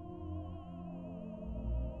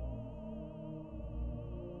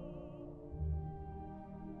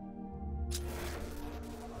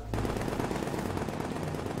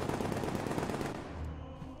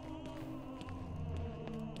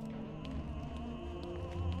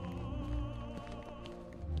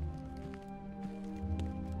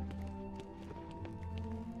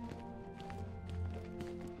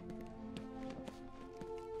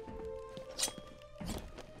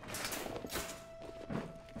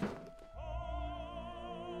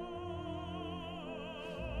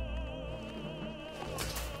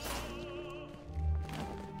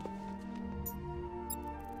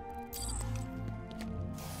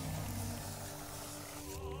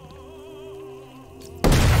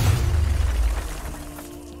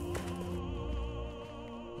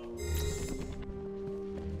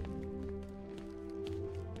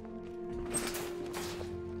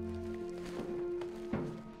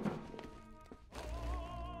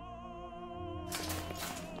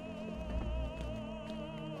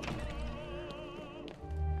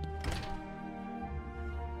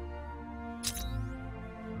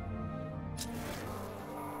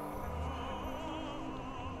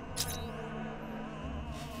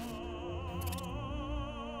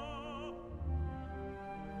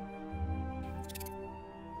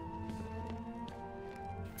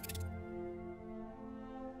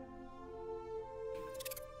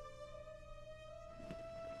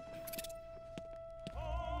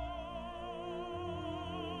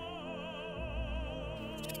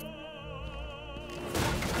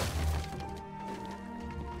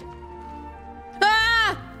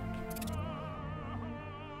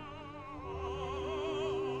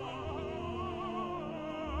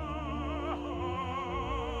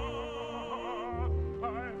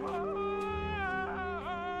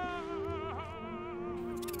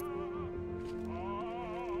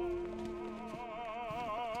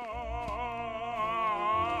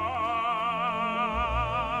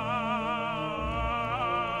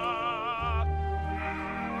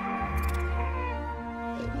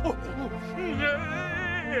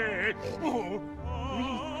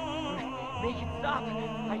 Make it stop.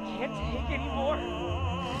 I can't take anymore.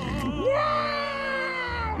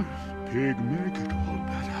 Pig, make it all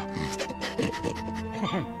better.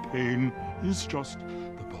 Pain is just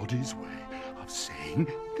the body's way of saying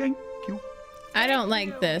thank you. I don't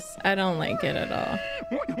like this. I don't like it at all.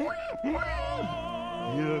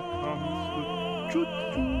 Here comes the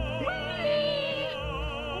choo-choo.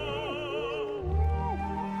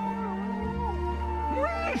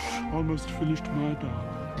 Almost finished my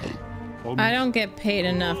dog. I don't get paid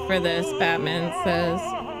enough for this, Batman says.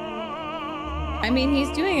 I mean, he's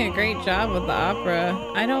doing a great job with the opera.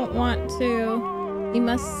 I don't want to. You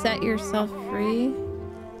must set yourself free.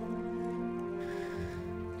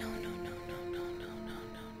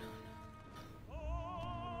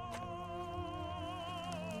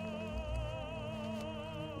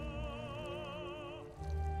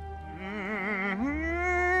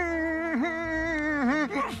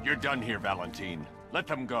 You're done here, Valentine. Let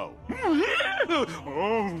them go.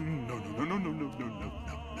 Oh, no.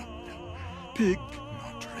 Pig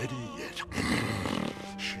not ready yet.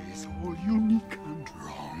 She's all unique and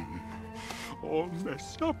wrong. All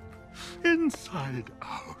messed up, inside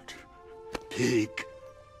out. Pig,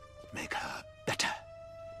 make her better.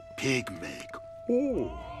 Pig, make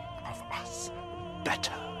all of us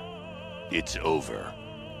better. It's over.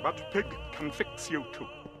 But Pig can fix you too.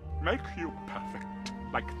 Make you perfect,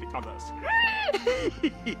 like the others.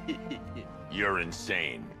 You're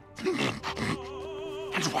insane.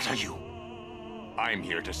 And what are you? I'm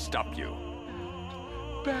here to stop you.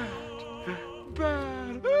 Bad.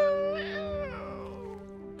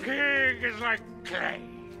 Pig is like clay.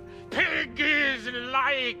 Pig is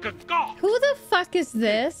like a god. Who the fuck is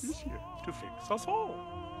this? He's here to fix us all.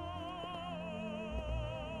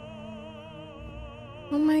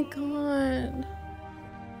 Oh my god.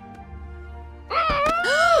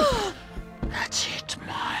 That's it,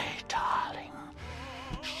 my darling.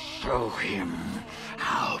 Show him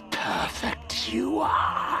how perfect you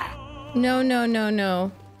are. No.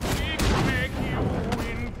 Make you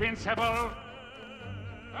invincible.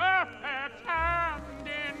 Perfect and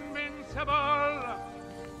invincible.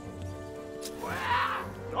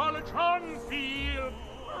 Knowledge on field.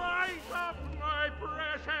 Rise up, my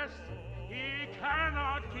precious. He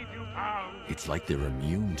cannot keep you down. It's like they're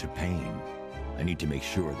immune to pain. I need to make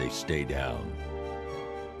sure they stay down.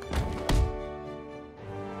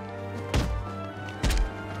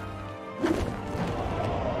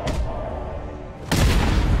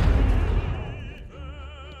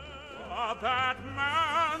 That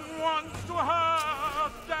man wants to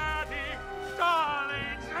have Daddy,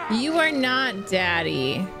 darling. You are not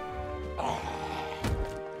Daddy.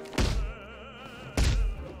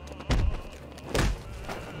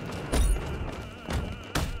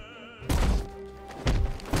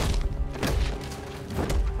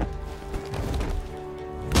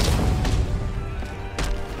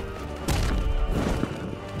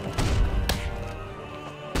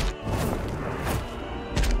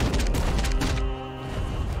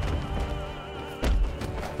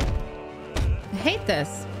 I hate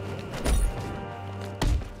this.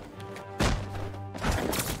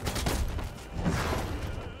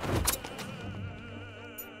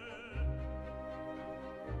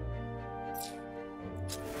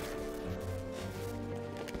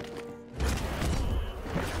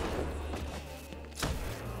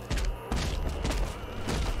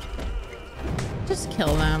 Just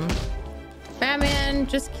kill them. Batman,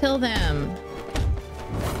 just kill them.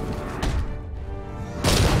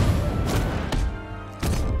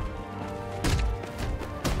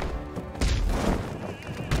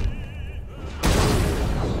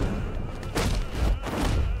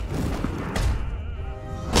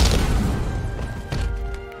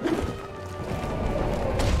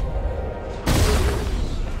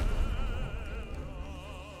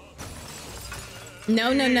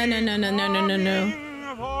 No. No.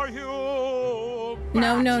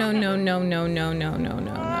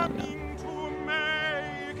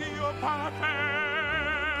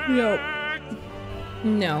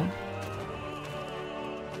 No.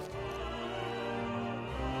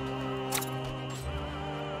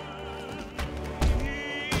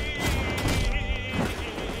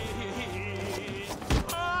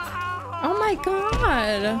 Oh my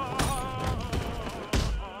god.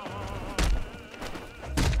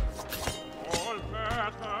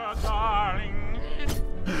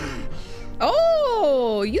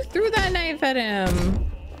 Oh, you threw that knife at him.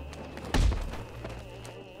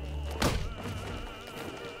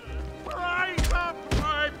 Rise up,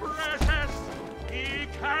 my precious. He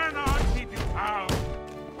cannot keep you down.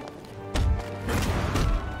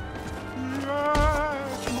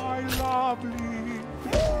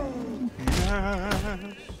 Yes.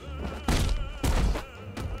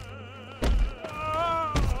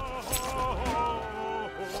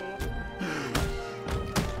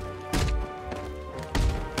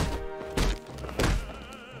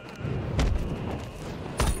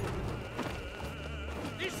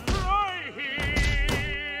 Destroy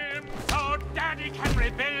him so Daddy can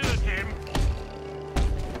rebuild him.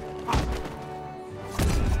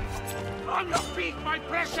 On your feet, my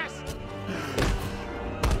precious!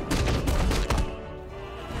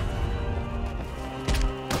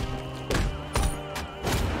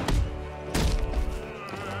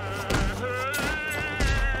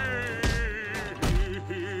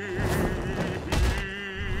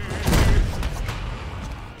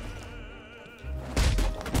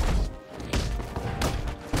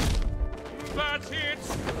 That's it!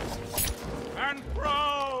 And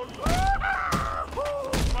proud!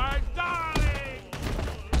 My darling!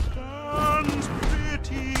 Turns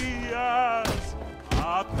pretty as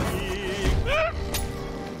a pig!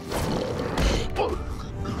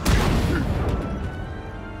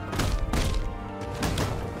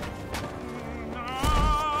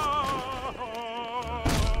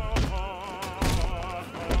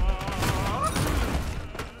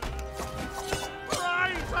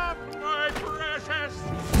 Rise up, my precious!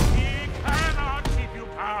 He cannot keep you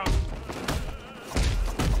bound!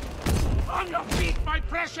 On your feet, my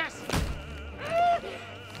precious!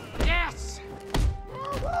 Yes!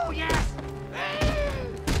 Oh, yes!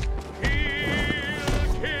 Kill,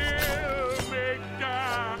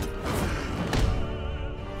 MegMage!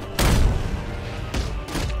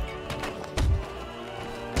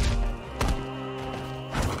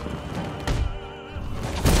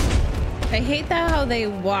 I hate that how they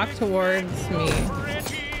walk towards me.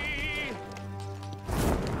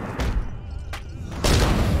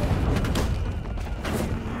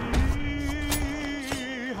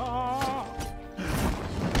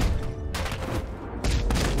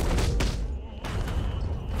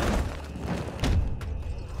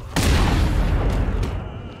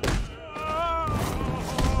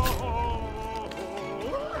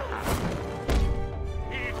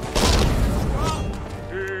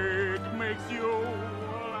 It makes you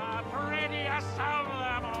a pretty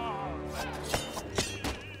Asylum.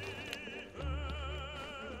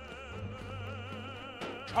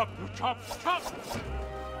 Chop, chop, chop!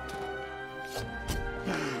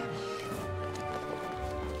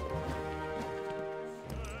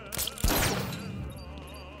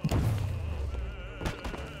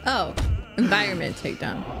 Oh, environment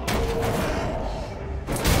takedown.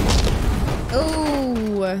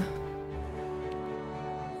 Oh.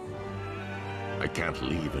 I can't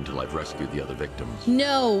leave until I've rescued the other victims.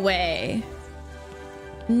 No way.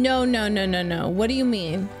 No, no, no, no, no. What do you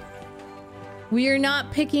mean? We are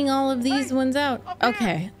not picking all of these ones out.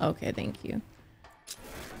 Okay. Okay, thank you.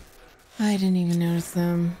 I didn't even notice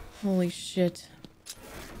them. Holy shit.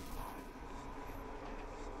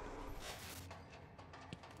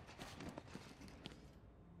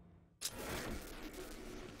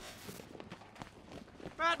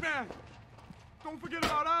 Batman! Don't forget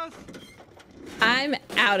about us! I'm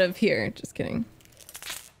out of here. Just kidding.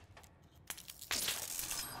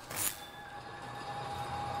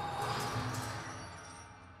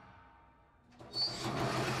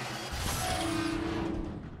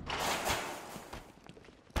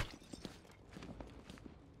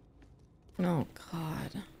 Oh,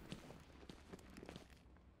 God.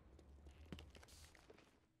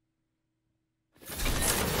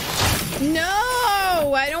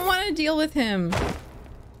 No! I don't want to deal with him.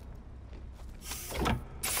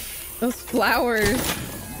 Those flowers.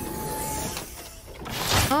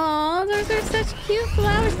 Oh, those are such cute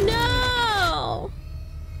flowers. No!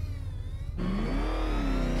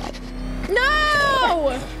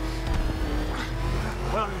 No!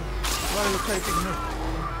 Why are you taking me?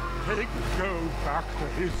 Take Joe back to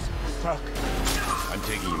his suck. I'm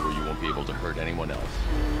taking you where you won't be able to hurt anyone else.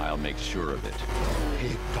 I'll make sure of it.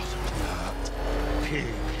 Pig doesn't hurt.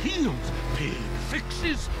 Pig heals. Pig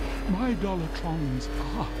fixes. My Dollatron's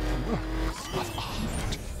art works of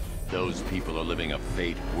art. Those people are living a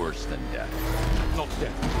fate worse than death. Not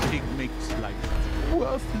death. Pig makes life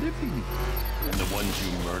worth living. And the ones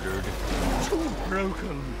you murdered? Too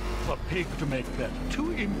broken for Pig to make them.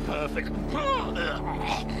 Too imperfect.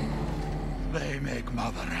 They make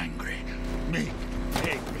Mother angry. Make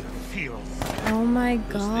Pig feel sad. Oh my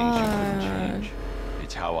Those things you couldn't God. change.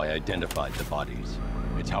 It's how I identified the bodies.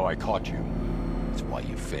 It's how I caught you. It's why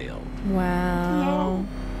you failed. Wow.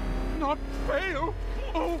 No, not fail.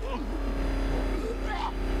 Oh.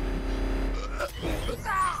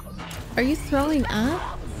 Are you throwing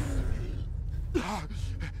up?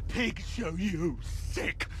 Pig show, you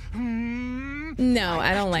sick. No,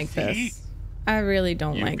 I don't like this. I really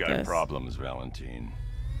don't like You've got this. problems, Valentine.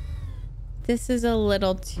 This is a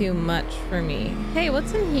little too much for me. Hey,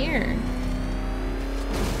 what's in here?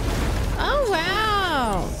 Oh,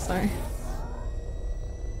 wow. Sorry.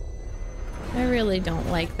 I really don't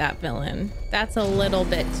like that villain. That's a little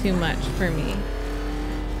bit too much for me.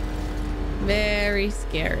 Very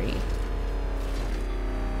scary.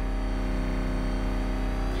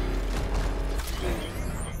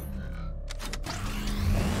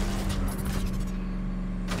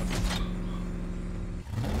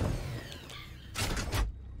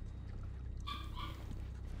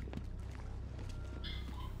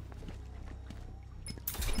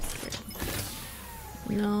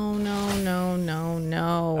 No, no, no, no,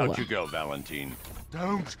 no. Out you go, Valentine.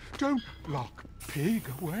 Don't lock Pig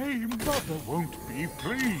away. Mother won't be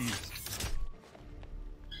pleased.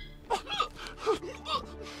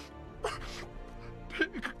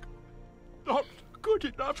 Pig, not good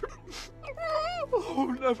enough.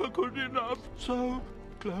 Oh, never good enough. So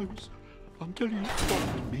close until you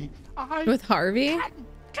spot me. I With Harvey?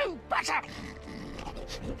 do better.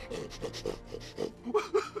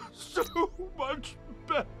 So much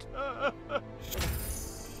better.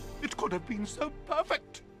 It could have been so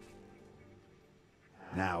perfect.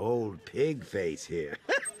 Now, old pig face here.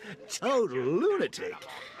 Total lunatic.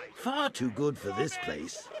 Far too good for this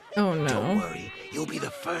place. Oh, no. Don't worry, you'll be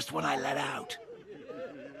the first one I let out.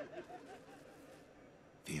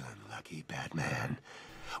 Feeling lucky, Batman?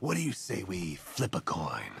 What do you say we flip a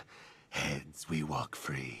coin? Heads, we walk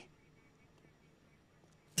free.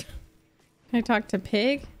 Can I talk to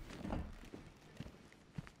Pig?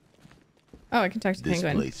 Oh, I can talk to This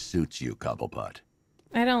Penguin. place suits you, Cobblepot.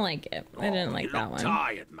 I don't like it. I didn't like that one.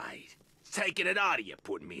 Tired, mate. It's taking it out of you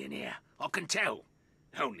putting me in here. I can tell.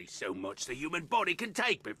 Only so much the human body can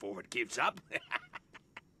take before it gives up.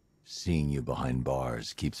 Seeing you behind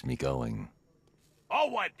bars keeps me going.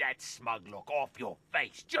 I'll wipe that smug look off your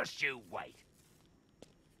face. Just you wait.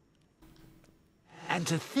 And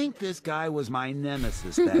to think this guy was my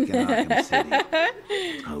nemesis back in Arkham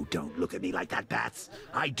City. Oh, don't look at me like that, Bats.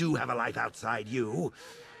 I do have a life outside you.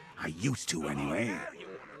 I used to, anyway.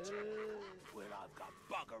 Well, I've got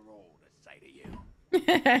bugger all to say to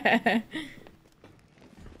you.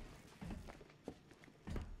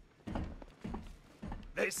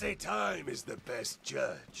 They say time is the best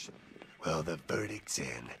judge. Well, the verdict's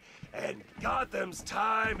in, and Gotham's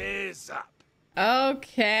time is up.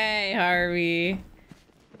 Okay, Harvey.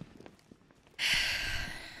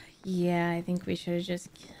 Yeah, I think we should have just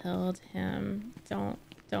killed him. Don't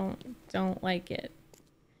like it.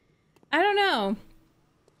 I don't know.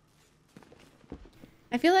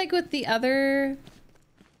 I feel like with the other...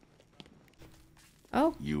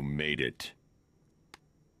 Oh. You made it.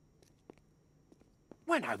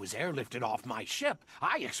 When I was airlifted off my ship,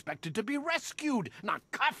 I expected to be rescued, not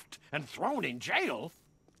cuffed and thrown in jail.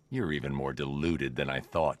 You're even more deluded than I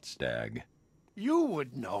thought, Stag. You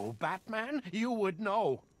would know, Batman. You would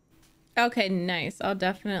know. Okay, nice. I'll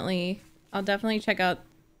definitely check out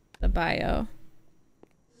the bio.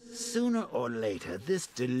 Sooner or later, this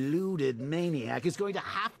deluded maniac is going to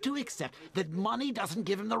have to accept that money doesn't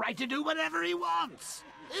give him the right to do whatever he wants.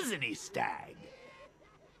 Isn't he, Stag?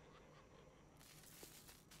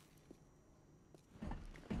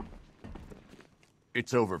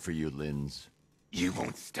 It's over for you, Linz. You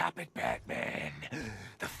won't stop it, Batman.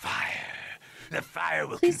 The fire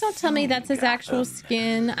will Please don't tell me that's his actual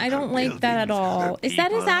skin. I don't like that at all. Is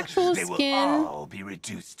that his actual they skin? will all be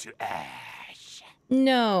reduced to ash.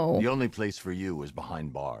 No. The only place for you was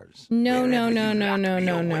behind bars. No, no, no, no, no,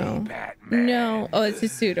 no, no. No. Oh, it's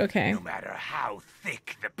his suit. Okay. No matter how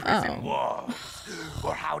thick the prison walls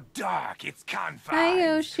or how dark its confines, Hi,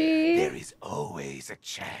 Yoshi. there is always a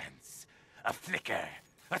chance, a flicker,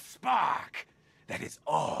 a spark. That is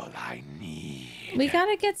all I need. We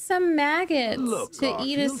gotta get some maggots Look, to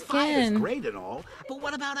eat his fire's skin. great and all, but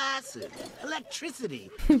what about acid,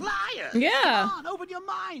 electricity, fire? Yeah. Come on, open your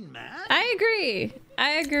mind, man. I agree. I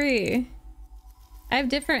agree. I have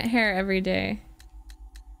different hair every day.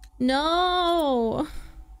 No.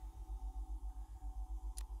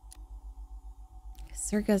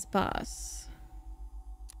 Circus boss.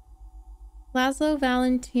 Laszlo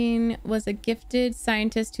Valentine was a gifted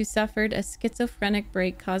scientist who suffered a schizophrenic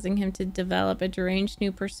break, causing him to develop a deranged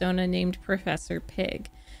new persona named Professor Pig.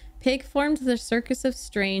 Pig formed the Circus of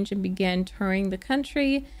Strange and began touring the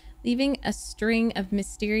country, leaving a string of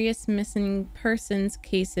mysterious missing persons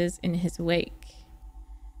cases in his wake.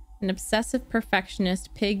 An obsessive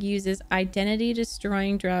perfectionist, Pig uses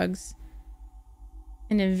identity-destroying drugs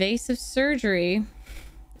and invasive surgery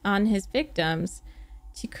on his victims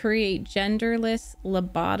to create genderless,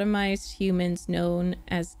 lobotomized humans known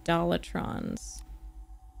as Dolatrons.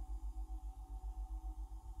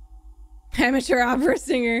 Amateur opera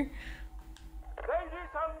singer.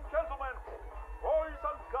 Ladies and gentlemen, boys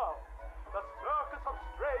and girls, the circus of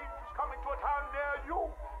strange is coming to a town near you.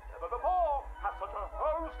 Never before has such a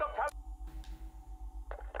host of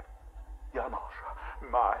Janosch,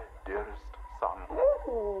 my dearest son.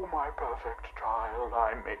 Oh, my perfect child.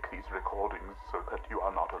 I make these recordings so that you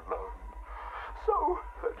are not alone. So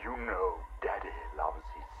that you know Daddy loves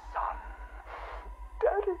his son.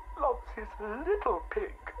 Daddy loves his little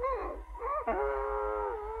pig.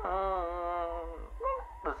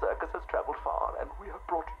 The circus has traveled far, and we have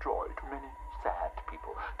brought joy to many sad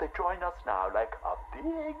people. They join us now like a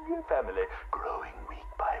big family, growing week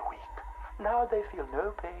by week. Now they feel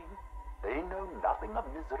no pain. They know nothing of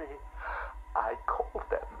misery. I call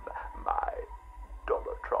them my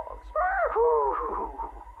Dolatrons.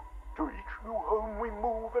 To each new home we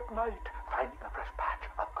move at night, finding a fresh patch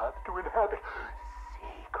of earth to inhabit.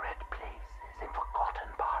 Secret places in forgotten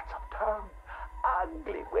parts of town.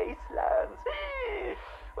 Ugly wastelands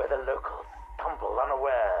where the locals stumble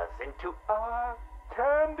unawares into our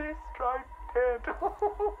candy-striped tent.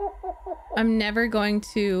 I'm never going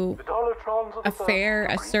to The Dolatrons of a the fair,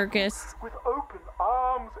 a first circus. with open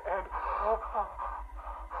arms and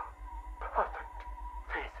perfect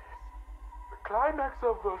faces. The climax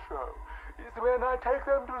of the show is when I take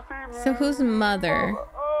them to see So whose mother?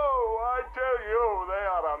 Oh, I tell you, they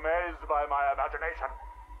are amazed by my imagination,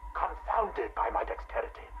 confounded by my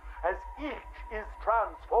dexterity, as each is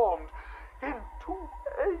transformed into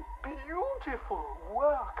a beautiful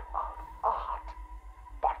work of art.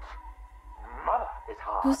 But mother is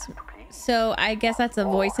hard Who's, to please. so I guess that's a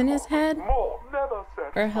voice in his head? More never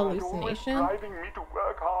satisfied, Or always hallucination? driving me to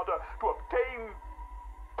work harder to obtain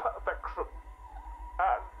perfection.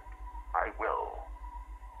 And I will.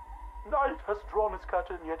 Night has drawn its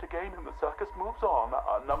curtain yet again, and the circus moves on.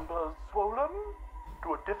 Our numbers swollen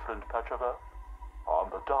to a different patch of earth. On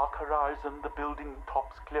the dark horizon, the building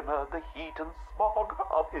tops glimmer. The heat and smog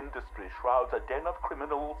of industry shrouds a den of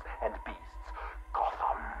criminals and beasts.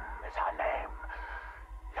 Gotham is her name.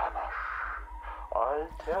 Janosch, I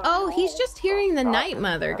tell Oh, you, he's just hearing the Night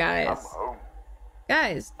Mother, come guys. home.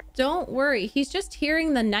 Guys, don't worry. He's just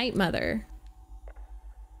hearing the Night Mother.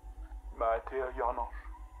 My dear Janosch,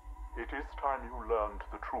 it is time you learned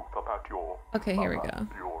the truth about your Okay, here we mother,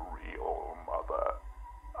 go. your real mother.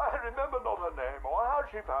 I remember not her name or how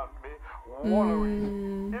she found me,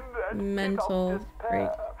 wallowing in that mental pit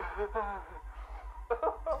of despair.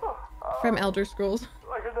 From Elder Scrolls.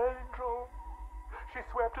 Like an angel, she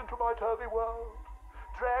swept into my turvy world,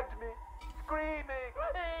 dragged me, screaming,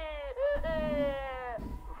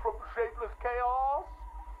 from shapeless chaos,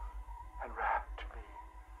 and wrapped me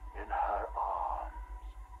in her arms.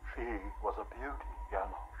 She was a beauty,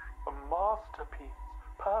 Janosch, a masterpiece,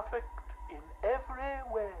 perfect in every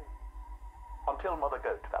way. Until Mother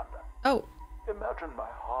Goat found her. Oh. Imagine my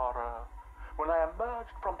horror when I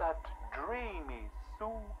emerged from that dreamy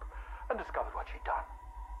soup and discovered what she'd done.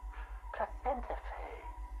 Placenta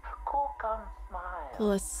face, cork-on smile.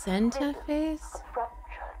 Placenta face?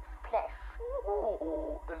 Fractured flesh.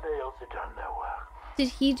 Ooh, the nails had done their work. Did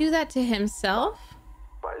he do that to himself?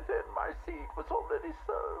 By then my seed was already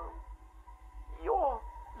sown. Your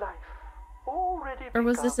life already Or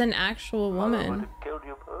was this begun. an actual Mother would woman? have killed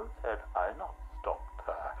you both had I not stopped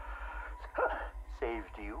her.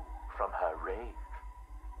 Saved you from her rage.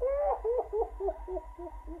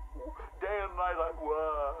 Day and night I've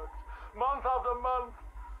worked, month after month,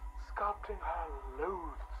 sculpting her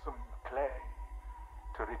loathsome clay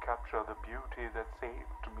to recapture the beauty that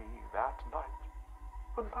saved me that night.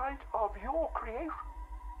 The night of your creation.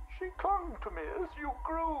 She clung to me as you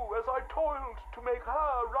grew, as I toiled to make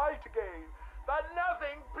her right again. But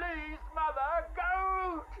nothing pleased Mother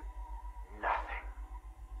Goat! Nothing.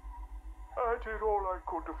 I did all I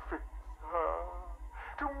could to fix her,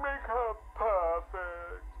 to make her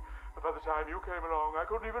perfect. But by the time you came along, I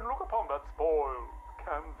couldn't even look upon that spoiled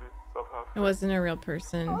canvas of her face. It wasn't a real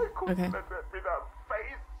person. I couldn't Okay. let that be the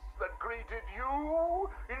face that greeted you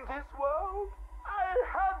in this world. I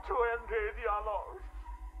had to end it, Janosch.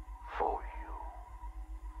 For you.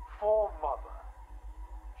 For Mother.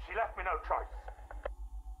 She left me no choice.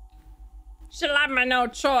 She left me no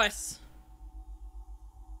choice.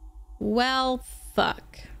 Well,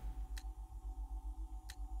 fuck.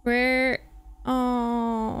 Where?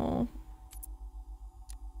 Oh.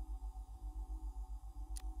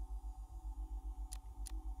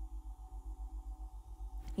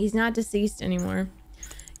 He's not deceased anymore.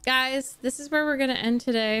 Guys, this is where we're gonna end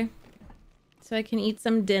today, so I can eat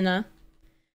some dinner.